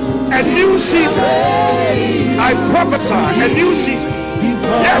 A new season. I prophesy a new season.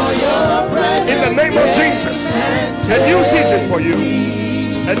 Yes. In the name of Jesus. A new season for you.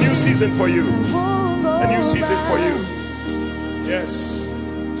 A new season for you. A new season for you. Yes.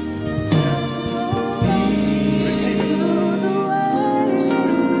 Receive it. Receive it.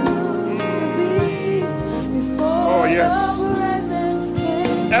 Oh yes.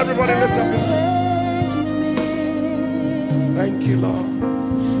 Everybody lift up his hand. Thank you, Lord.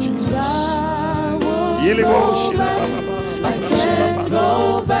 Jesus.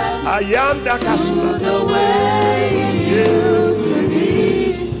 Ayanda Kasula.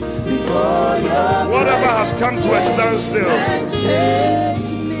 Whatever has come to a standstill.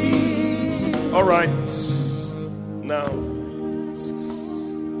 All right. Now.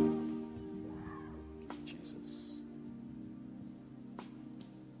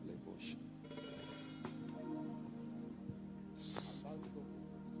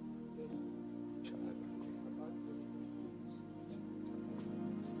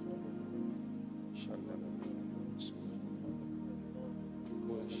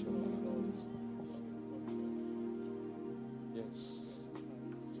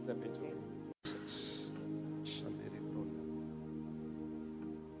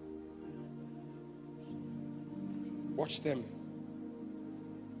 Watch them.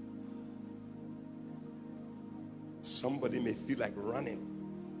 Somebody may feel like running.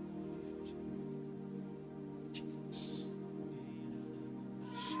 Jesus.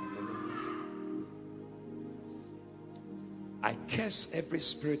 I curse every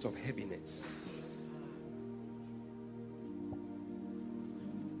spirit of heaviness.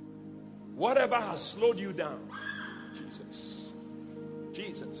 Whatever has slowed you down, Jesus.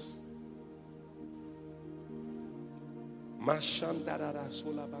 Jesus.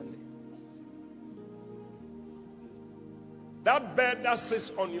 That bed that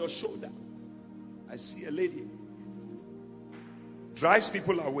sits on your shoulder, I see a lady, drives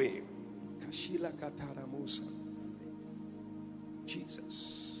people away.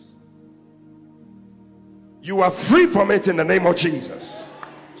 Jesus. You are free from it in the name of Jesus.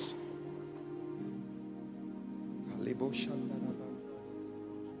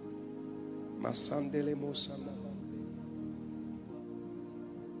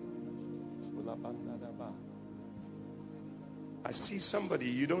 I see somebody,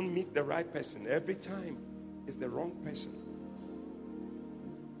 you don't meet the right person. Every time it's the wrong person.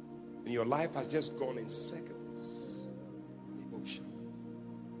 And your life has just gone in circles. Devotion.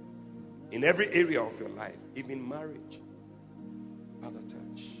 In every area of your life, even marriage. Father,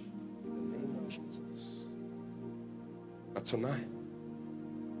 touch. In the name of Jesus. But tonight,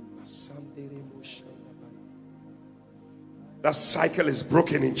 that cycle is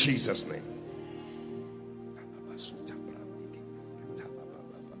broken in Jesus' name.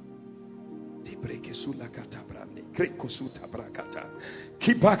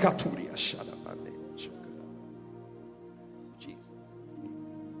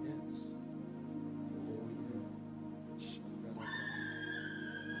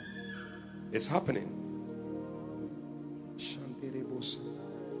 It's happening.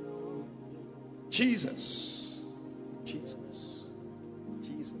 Jesus. Jesus.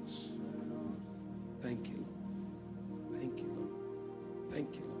 Jesus. Thank you, Lord. Thank you, Lord.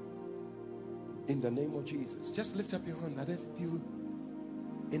 Thank you, Lord. In the name of Jesus. Just lift up your hand. I don't feel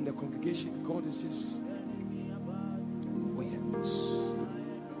in the congregation. God is just. Oh, yes.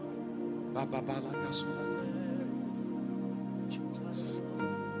 Jesus.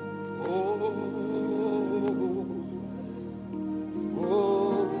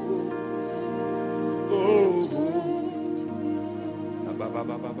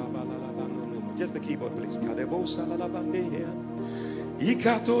 Just the keyboard, please. Oh,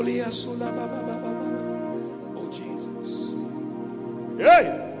 Jesus. Hey!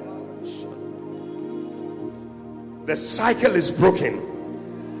 The cycle is broken.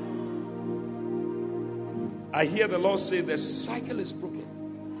 I hear the Lord say the cycle is broken.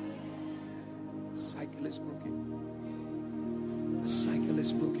 The cycle is broken. The cycle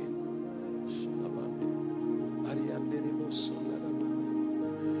is broken.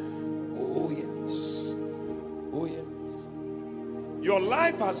 Oh, yes. Oh, yes. Your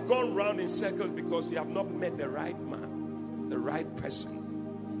life has gone round in circles because you have not met the right man, the right person.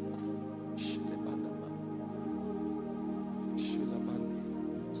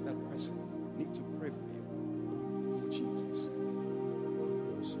 Who's that person? Need to pray for you. Oh, Jesus.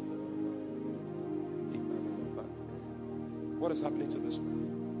 What is happening to this woman?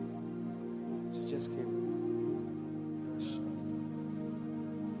 She just came.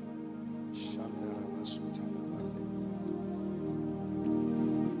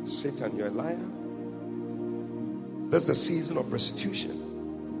 Satan, you're a liar. That's the season of restitution.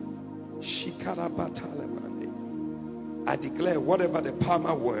 I declare whatever the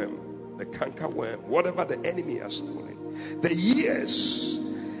palmer worm, the canker worm, whatever the enemy has stolen, the years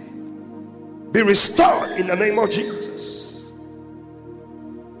be restored in the name of Jesus.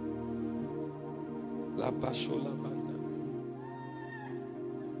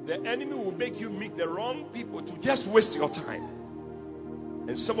 The enemy will make you meet the wrong people to just waste your time.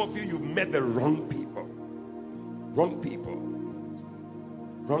 And some of you met the wrong people. Wrong people.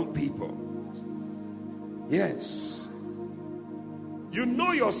 Wrong people. Yes. You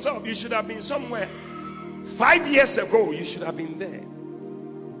know yourself. You should have been somewhere. 5 years ago, you should have been there.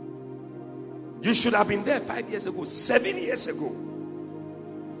 You should have been there 5 years ago, 7 years ago.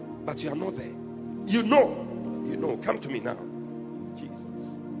 But you are not there. You know. You know. Come to me now.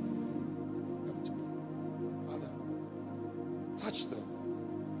 Jesus. Come to me. Father. Touch them.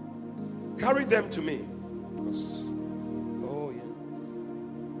 Carry them to me. Because, oh, yes.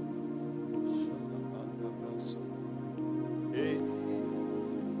 Hey.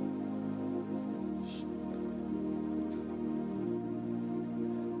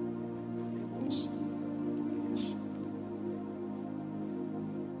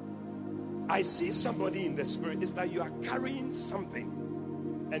 I see somebody in the spirit. It's like you are carrying something.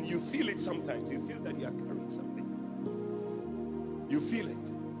 And you feel it sometimes. You feel that you are carrying something. You feel it.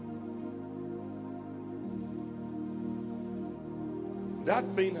 That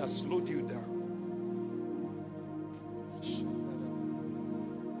thing has slowed you down.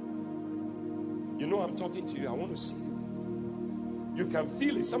 You know I'm talking to you. I want to see you. You can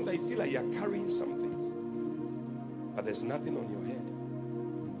feel it. Sometimes you feel like you're carrying something, but there's nothing on your head.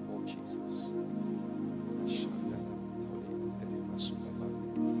 Oh, Jesus.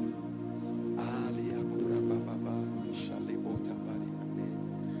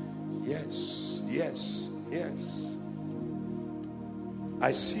 Yes, yes, yes.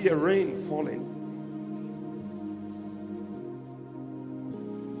 I see a rain falling.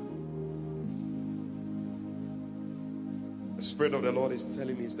 The Spirit of the Lord is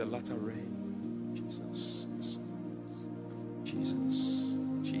telling me it's the latter rain. Jesus, Jesus,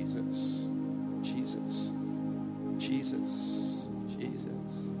 Jesus, Jesus, Jesus,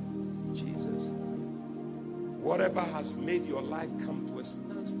 Jesus, Jesus. Whatever has made your life come to a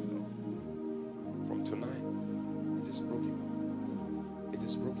standstill, from tonight, it is broken. It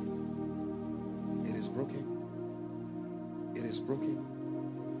is broken. It is broken. It is broken.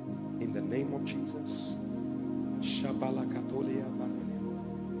 In the name of Jesus. Shabala Katolia Bananemo.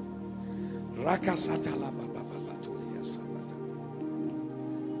 Rakasatala Baba Batolia Sabata.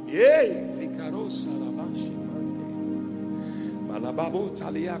 Yea, Likaro Salabashi Mande. Malababo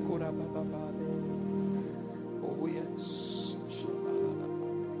Talia Kora Baba Bale. Oh, yes.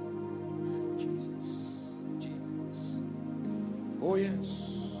 Jesus. Jesus. Oh, yes.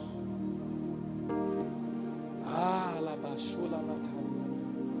 Ah, Labashula Natalia.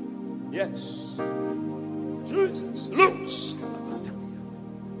 Yes. Jesus, loose.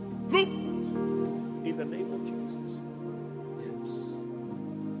 Loose. In the name of Jesus. Yes.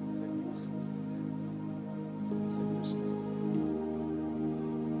 Thank you, Jesus. Thank you, Jesus.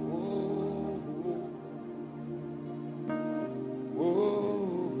 Oh, oh, oh,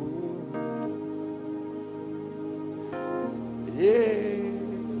 yeah.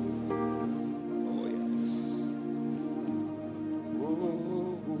 Oh, yes. Oh,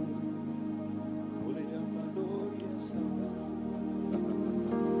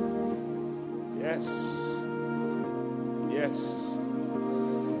 yes. Yes.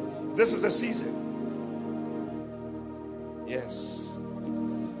 This is a season. Yes.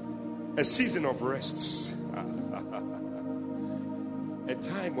 A season of rests. A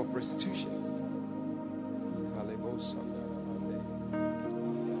time of restitution.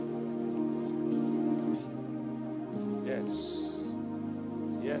 Yes.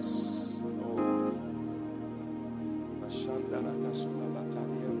 Yes. Oh.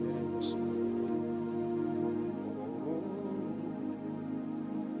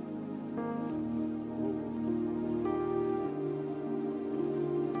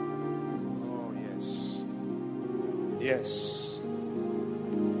 Yes.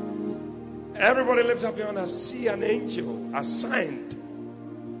 Everybody lift up your hand and see an angel assigned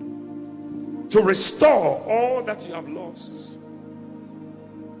to restore all that you have lost.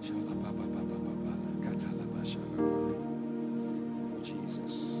 Oh,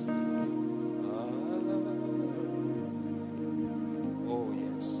 Jesus. Oh,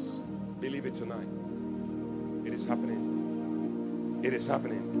 yes. Believe it tonight. It is happening. It is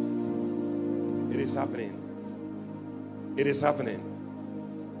happening. It is happening. It is happening.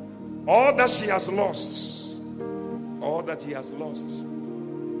 All that she has lost, all that he has lost,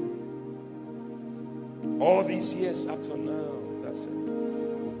 all these years up to now, that's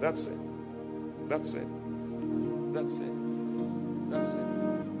it. That's it. That's it. That's it. That's it.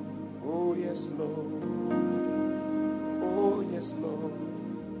 Oh, yes, Lord. Oh, yes, Lord.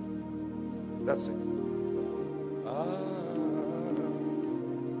 That's it.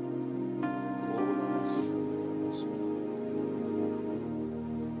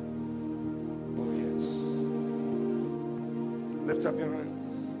 Lift up your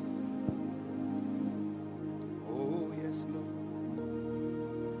hands. Oh, yes, Lord.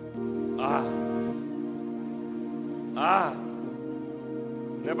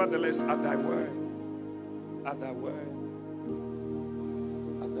 Nevertheless, at thy word, at thy word,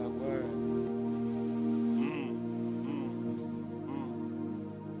 at thy word.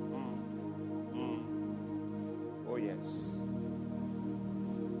 Oh, yes.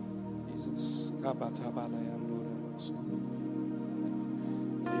 Jesus.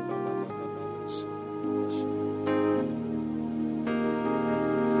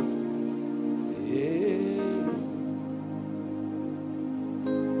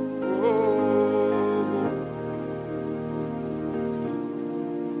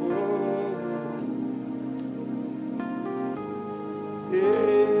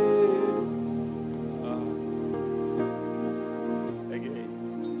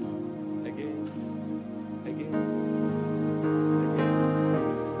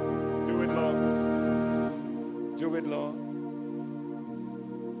 Do it, Lord.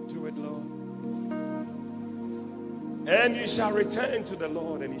 Do it, Lord. And you shall return to the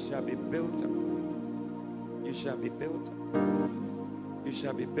Lord, and you shall be built up. You shall be built up. You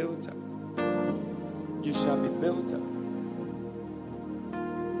shall be built up. You shall be built up.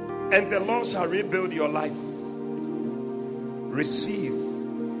 And the Lord shall rebuild your life. Receive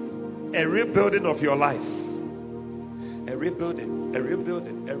a rebuilding of your life. A rebuilding, a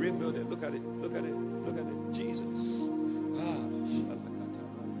rebuilding, a rebuilding. Look at it, look at it, look at it. Jesus.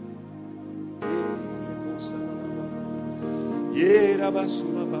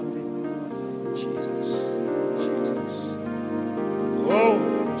 Jesus. Jesus. Oh,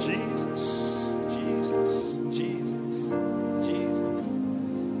 Jesus. Jesus. Jesus. Jesus.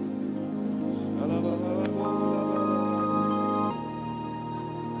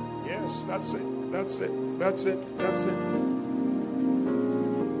 Yes, that's it. That's it. That's it. That's it.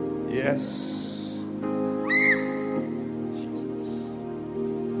 Yes. Jesus.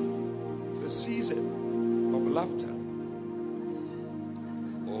 It's a season of laughter.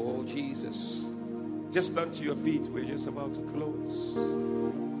 Oh, Jesus. Just stand to your feet. We're just about to close.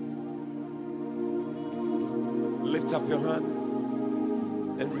 Lift up your hand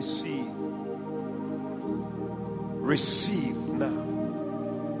and receive. Receive now.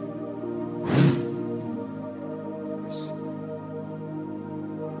 Receive.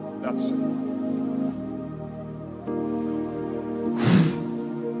 That's it.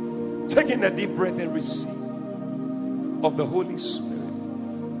 Taking a deep breath and receive of the Holy Spirit.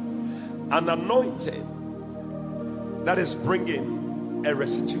 An anointing that is bringing a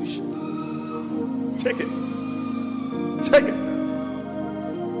restitution. Take it. Take it.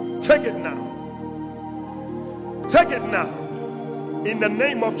 Take it now. Take it now. In the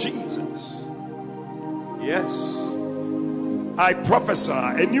name of Jesus. Yes. I prophesy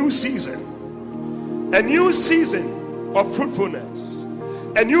a new season. A new season of fruitfulness.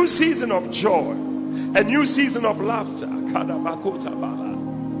 A new season of joy. A new season of laughter.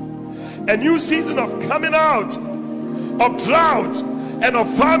 A new season of coming out of drought and of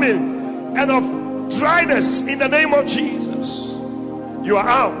famine and of dryness in the name of Jesus. You are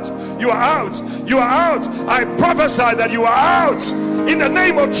out. You are out. You are out. I prophesy that you are out in the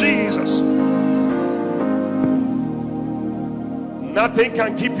name of Jesus. Nothing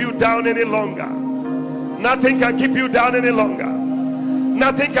can keep you down any longer. Nothing can keep you down any longer.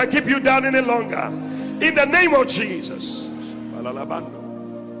 Nothing can keep you down any longer. In the name of Jesus.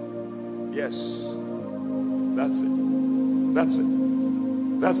 Yes. That's it. That's it.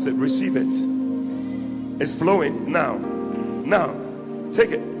 That's it. Receive it. It's flowing now. Now.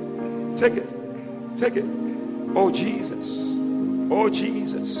 Take it. Take it. Take it. Oh Jesus. Oh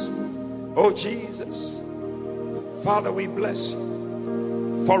Jesus. Oh Jesus. Father, we bless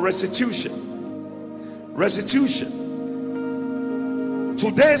you for restitution. Restitution.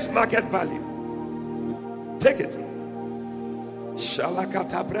 Today's market value. Take it.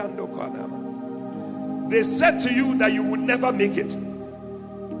 They said to you that you would never make it.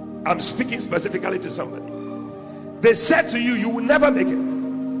 I'm speaking specifically to somebody. They said to you, you will never make it.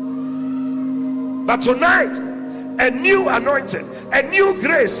 But tonight, a new anointing, a new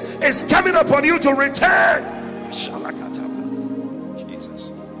grace is coming upon you to return.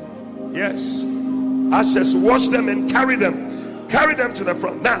 Jesus. Yes. Ashes, wash them and carry them to the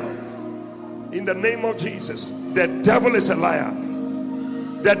front. Now, in the name of Jesus, the devil is a liar.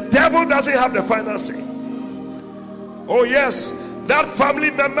 The devil doesn't have the final say. Oh yes, that family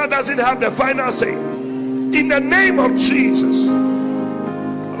member doesn't have the final say. In the name of Jesus.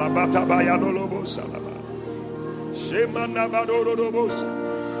 Oh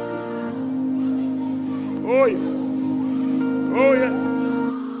yes. Oh yeah.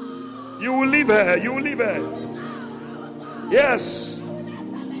 You will leave her. You will leave her. Yes.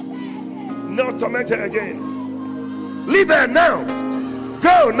 Not torment her again. Leave her now.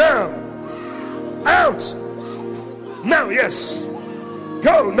 Go now. Out. Now, yes.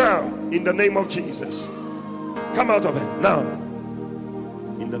 Go now. In the name of Jesus. Come out of it now.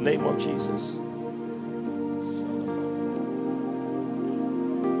 In the name of Jesus.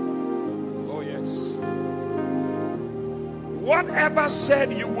 Oh, yes. Whatever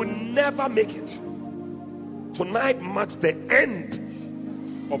said you will never make it, tonight marks the end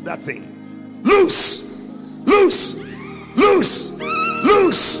of that thing. Loose. Loose. Loose.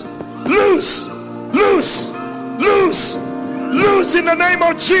 Loose. Loose. Loose. Loose. Loose in the name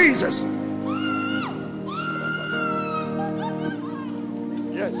of Jesus.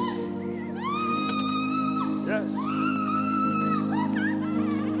 Yes. Yes.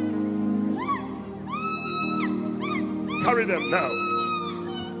 Carry them now.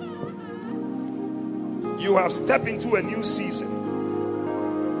 You have stepped into a new season.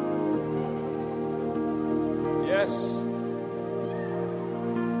 Yes. Yes.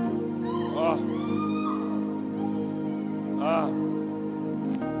 Ah. Ah.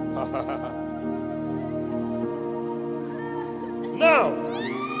 Now,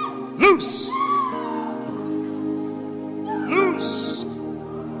 loose. Loose.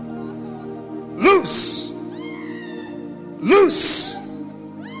 Loose. Loose.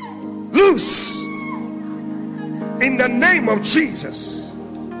 Loose. In the name of Jesus.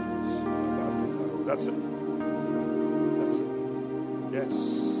 That's it. That's it. Yes.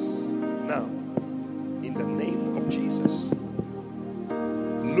 Now, in the name of Jesus,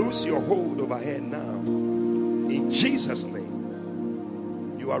 loose your hold over her now. In Jesus'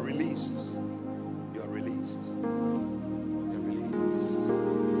 name, you are released. You are released. You are released.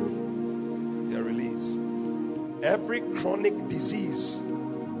 You are released. Every chronic disease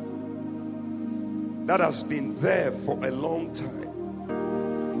that has been there for a long time,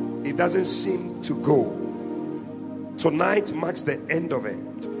 it doesn't seem to go. Tonight marks the end of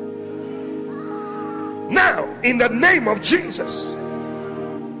it. Now, in the name of Jesus,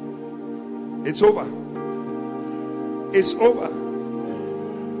 it's over. It's over.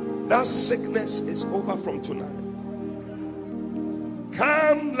 That sickness is over from tonight.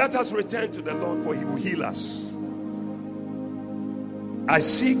 Come, let us return to the Lord, for He will heal us. I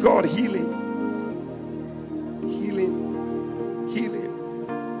see God healing.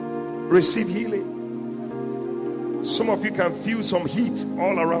 Receive healing. Some of you can feel some heat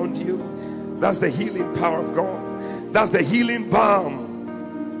all around you. That's the healing power of God. That's the healing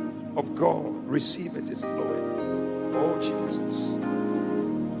balm of God. Receive it. It's flowing. Oh Jesus.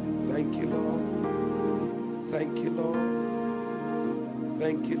 Thank you, Lord. Thank you, Lord.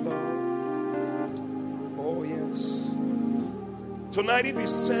 Thank you, Lord. Oh yes. Tonight, if you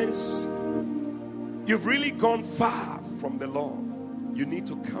sense you've really gone far from the Lord, you need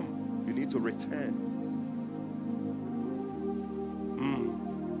to come. You need to return.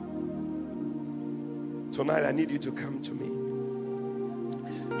 Tonight I need you to come to me.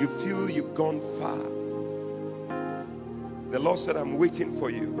 You feel you've gone far. The Lord said, I'm waiting for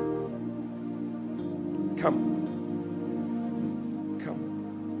you. Come. Come.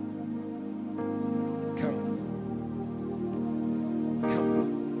 Come.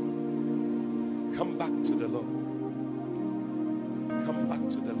 Come. Come back to the Lord. Come back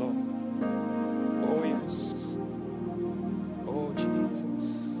to the Lord. Oh yes. Oh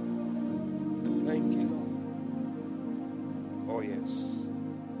Jesus. Thank you, Lord. Oh yes.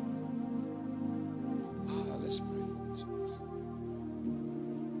 Let's pray.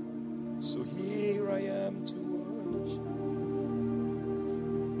 So here I am to worship.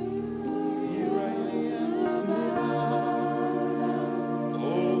 Here I am.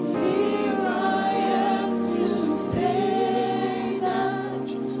 Oh, Here I am to say that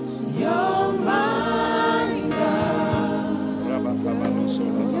you're my God.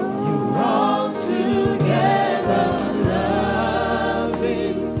 You're altogether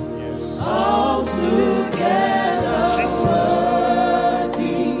loving, altogether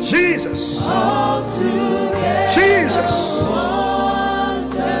worthy, Jesus. altogether Jesus.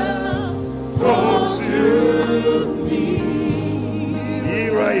 wonderful to me.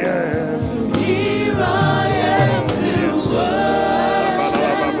 Here I am. Here I am to worship.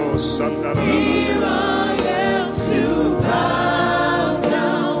 Here I am to bow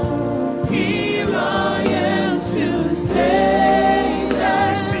down. Here I am to say that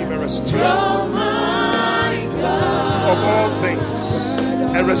Receive a restitution you're my God. of all things.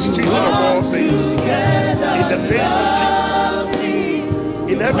 A restitution of all things. In the name of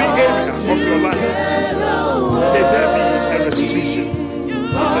Jesus. In every area of your life, may there be a restitution.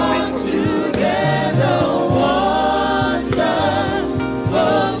 In the name of Jesus.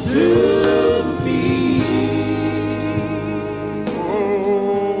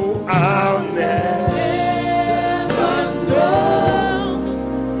 Oh, I'll never know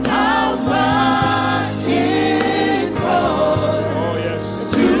how much it costs Oh, yes.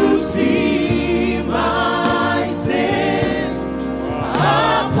 to see my sin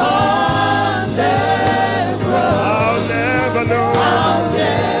upon the cross. I'll never know.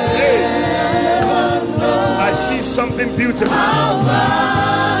 I see something beautiful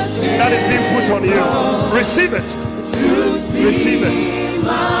that is being put on you. Receive it. Receive it.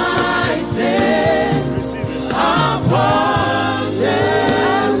 My sin Receive it. upon the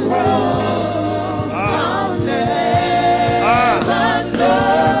cross. I'll never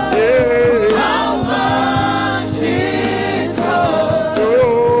know Yeah. how much it costs Oh,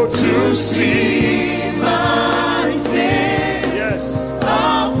 to to see. see my sin Yes.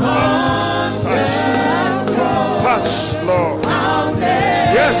 upon the cross. Touch, Lord. I'll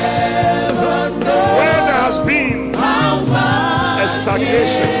never Yes. know Where there has been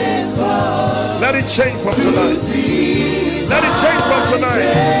stagnation. Let it change from tonight. Let it change from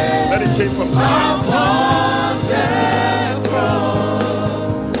tonight. Let it change from tonight.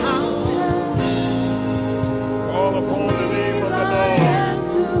 Call upon the name of the Lord.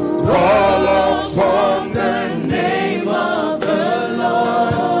 Call upon the name of the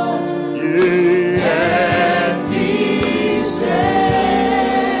Lord. Yeah. And be saved.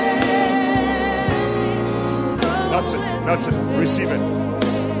 That's it. That's it. Receive it.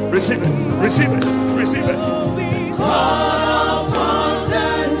 Receive it. Receive it. Receive it. Call upon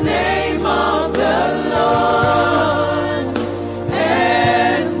the name of the Lord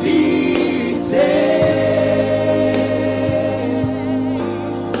and be saved.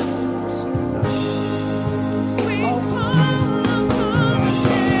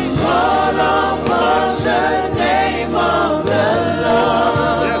 Call upon the name of the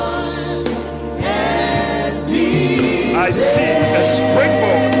Lord. Yes. And be I see a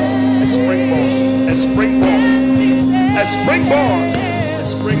springboard. A springboard. A springboard. A springboard. A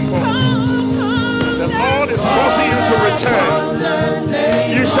springboard. The Lord is causing you to return.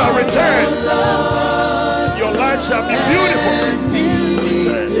 You shall return. Your life shall be beautiful.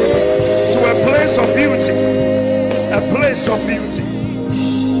 Return to a place of beauty. A place of beauty.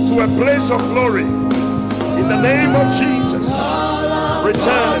 To a place of glory. In the name of Jesus.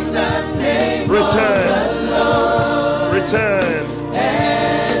 Return. Return. Return.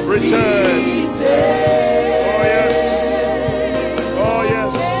 Return. Oh yes. Oh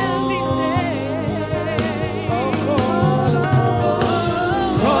yes.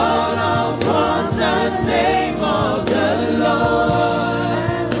 Call upon the name of the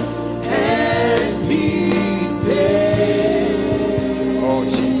Lord and be saved. Oh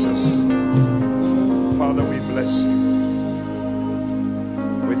Jesus. Father, we bless you.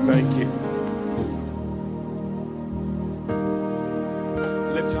 We thank you.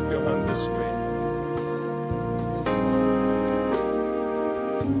 Lift up your hand this way.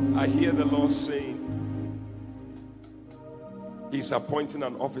 I hear the Lord saying He's appointing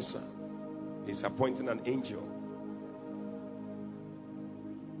an officer. He's appointing an angel.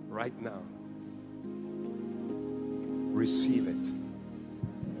 Right now. Receive it.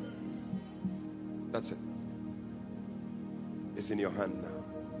 That's it. It's in your hand now.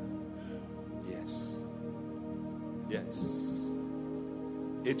 Yes. Yes.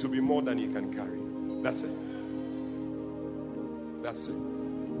 It will be more than you can carry. That's it. That's it.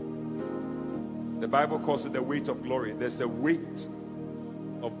 The Bible calls it the weight of glory. There's a weight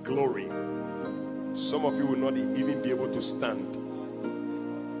of glory. Some of you will not even be able to stand.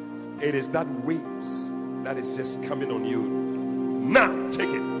 It is that weight that is just coming on you. Now, take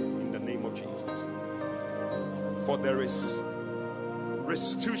it in the name of Jesus. For there is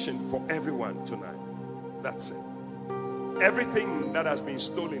restitution for everyone tonight. That's it. Everything that has been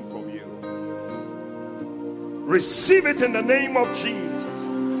stolen from you, receive it in the name of Jesus.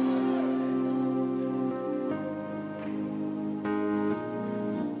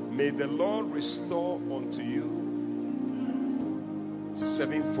 May the Lord restore unto you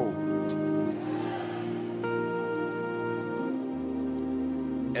sevenfold.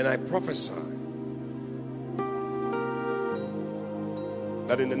 And I prophesy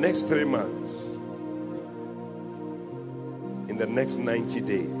that in the next 3 months, in the next 90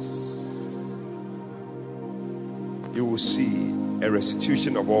 days, you will see a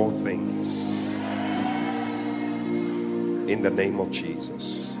restitution of all things in the name of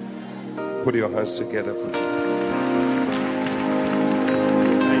Jesus. Put your hands together for Jesus.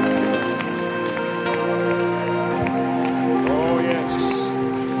 Thank you. Oh yes.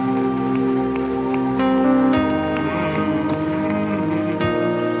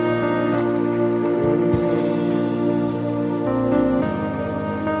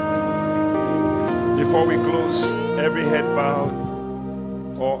 Before we close, every head bowed,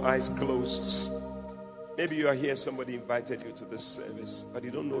 all eyes closed. Maybe you are here, somebody invited you to this service, but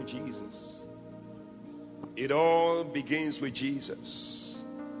you don't know Jesus. It all begins with Jesus.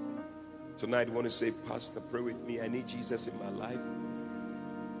 Tonight you want to say, Pastor, pray with me. I need Jesus in my life.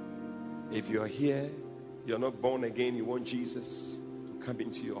 If you are here, you're not born again, you want Jesus to come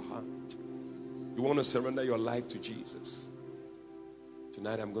into your heart. You want to surrender your life to Jesus.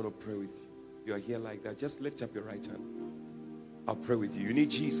 Tonight I'm going to pray with you. You are here like that, just lift up your right hand. I'll pray with you. You need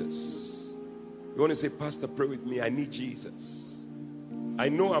Jesus. You want to say, Pastor, pray with me. I need Jesus. I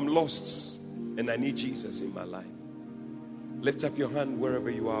know I'm lost and I need Jesus in my life. Lift up your hand wherever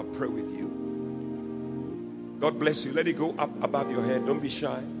you are. I'll pray with you. God bless you. Let it go up above your head. Don't be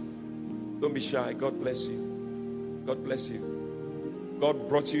shy. Don't be shy. God bless you. God bless you. God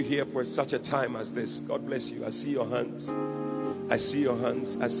brought you here for such a time as this. God bless you. I see your hands. I see your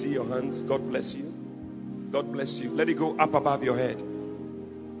hands. I see your hands. God bless you. God bless you. Let it go up above your head.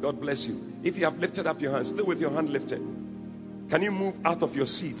 God bless you. If you have lifted up your hands, still with your hand lifted, can you move out of your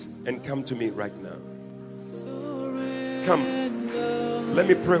seat and come to me right now? Come. Let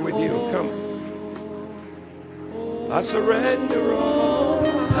me pray with you. Come. I surrender all.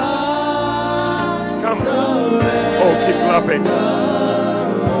 Come. Oh, keep clapping.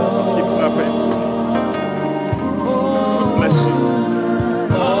 Keep clapping. God bless you.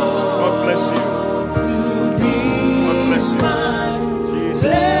 God bless you. God bless you.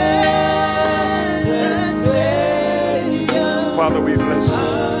 Jesus. Father, we bless you.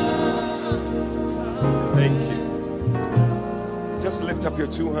 Thank you. Just lift up your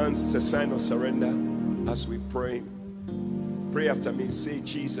two hands. It's a sign of surrender as we pray. Pray after me. Say,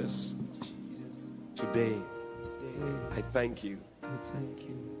 Jesus, today I thank you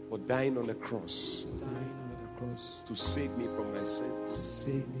for dying on the cross to save me from my sins.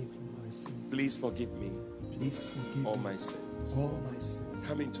 Please forgive me all my sins.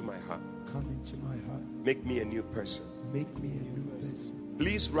 Come into my heart. Make me a new person.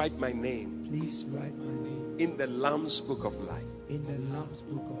 Please write my name in the Lamb's Book of Life.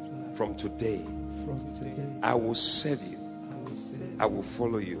 From today, I will serve you. I will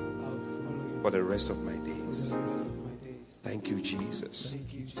follow you for the rest of my days. Thank you, Jesus,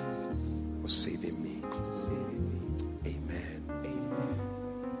 for saving me. Amen.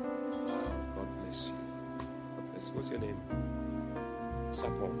 God bless you. God bless you. What's your name?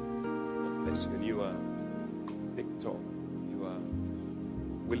 Sapon. God bless you. And you are Victor. You are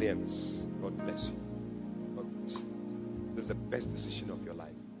Williams. God bless you. God bless you. This is the best decision of your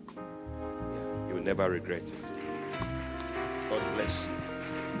life. Yeah, you will never regret it. God bless you.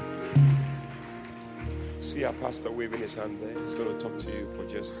 See our pastor waving his hand there. He's going to talk to you for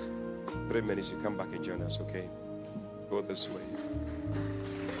just 3 minutes. You come back and join us, okay? Go this way.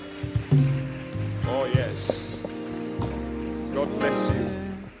 Oh, yes. God bless you.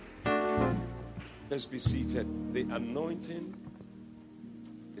 Let's be seated. The anointing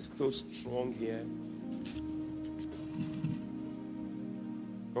is still strong here.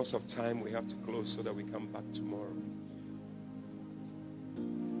 Because of time, we have to close so that we come back tomorrow.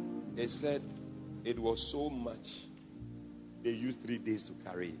 They said it was so much, they used 3 days to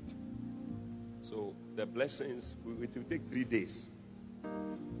carry it. So the blessings, it will take 3 days.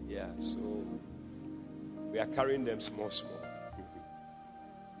 Yeah, so we are carrying them small.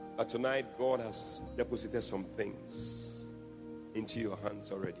 But tonight, God has deposited some things into your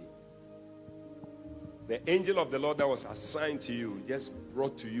hands already. The angel of the Lord that was assigned to you just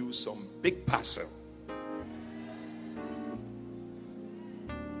brought to you some big parcel.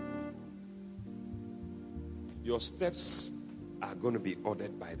 Your steps are going to be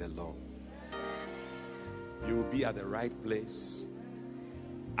ordered by the Lord. You will be at the right place,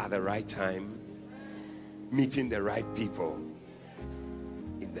 at the right time, meeting the right people,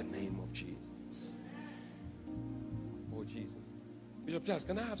 in the name of Jesus. Oh, Jesus. Bishop Charles,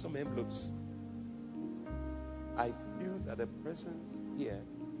 can I have some envelopes? I feel that the presence here,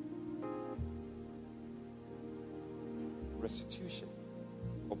 restitution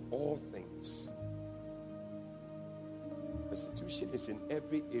of all things. Restitution is in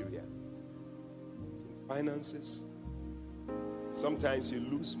every area. It's in finances. Sometimes you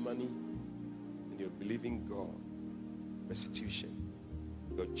lose money and you're believing God. Restitution.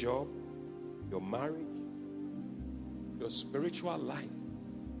 Your job, your marriage, your spiritual life,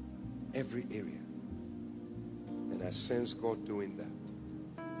 every area. And I sense God doing that.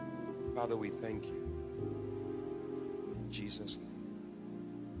 Father, we thank you. In Jesus' name.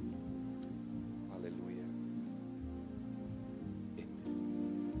 Hallelujah. Amen.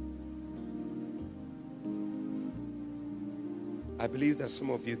 I believe that some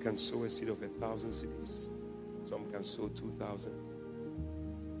of you can sow a seed of 1,000 cedis. Some can sow 2,000.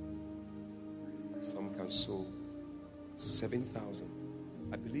 Some can sow 7,000.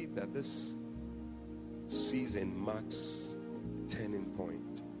 I believe that this season marks a turning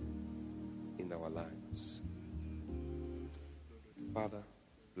point in our lives. Father,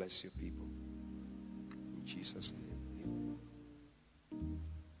 bless your people. In Jesus' name. Amen.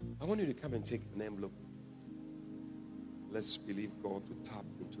 I want you to come and take an envelope. Let's believe God to tap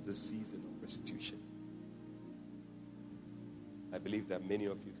into the season of restitution. I believe that many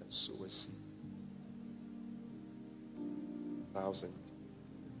of you can sow a seed. 1,000.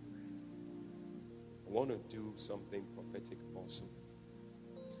 I want to do something prophetic also.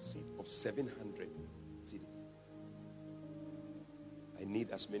 Seed of 700 cities. I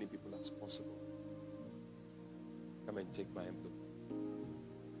need as many people as possible. Come and take my envelope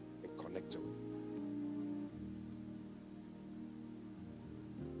and connect to it.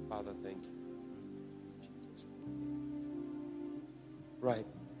 Father, thank you. In Jesus' name. Right.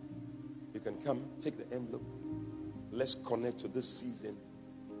 You can come, take the envelope. Let's connect to this season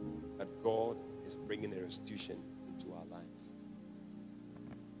that God is bringing a restitution into our lives.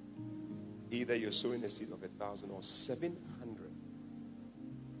 Either you're sowing a seed of 1,000 or 700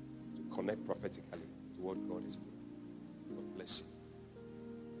 to connect prophetically to what God is doing. God bless you.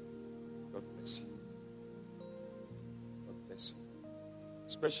 God bless you. God bless you.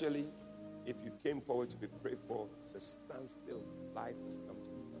 Especially if you came forward to be prayed for, it's a standstill. Life has come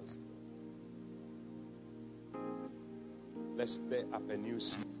to a standstill. Let's stir up a new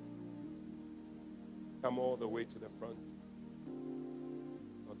season. Come all the way to the front.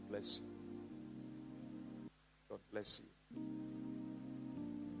 God bless you. God bless you.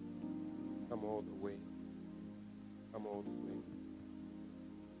 Come all the way. Come all the way.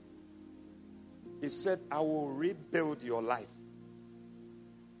 He said, I will rebuild your life.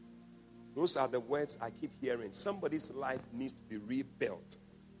 Those are the words I keep hearing. Somebody's life needs to be rebuilt.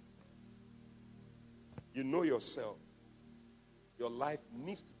 You know yourself. Your life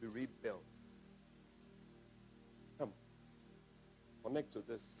needs to be rebuilt. Come. Connect to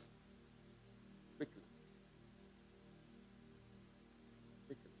this. Quickly.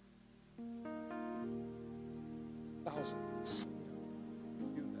 Quickly. 1,000.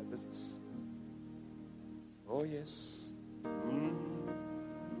 You that this is. Oh yes.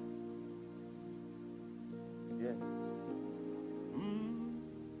 Yes.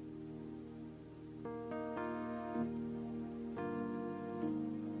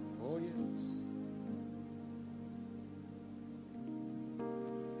 Oh yes.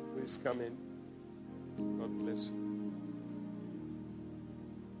 Please come in. God bless you.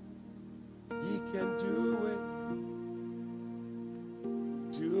 He can do it.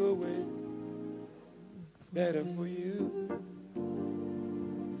 Do it. Better for you.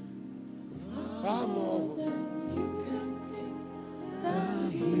 Far more.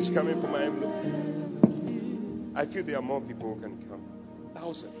 He's coming for my envelope. I feel there are more people who can come.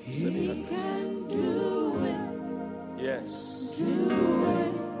 1,700. Can do it. Yes. Do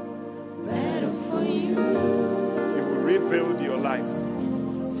it. Better for you. He will rebuild your life.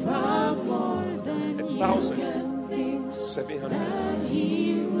 Far more than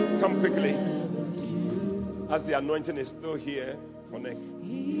 1,700. Come quickly. As the anointing is still here, connect.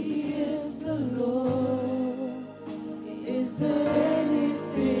 He is the Lord. Is there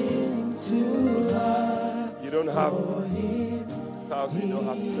anything too hard? You don't have 1,000, you don't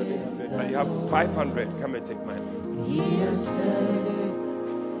have 700, but you have 500. Come and take mine. He has said it.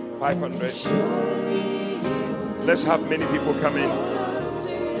 500. Let's have many people come in.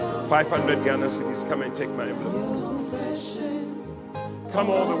 500 Ghana cities. Come and take my envelope. Come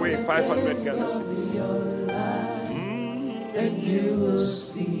all the way. 500 Ghana cities. And you will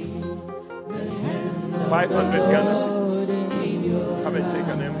see 500 Ghana cities. Come and take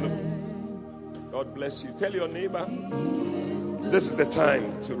an envelope. God bless you. Tell your neighbor, this is the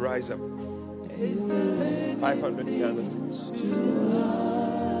time to rise up. 500 Ghana cities.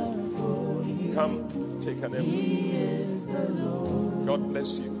 Come, take an envelope. God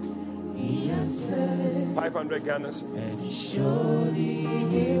bless you. 500 Ghana cities.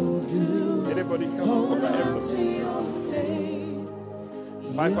 Anybody come for my envelope?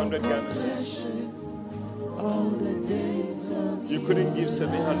 500 Ghana cities. You couldn't give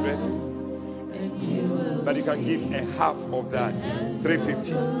 700, but you can give a half of that,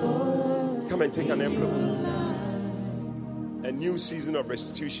 350. Come and take an envelope. A new season of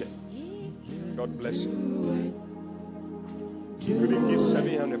restitution. God bless you. You couldn't give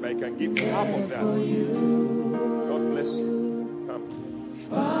 700, but you can give half of that. God bless you. Come.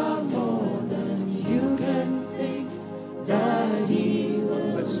 far more than you can think that He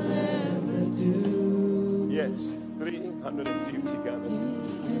will ever do. Yes, 350 Ghana cedis.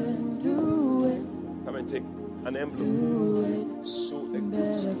 Do it. Come and take an envelope. Sow a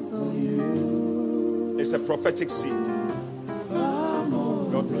good seed. For you. It's a prophetic seed. Far more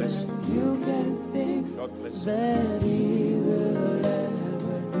God bless you. you can think God bless you. that He will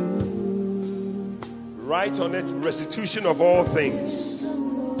ever do. Write on it, restitution of all things.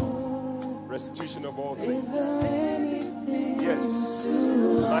 Restitution of all things. Is there anything Yes.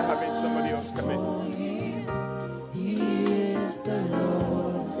 Am I having somebody else come in? He is the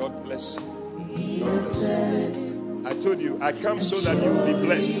Lord? God bless you. He God has bless you. said it. I told you, I come so that you will be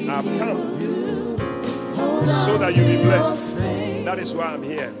blessed. I've come so that you'll be blessed. That is why I'm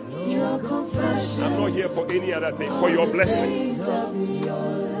here. Your confession I'm not here for any other thing, for your blessing. of your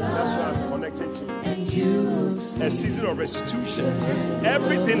life, That's why I'm connected to and you will see a season of restitution.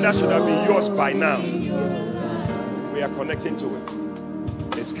 Everything that should have been yours by now, we are connecting to it.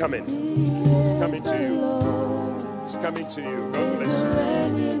 It's coming. It's coming to you. It's coming to you. God bless you.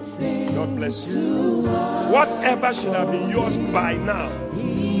 God bless you. Whatever should have been yours by now.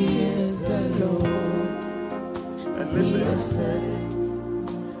 And listen,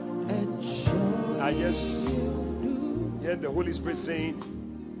 I just hear the Holy Spirit saying,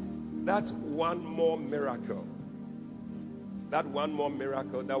 that's one more miracle. That one more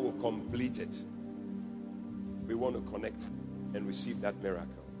miracle that will complete it. We want to connect and receive that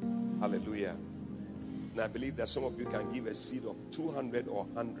miracle. Hallelujah. And I believe that some of you can give a seed of 200 or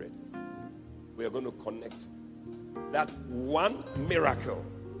 100. We are going to connect that one miracle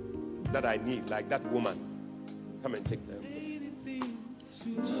that I need, like that woman. Come and take them.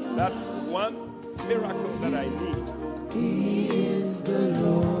 That one miracle that I need.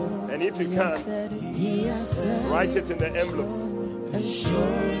 And if you can, write it in the envelope.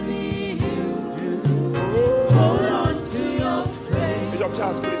 Hold on to your faith. Bishop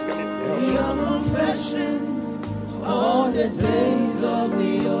Charles, please can you help Your confessions all the days of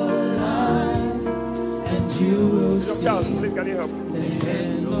your life, and you will Bishop see Charles, please can you help the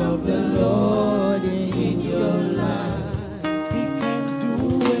hand of the Lord in your life. He can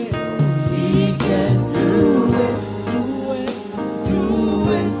do it. He can do it. Do it. Do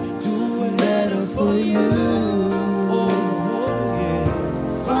it. Do it. Better for you. Oh, yeah.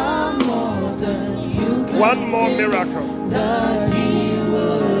 Far more than you can. one more miracle. That he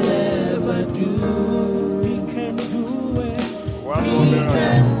will ever do. He can do it. One more He miracle.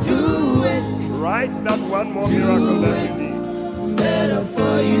 can do it. Write that one more miracle that you need. Better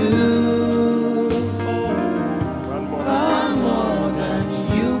for you. One more. Far more than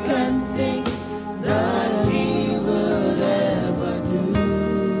you can think that he will ever do.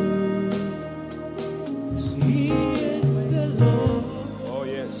 He is the Lord. Oh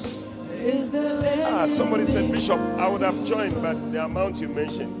yes. Is the Somebody said, Bishop, I would have joined, but the amount you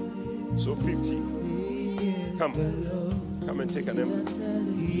mentioned, so 50. Come and take an envelope.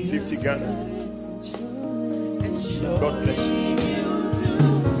 50 Ghana. God bless you.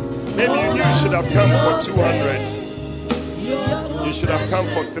 Maybe you knew you should have come for 200. You should have come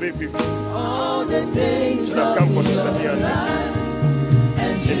for 350. You should have come for 700.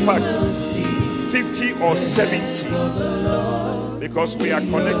 In fact, 50 or 70. Because we are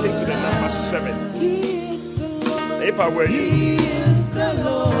connecting to the number 7. If I were you,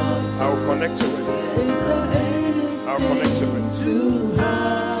 I will connect to it. I'll connect to it.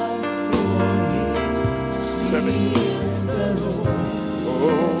 7.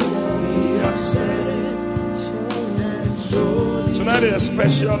 Oh, yes. Tonight is a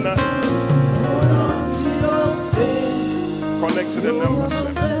special night. Connect to the number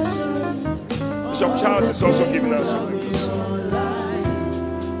 7. Bishop Charles is also giving us something to say.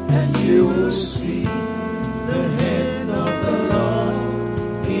 And you will see the hand of the Lord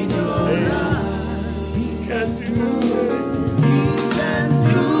in your life. He can do it. He can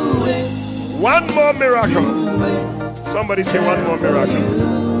do it. One more miracle. Do it. Somebody say one more miracle.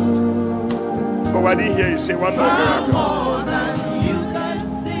 Oh, I didn't hear you say one more Far miracle. more than you can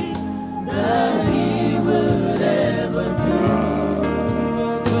think that he will ever do.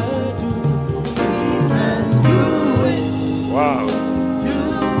 He can do it. Wow. Do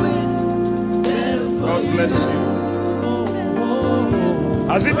it. Better for God bless you. you.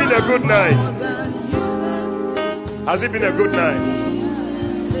 Has it been a good night? Has it been a good night?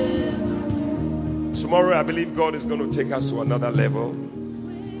 Tomorrow, I believe God is going to take us to another level.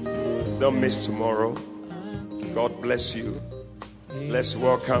 Don't miss tomorrow. God bless you. Let's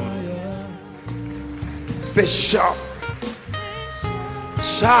welcome Bishop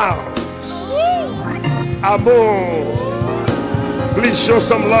Charles Abo. Please show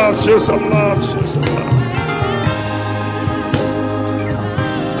some love, show some love, show some love.